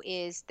 you know,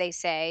 is, they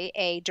say,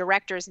 a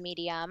director's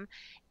medium,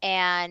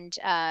 and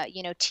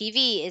you know,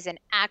 TV is an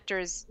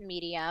actor's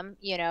medium,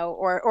 you know,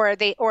 or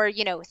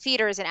you know,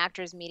 theater is an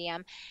actor's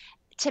medium.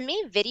 To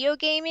me, video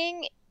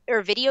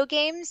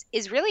games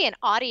is really an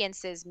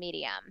audience's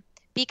medium,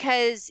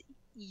 because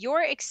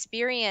your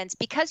experience,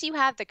 because you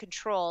have the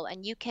control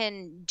and you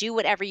can do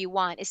whatever you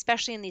want,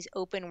 especially in these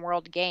open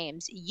world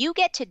games, you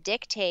get to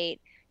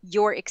dictate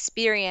your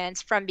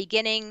experience from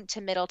beginning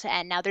to middle to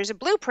end. Now there's a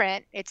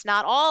blueprint. It's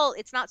not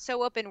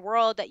so open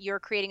world that you're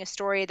creating a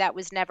story that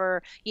was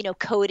never,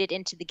 coded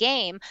into the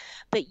game,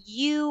 but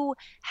you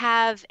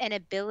have an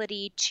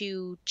ability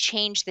to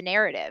change the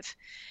narrative,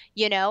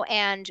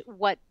 and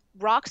what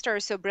Rockstar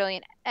is so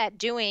brilliant at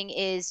doing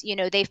is,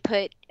 they've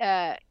put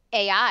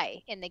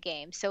AI in the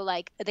game. So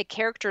like the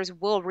characters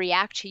will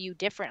react to you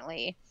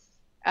differently,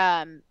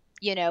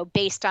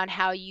 based on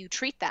how you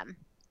treat them.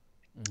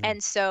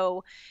 And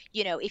so,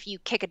 if you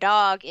kick a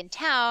dog in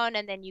town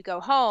and then you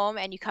go home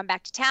and you come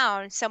back to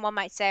town, someone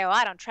might say, "Oh,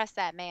 I don't trust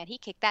that man. He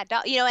kicked that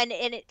dog." And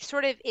it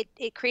sort of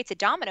it creates a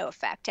domino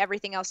effect to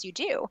everything else you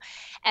do.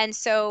 And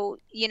so,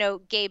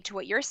 Gabe, to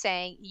what you're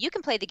saying, you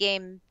can play the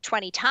game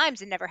 20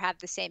 times and never have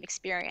the same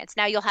experience.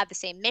 Now you'll have the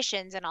same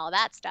missions and all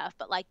that stuff,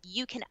 but like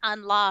you can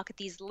unlock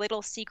these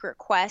little secret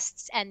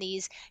quests and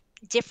these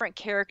different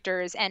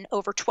characters and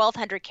over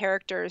 1,200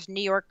 characters,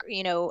 New York,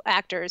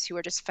 actors who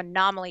are just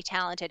phenomenally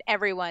talented.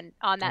 Everyone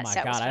on that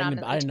set was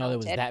phenomenally I didn't know there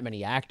was talented. that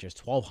many actors.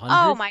 1,200.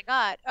 Oh my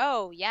God.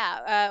 Oh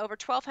yeah. Over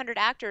 1,200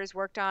 actors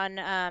worked on,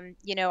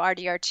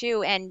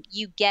 RDR2, and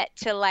you get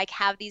to like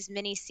have these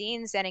mini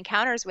scenes and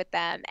encounters with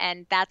them.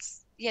 And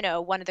that's,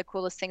 one of the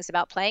coolest things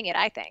about playing it,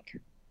 I think.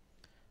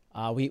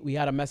 We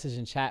had a message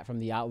in chat from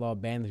the Outlaw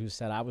Bandit who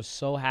said, "I was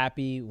so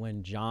happy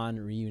when John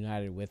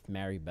reunited with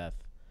Mary Beth."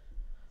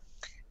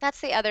 That's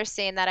the other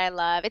scene that I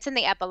love. It's in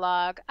the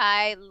epilogue.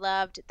 I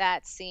loved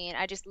that scene.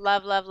 I just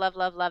love, love, love,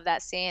 love, love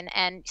that scene.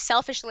 And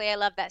selfishly, I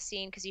love that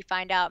scene because you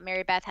find out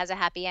Mary Beth has a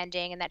happy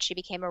ending and that she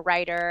became a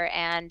writer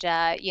and,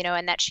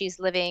 and that she's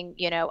living,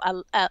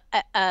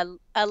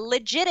 a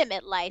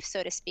legitimate life,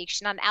 so to speak.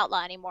 She's not an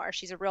outlaw anymore.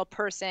 She's a real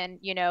person,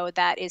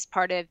 that is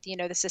part of,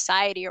 the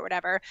society or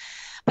whatever.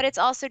 But it's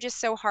also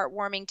just so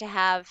heartwarming to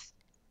have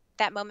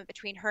that moment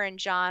between her and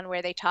John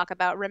where they talk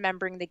about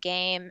remembering the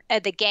gang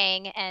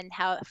and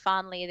how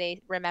fondly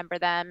they remember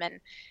them.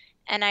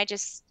 And I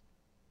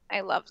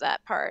love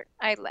that part.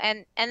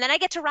 And then I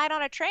get to ride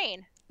on a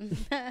train.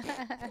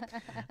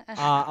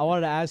 I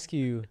wanted to ask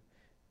you,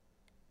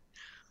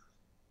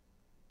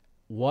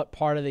 what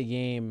part of the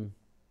game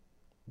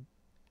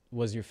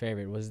was your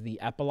favorite? Was it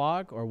the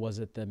epilogue or was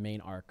it the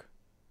main arc?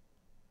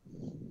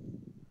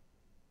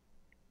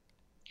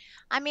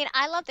 I mean,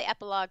 I love the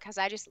epilogue because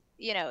I just,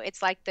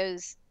 it's like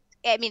those.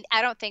 I mean,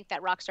 I don't think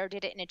that Rockstar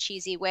did it in a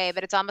cheesy way,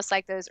 but it's almost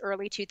like those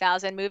early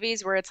 2000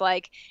 movies where it's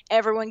like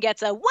everyone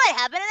gets a "what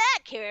happened to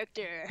that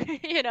character?"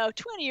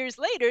 20 years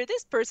later,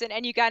 this person,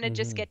 and you kind of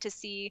just get to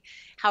see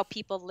how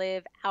people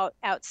live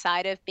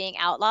outside of being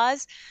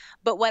outlaws.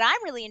 But what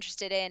I'm really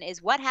interested in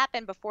is what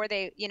happened before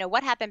they,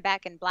 what happened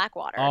back in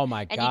Blackwater. Oh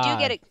my God. And you do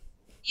get it.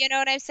 You know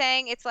what I'm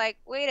saying? It's like,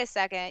 wait a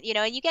second,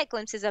 and you get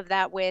glimpses of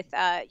that with,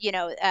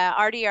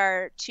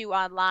 RDR2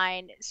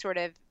 Online sort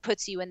of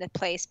puts you in the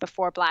place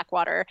before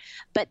Blackwater,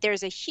 but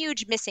there's a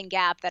huge missing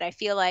gap that I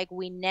feel like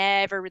we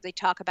never really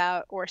talk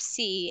about or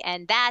see,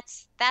 and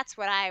that's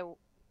where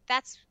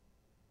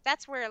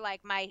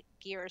like my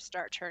gears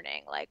start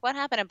turning. Like, what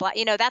happened in Black?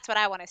 That's what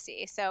I want to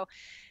see. So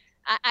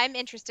I'm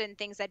interested in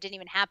things that didn't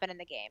even happen in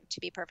the game, to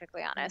be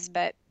perfectly honest.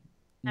 But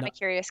I'm a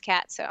curious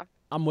cat, so.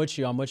 I'm with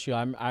you.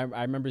 I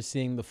remember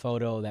seeing the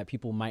photo that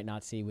people might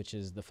not see, which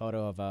is the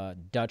photo of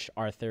Dutch,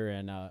 Arthur,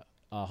 and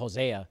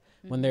Hosea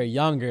when they're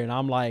younger. And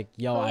I'm like,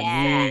 yo, I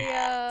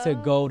need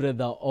to go to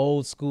the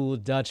old school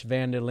Dutch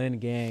Van der Linde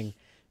gang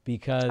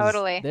because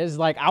there's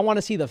like, I want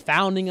to see the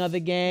founding of the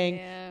gang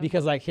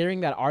because like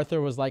hearing that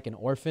Arthur was like an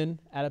orphan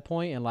at a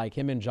point and like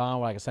him and John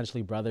were like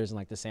essentially brothers and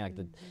like the same, like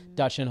the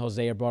Dutch and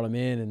Hosea brought him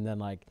in and then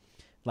like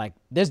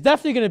there's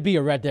definitely going to be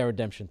a Red Dead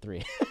Redemption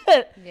 3.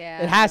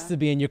 It has to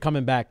be, and you're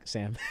coming back,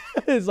 Sam.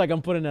 It's like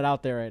I'm putting it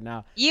out there right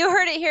now. You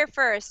heard it here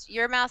first.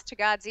 Your mouth to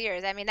God's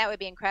ears. I mean, that would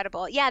be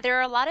incredible. Yeah, there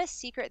are a lot of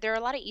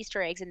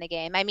Easter eggs in the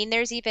game. I mean,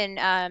 there's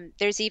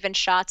even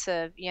shots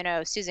of,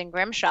 Susan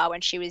Grimshaw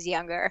when she was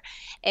younger,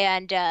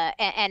 and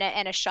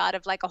a shot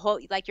of like a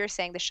whole, like you're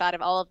saying, the shot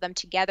of all of them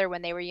together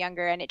when they were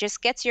younger, and it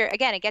just gets your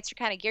kind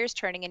of gears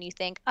turning, and you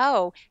think,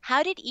 oh,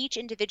 how did each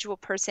individual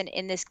person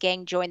in this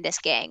gang join this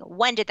gang?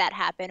 When did that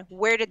happen?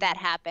 Where did that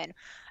happen?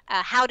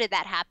 How did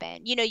that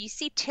happen? You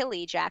see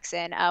Tilly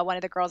Jackson, one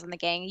of the girls in the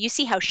gang. You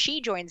see how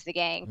she joins the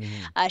gang.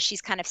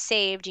 She's kind of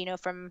saved,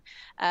 from,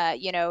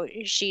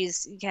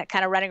 she's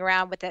kind of running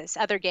around with this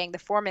other gang, the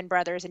Foreman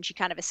brothers, and she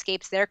kind of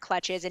escapes their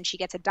clutches and she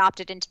gets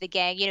adopted into the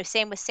gang.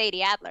 Same with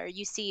Sadie Adler.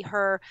 You see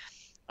her.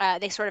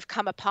 They sort of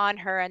come upon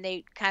her and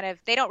they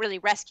don't really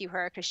rescue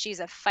her because she's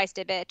a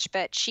feisty bitch,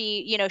 but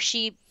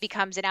she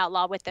becomes an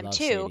outlaw with them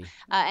too.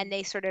 And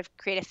they sort of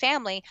create a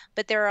family,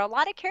 but there are a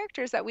lot of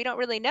characters that we don't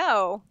really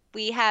know.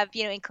 We have,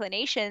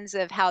 inclinations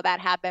of how that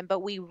happened, but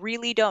we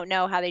really don't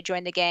know how they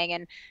joined the gang.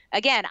 And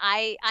again,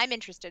 I'm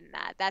interested in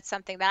that. That's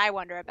something that I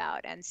wonder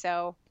about. And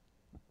so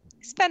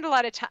spend a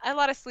lot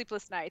of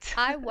sleepless nights.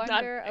 I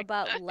wonder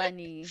about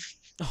Lenny.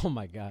 Oh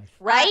my God.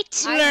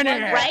 Right?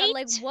 Right?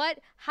 Like what?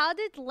 How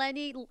did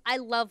Lenny? I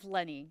love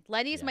Lenny.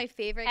 Lenny's my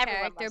favorite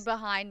character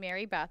behind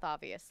Mary Beth,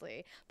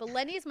 obviously. But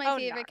Lenny's my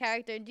favorite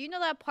character. Do you know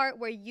that part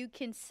where you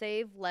can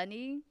save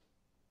Lenny?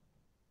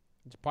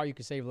 It's a part you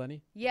can save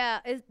Lenny. Yeah,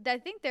 I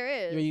think there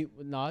is.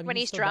 No, When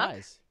he he's still drunk?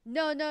 dies.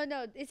 No.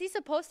 Is he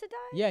supposed to die?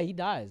 Yeah, he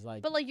dies.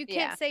 Like, But like you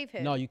Yeah. can't save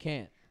him. no, you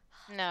can't.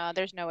 No,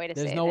 there's no way to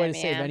There's save no way him, to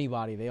save yeah.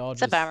 anybody. They all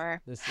It's a just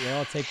bummer. they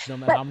all take no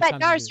matter how many But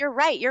times. Nars, you're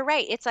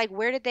right. It's like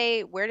where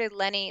did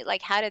Lenny,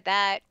 like how did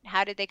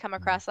they come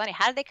across Lenny?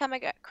 How did they come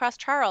across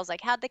Charles?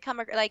 Like how'd they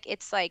like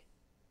it's like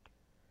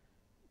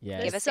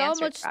Yeah. Give There's us so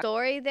answers, much Rock.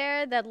 story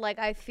there that like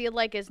I feel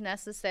like is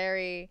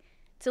necessary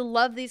to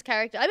love these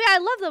characters. I mean, I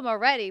love them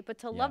already, but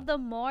to love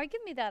them more,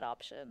 give me that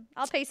option.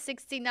 I'll pay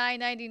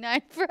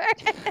 $69.99 for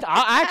it.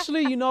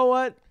 Actually, you know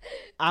what?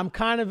 I'm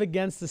kind of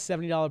against the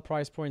 $70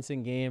 price points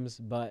in games,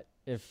 but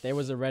if there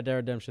was a Red Dead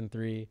Redemption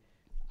 3,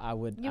 I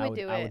would You would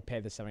do I it. would pay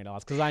the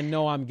 $70 because I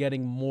know I'm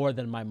getting more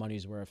than my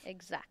money's worth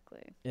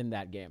Exactly. in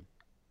that game.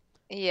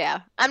 Yeah,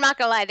 I'm not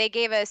gonna lie.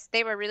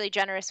 They were really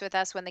generous with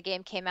us when the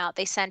game came out.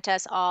 They sent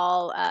us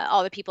all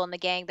the people in the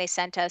gang. They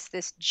sent us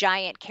this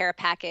giant care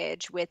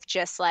package with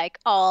just like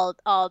all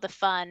the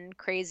fun,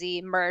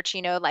 crazy merch.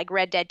 You know, like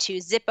Red Dead 2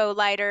 Zippo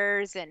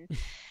lighters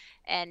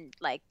and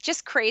like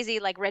just crazy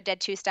like Red Dead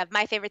 2 stuff.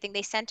 My favorite thing,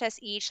 they sent us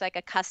each like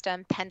a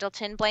custom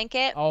Pendleton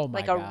blanket, Oh my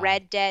like God. a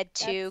Red Dead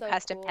 2 so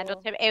custom cool.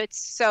 Pendleton. It's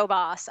so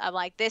boss. I'm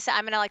like this.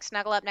 I'm gonna like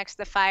snuggle up next to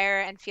the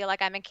fire and feel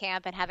like I'm in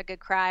camp and have a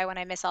good cry when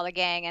I miss all the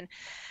gang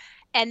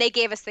and they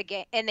gave us the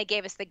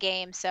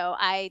game. So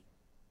I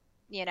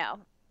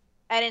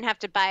didn't have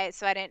to buy it,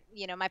 so I didn't,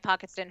 my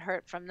pockets didn't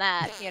hurt from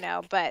that,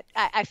 but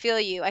I feel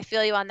you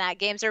on that.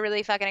 Games are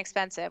really fucking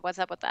expensive. What's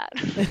up with that?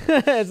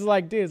 It's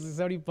like, dude, it's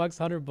 $70,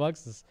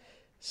 $100 is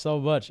so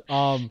much.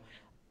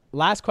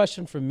 Last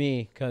question for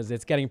me, because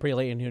it's getting pretty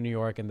late in New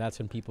York, and that's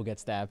when people get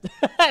stabbed.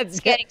 It's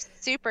getting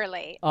super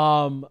late.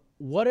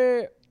 What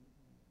are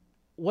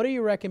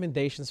your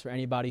recommendations for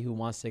anybody who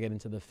wants to get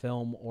into the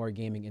film or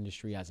gaming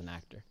industry as an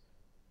actor?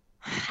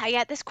 I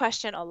get this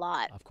question a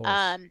lot. Of course.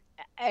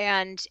 And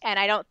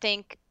I don't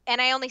think, and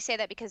I only say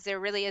that because there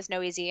really is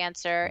no easy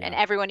answer, and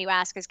everyone you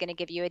ask is going to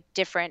give you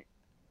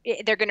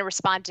they're going to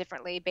respond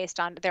differently based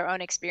on their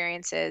own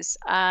experiences.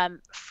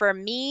 For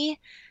me,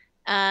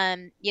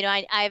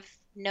 I've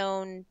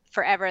known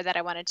forever that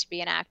I wanted to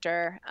be an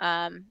actor.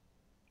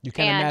 You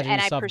can't imagine and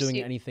I yourself doing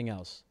pursued- anything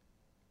else.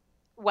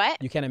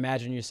 What? You can't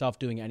imagine yourself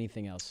doing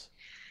anything else.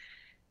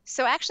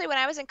 So actually, when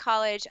I was in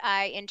college,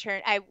 I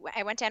interned. I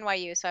went to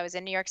NYU, so I was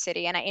in New York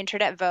City, and I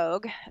interned at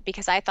Vogue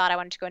because I thought I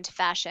wanted to go into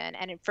fashion.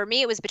 And for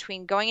me, it was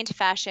between going into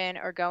fashion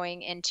or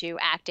going into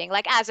acting,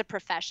 like as a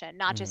profession,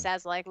 not just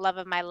as like love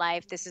of my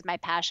life. This is my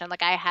passion.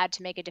 Like I had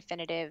to make a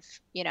definitive,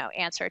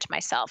 answer to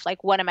myself.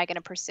 Like, what am I going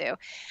to pursue?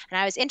 And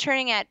I was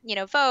interning at,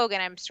 Vogue,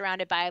 and I'm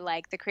surrounded by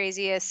like the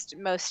craziest,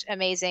 most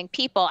amazing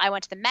people. I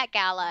went to the Met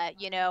Gala.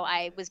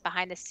 I was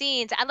behind the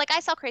scenes. I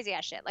saw crazy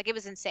ass shit. Like it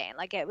was insane.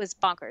 Like it was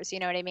bonkers. You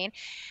know what I mean?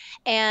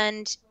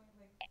 And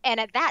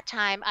at that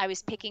time I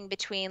was picking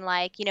between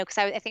like, because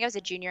I think I was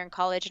a junior in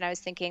college, and I was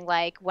thinking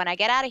like, when I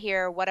get out of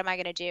here, what am I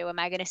going to do? Am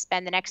I going to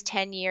spend the next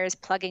 10 years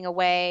plugging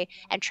away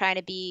and trying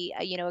to be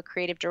a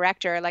creative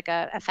director, like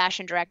a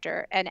fashion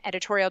director, an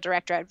editorial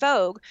director at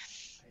Vogue?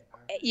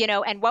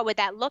 And what would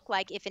that look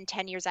like if in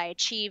 10 years I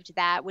achieved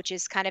that, which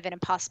is kind of an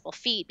impossible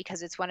feat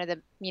because it's one of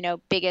the,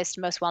 biggest,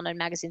 most well-known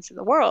magazines in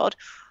the world.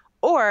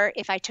 Or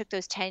if I took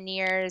those 10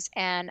 years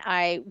and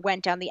I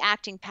went down the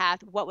acting path,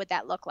 what would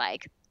that look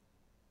like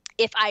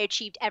if I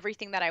achieved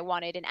everything that I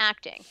wanted in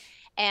acting?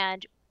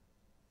 And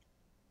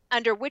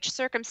under which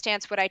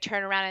circumstance would I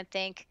turn around and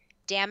think,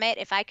 damn it,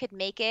 if I could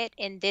make it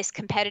in this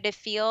competitive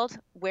field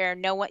where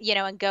no one,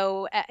 and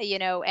go,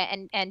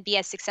 and be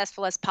as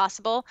successful as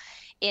possible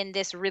in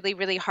this really,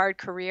 really hard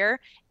career,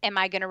 am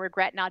I going to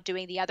regret not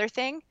doing the other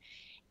thing?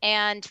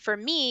 And for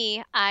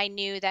me, I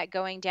knew that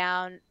going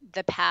down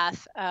the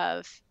path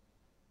of,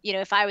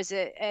 if I was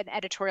an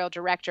editorial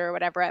director or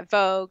whatever at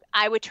Vogue,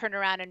 I would turn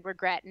around and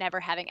regret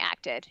never having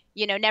acted,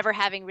 never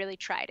having really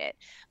tried it.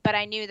 But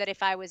I knew that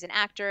if I was an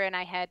actor and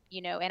I had,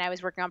 and I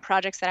was working on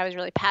projects that I was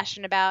really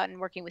passionate about and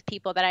working with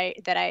people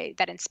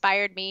that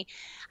inspired me,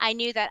 I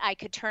knew that I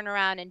could turn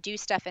around and do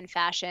stuff in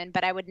fashion,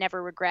 but I would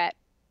never regret,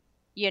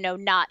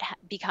 not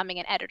becoming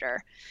an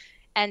editor.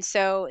 And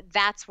so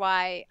that's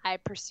why I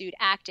pursued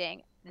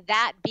acting.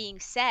 That being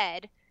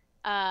said,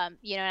 and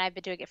I've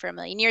been doing it for a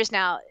million years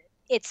now,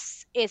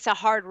 it's a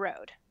hard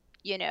road,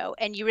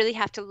 and you really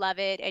have to love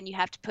it, and you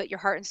have to put your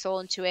heart and soul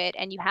into it,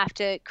 and you have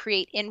to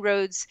create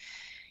inroads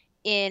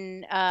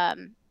in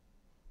kind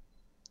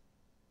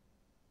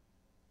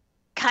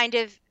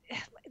of.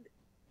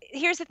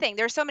 Here's the thing.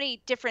 There are so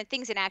many different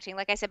things in acting.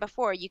 Like I said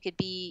before, you could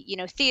be,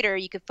 theater,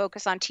 you could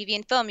focus on TV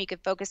and film, you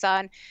could focus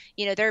on,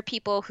 there are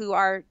people who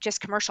are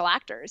just commercial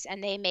actors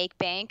and they make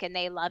bank and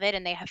they love it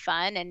and they have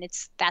fun and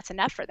that's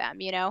enough for them,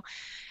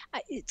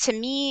 To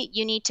me,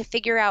 you need to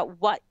figure out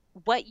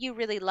what you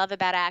really love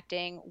about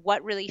acting,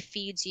 what really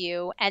feeds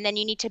you, and then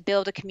you need to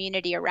build a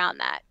community around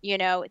that.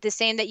 The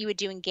same that you would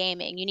do in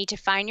gaming. You need to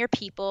find your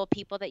people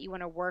that you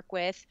want to work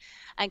with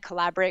and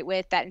collaborate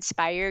with, that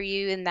inspire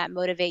you and that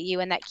motivate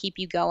you and that keep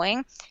you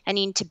going, and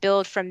you need to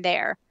build from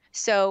there.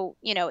 So,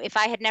 if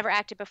I had never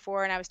acted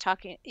before and I was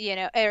talking,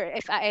 or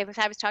if I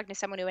was talking to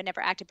someone who had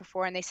never acted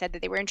before and they said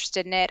that they were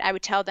interested in it, I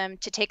would tell them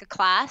to take a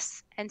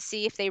class and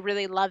see if they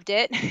really loved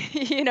it,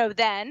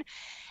 then,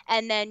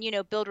 and then,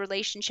 build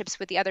relationships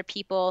with the other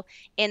people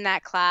in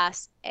that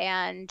class,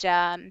 and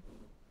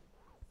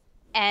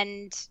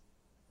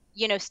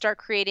start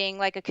creating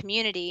like a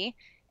community.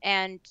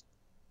 And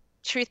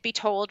truth be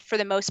told, for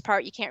the most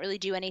part, you can't really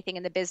do anything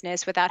in the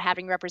business without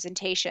having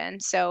representation.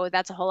 So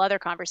that's a whole other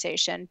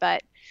conversation,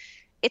 but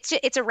it's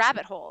a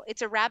rabbit hole.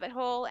 It's a rabbit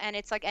hole, and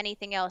it's like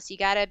anything else. You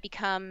got to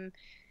become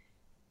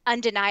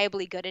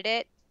undeniably good at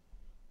it,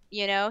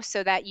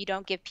 so that you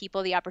don't give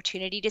people the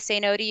opportunity to say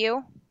no to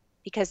you,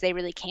 because they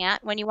really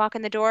can't when you walk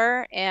in the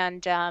door.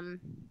 And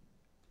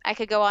I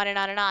could go on and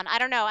on and on. I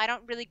don't know. I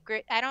don't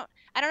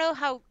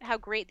know how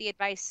great the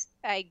advice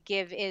I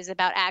give is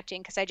about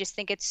acting, because I just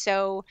think it's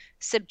so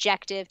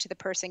subjective to the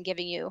person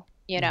giving you,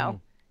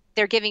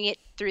 they're giving it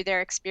through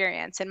their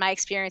experience. And my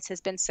experience has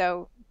been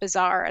so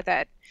bizarre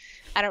that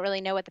I don't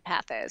really know what the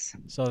path is.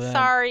 So then,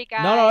 sorry,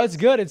 guys. No, it's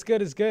good. It's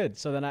good. It's good.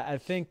 So then I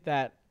think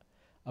that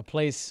a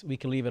place we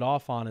can leave it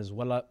off on is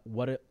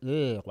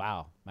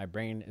wow, my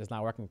brain is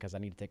not working because I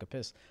need to take a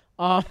piss.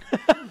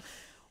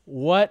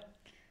 What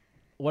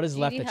is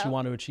left that you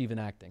want to achieve in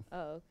acting?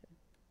 Oh, okay.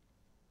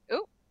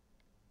 Ooh.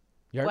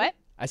 You heard What? me?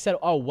 I said,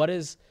 what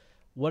is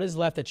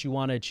left that you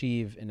want to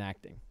achieve in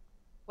acting?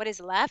 What is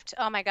left?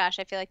 Oh my gosh,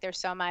 I feel like there's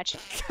so much.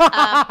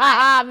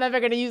 I'm never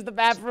gonna use the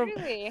bathroom.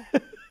 Truly.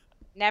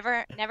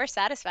 Never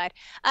satisfied.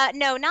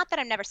 No, not that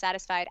I'm never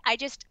satisfied. I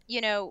just,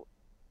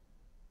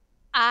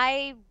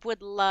 I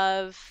would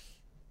love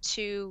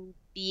to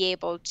be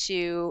able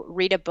to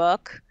read a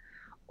book,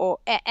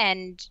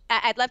 and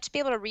I'd love to be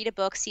able to read a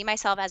book, see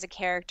myself as a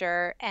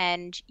character,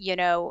 and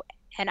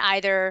and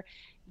either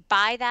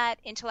buy that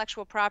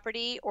intellectual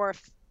property or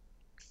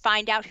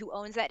find out who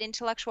owns that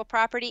intellectual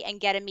property and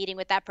get a meeting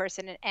with that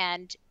person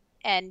and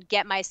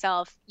get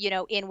myself,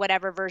 in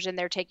whatever version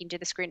they're taking to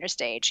the screen or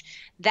stage.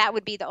 That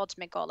would be the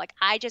ultimate goal. Like,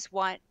 I just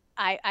want,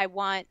 I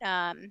want,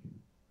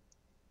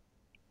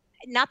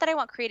 not that I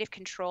want creative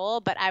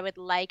control, but I would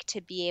like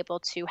to be able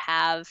to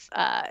have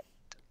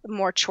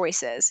more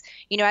choices.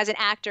 As an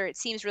actor, it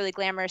seems really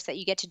glamorous that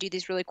you get to do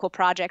these really cool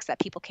projects that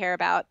people care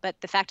about. But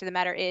the fact of the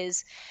matter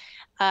is,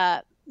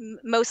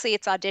 mostly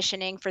it's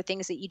auditioning for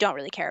things that you don't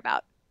really care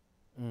about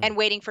and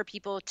waiting for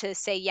people to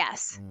say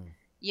yes,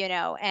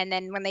 and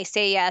then when they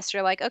say yes,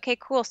 you're like, okay,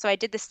 cool. So I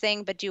did this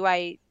thing, but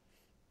I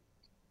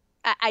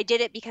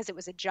did it because it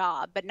was a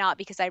job, but not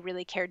because I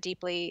really care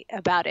deeply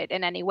about it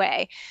in any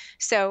way.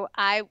 So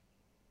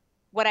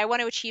what I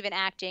want to achieve in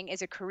acting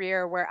is a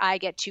career where I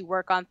get to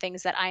work on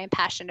things that I am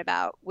passionate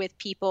about with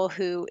people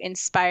who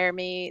inspire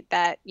me,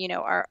 that,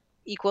 are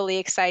equally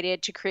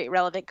excited to create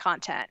relevant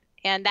content.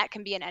 And that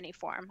can be in any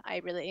form. I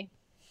really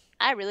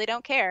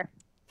don't care.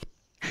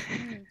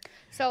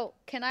 So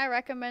can I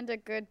recommend a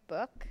good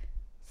book?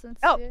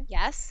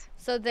 Yes.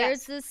 So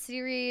there's this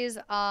series,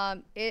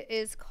 it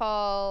is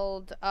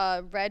called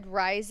Red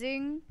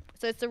Rising.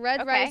 So it's the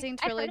Red Rising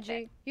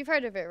trilogy. You've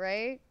heard of it,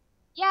 right?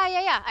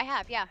 Yeah, I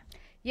have, yeah.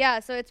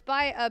 Yeah, so it's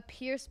by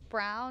Pierce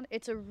Brown.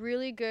 It's a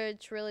really good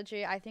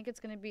trilogy. I think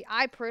it's going to be,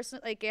 I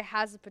personally, it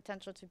has the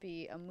potential to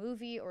be a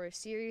movie or a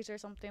series or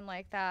something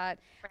like that.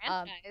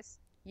 Franchise.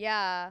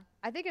 Yeah,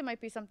 I think it might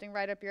be something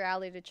right up your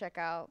alley to check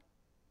out.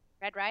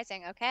 Red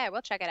Rising. Okay, I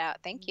will check it out.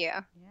 Thank you.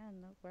 Yeah,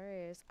 no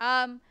worries.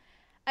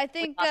 I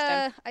think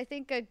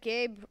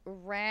Gabe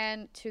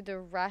ran to the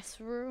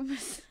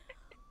restrooms.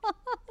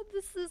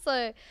 This is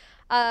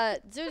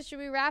dude, should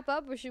we wrap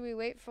up or should we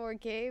wait for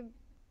Gabe?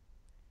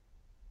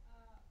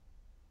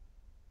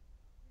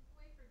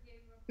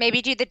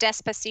 Maybe do the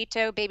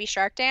Despacito Baby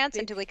Shark dance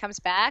until he comes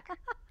back.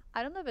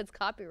 I don't know if it's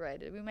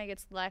copyrighted. We might get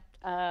slapped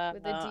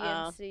with the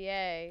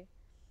DMCA.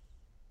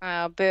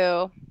 Oh,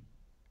 boo.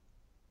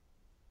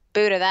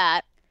 Boo to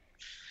that.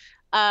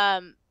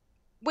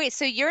 Wait,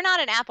 so you're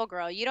not an Apple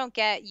girl. You don't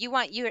get,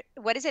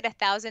 what is it,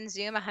 1,000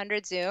 zoom,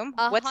 100 zoom?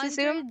 What's the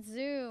zoom? 100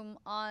 zoom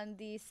on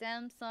the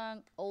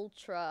Samsung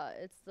Ultra.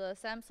 It's the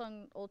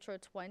Samsung Ultra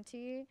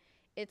 20.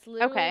 It's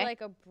literally like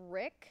a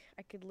brick.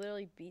 I could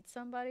literally beat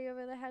somebody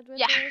over the head with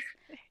this.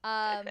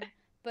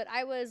 But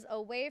I was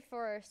away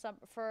for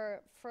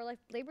like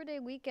Labor Day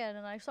weekend,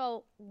 and I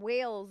saw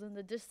whales in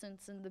the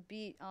distance in the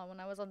beach when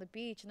I was on the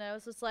beach, and I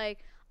was just like,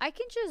 I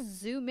can just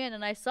zoom in,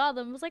 and I saw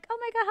them. I was like, oh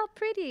my god, how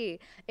pretty!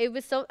 It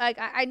was so like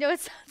I know it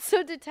sounds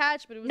so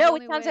detached, but it was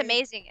it sounds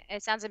amazing.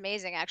 It sounds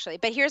amazing, actually.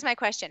 But here's my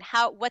question: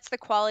 what's the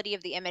quality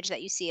of the image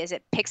that you see? Is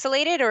it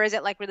pixelated or is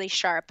it like really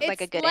sharp,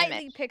 like a good image?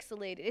 It's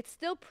slightly pixelated. It's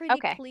still pretty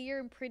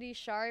clear and pretty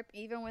sharp,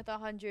 even with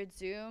 100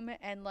 zoom,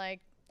 and like.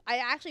 I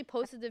actually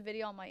posted the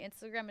video on my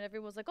Instagram, and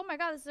everyone was like, oh my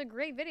god, this is a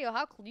great video.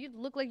 How you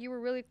look like you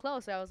were really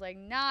close. I was like,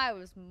 nah, I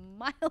was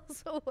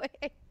miles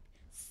away.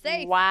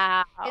 Safe.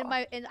 Wow.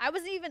 And I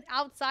wasn't even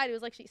outside. It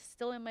was like she's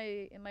still in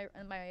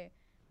my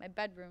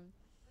bedroom.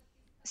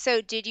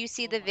 So did you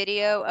see the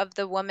video of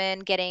the woman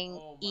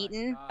getting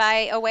eaten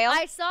by a whale?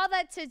 I saw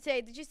that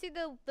today. Did you see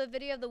the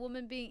video of the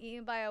woman being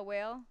eaten by a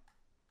whale?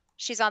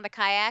 She's on the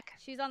kayak.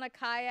 She's on a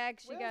kayak.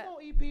 She Whales got.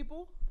 don't eat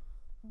people.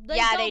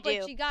 Yeah, don't, they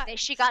but do. She got.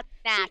 She got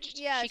snatched.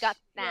 Yeah, she got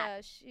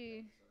snatched.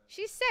 Yeah,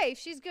 she's safe.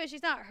 She's good.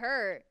 She's not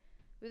hurt.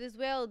 But this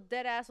whale,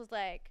 dead ass, was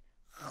like.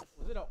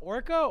 Was it an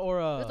orca or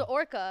a? It was an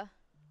orca.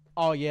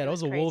 Oh yeah,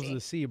 those are was wolves of crazy.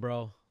 the sea,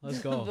 bro. Let's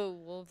go. The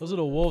wolves Those are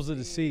the wolves of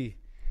the sea.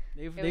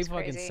 They was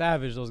fucking crazy.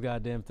 savage, those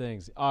goddamn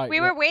things. All right, We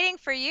were waiting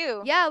for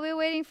you. Yeah, we're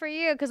waiting for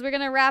you because we're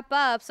gonna wrap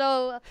up.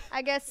 So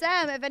I guess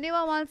Sam, if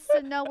anyone wants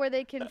to know where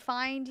they can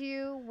find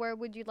you, where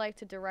would you like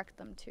to direct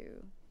them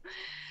to?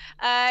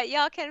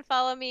 Y'all can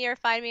follow me or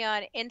find me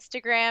on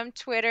Instagram,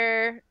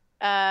 Twitter,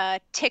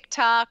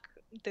 TikTok,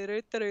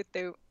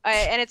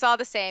 and it's all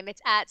the same.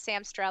 It's at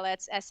Sam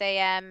Strelitz,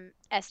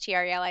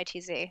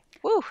 SamStrelitz.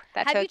 Woo,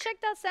 that Have you took.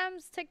 checked out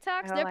Sam's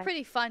TikToks? Oh, They're I-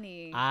 pretty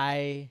funny.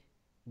 I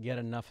get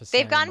enough of Sam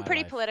They've in gotten my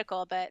pretty life.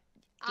 political, but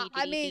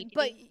I mean,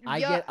 but I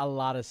you're- get a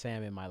lot of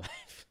Sam in my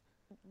life.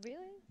 really?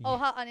 Yeah. Oh,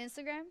 how, on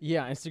Instagram?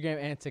 Yeah,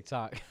 Instagram and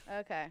TikTok.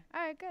 Okay.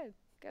 All right.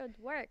 Good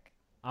work.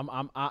 I'm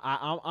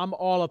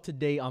all up to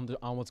date on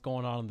what's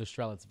going on in the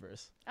Strelitz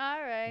verse.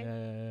 All right. Yeah.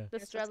 The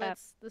That's what's up.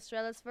 The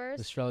Strelitz verse.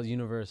 The Strelitz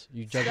universe.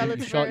 You judge Strelitz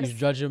you verse.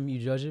 judge him. You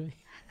judge him.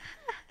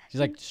 She's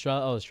like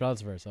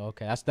Strelitz verse. Oh,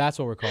 okay, that's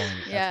what we're calling it.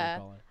 That's what Yeah. we're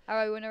calling it. All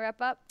right. We want to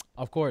wrap up.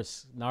 Of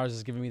course, Nars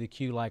is giving me the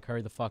cue like,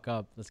 hurry the fuck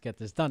up. Let's get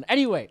this done.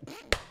 Anyway,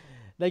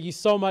 thank you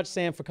so much,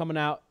 Sam, for coming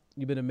out.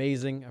 You've been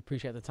amazing. I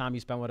appreciate the time you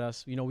spent with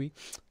us. We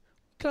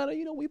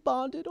kind of, we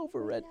bonded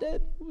over Red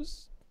Dead.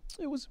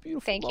 It was a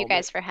beautiful thank you moment.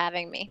 guys for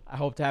having me. I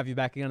hope to have you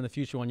back again in the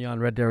future when you're on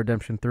Red Dead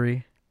Redemption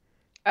 3.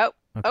 Oh,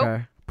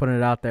 Okay. Putting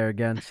it out there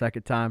again,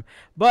 second time.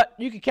 But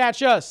you can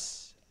catch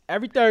us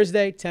every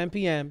Thursday, 10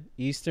 p.m.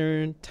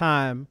 Eastern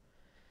Time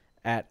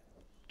at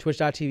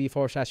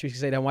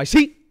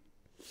twitch.tv/368NYC.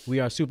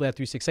 We are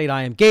Superlab368.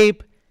 I am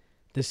Gabe.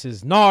 This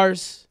is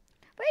Nars.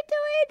 We're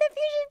doing the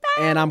Fusion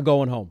Pow. And I'm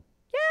going home.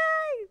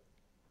 Yay!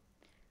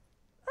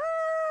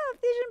 Ah,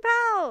 Fusion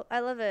Pow. I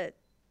love it.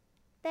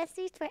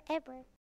 Besties forever.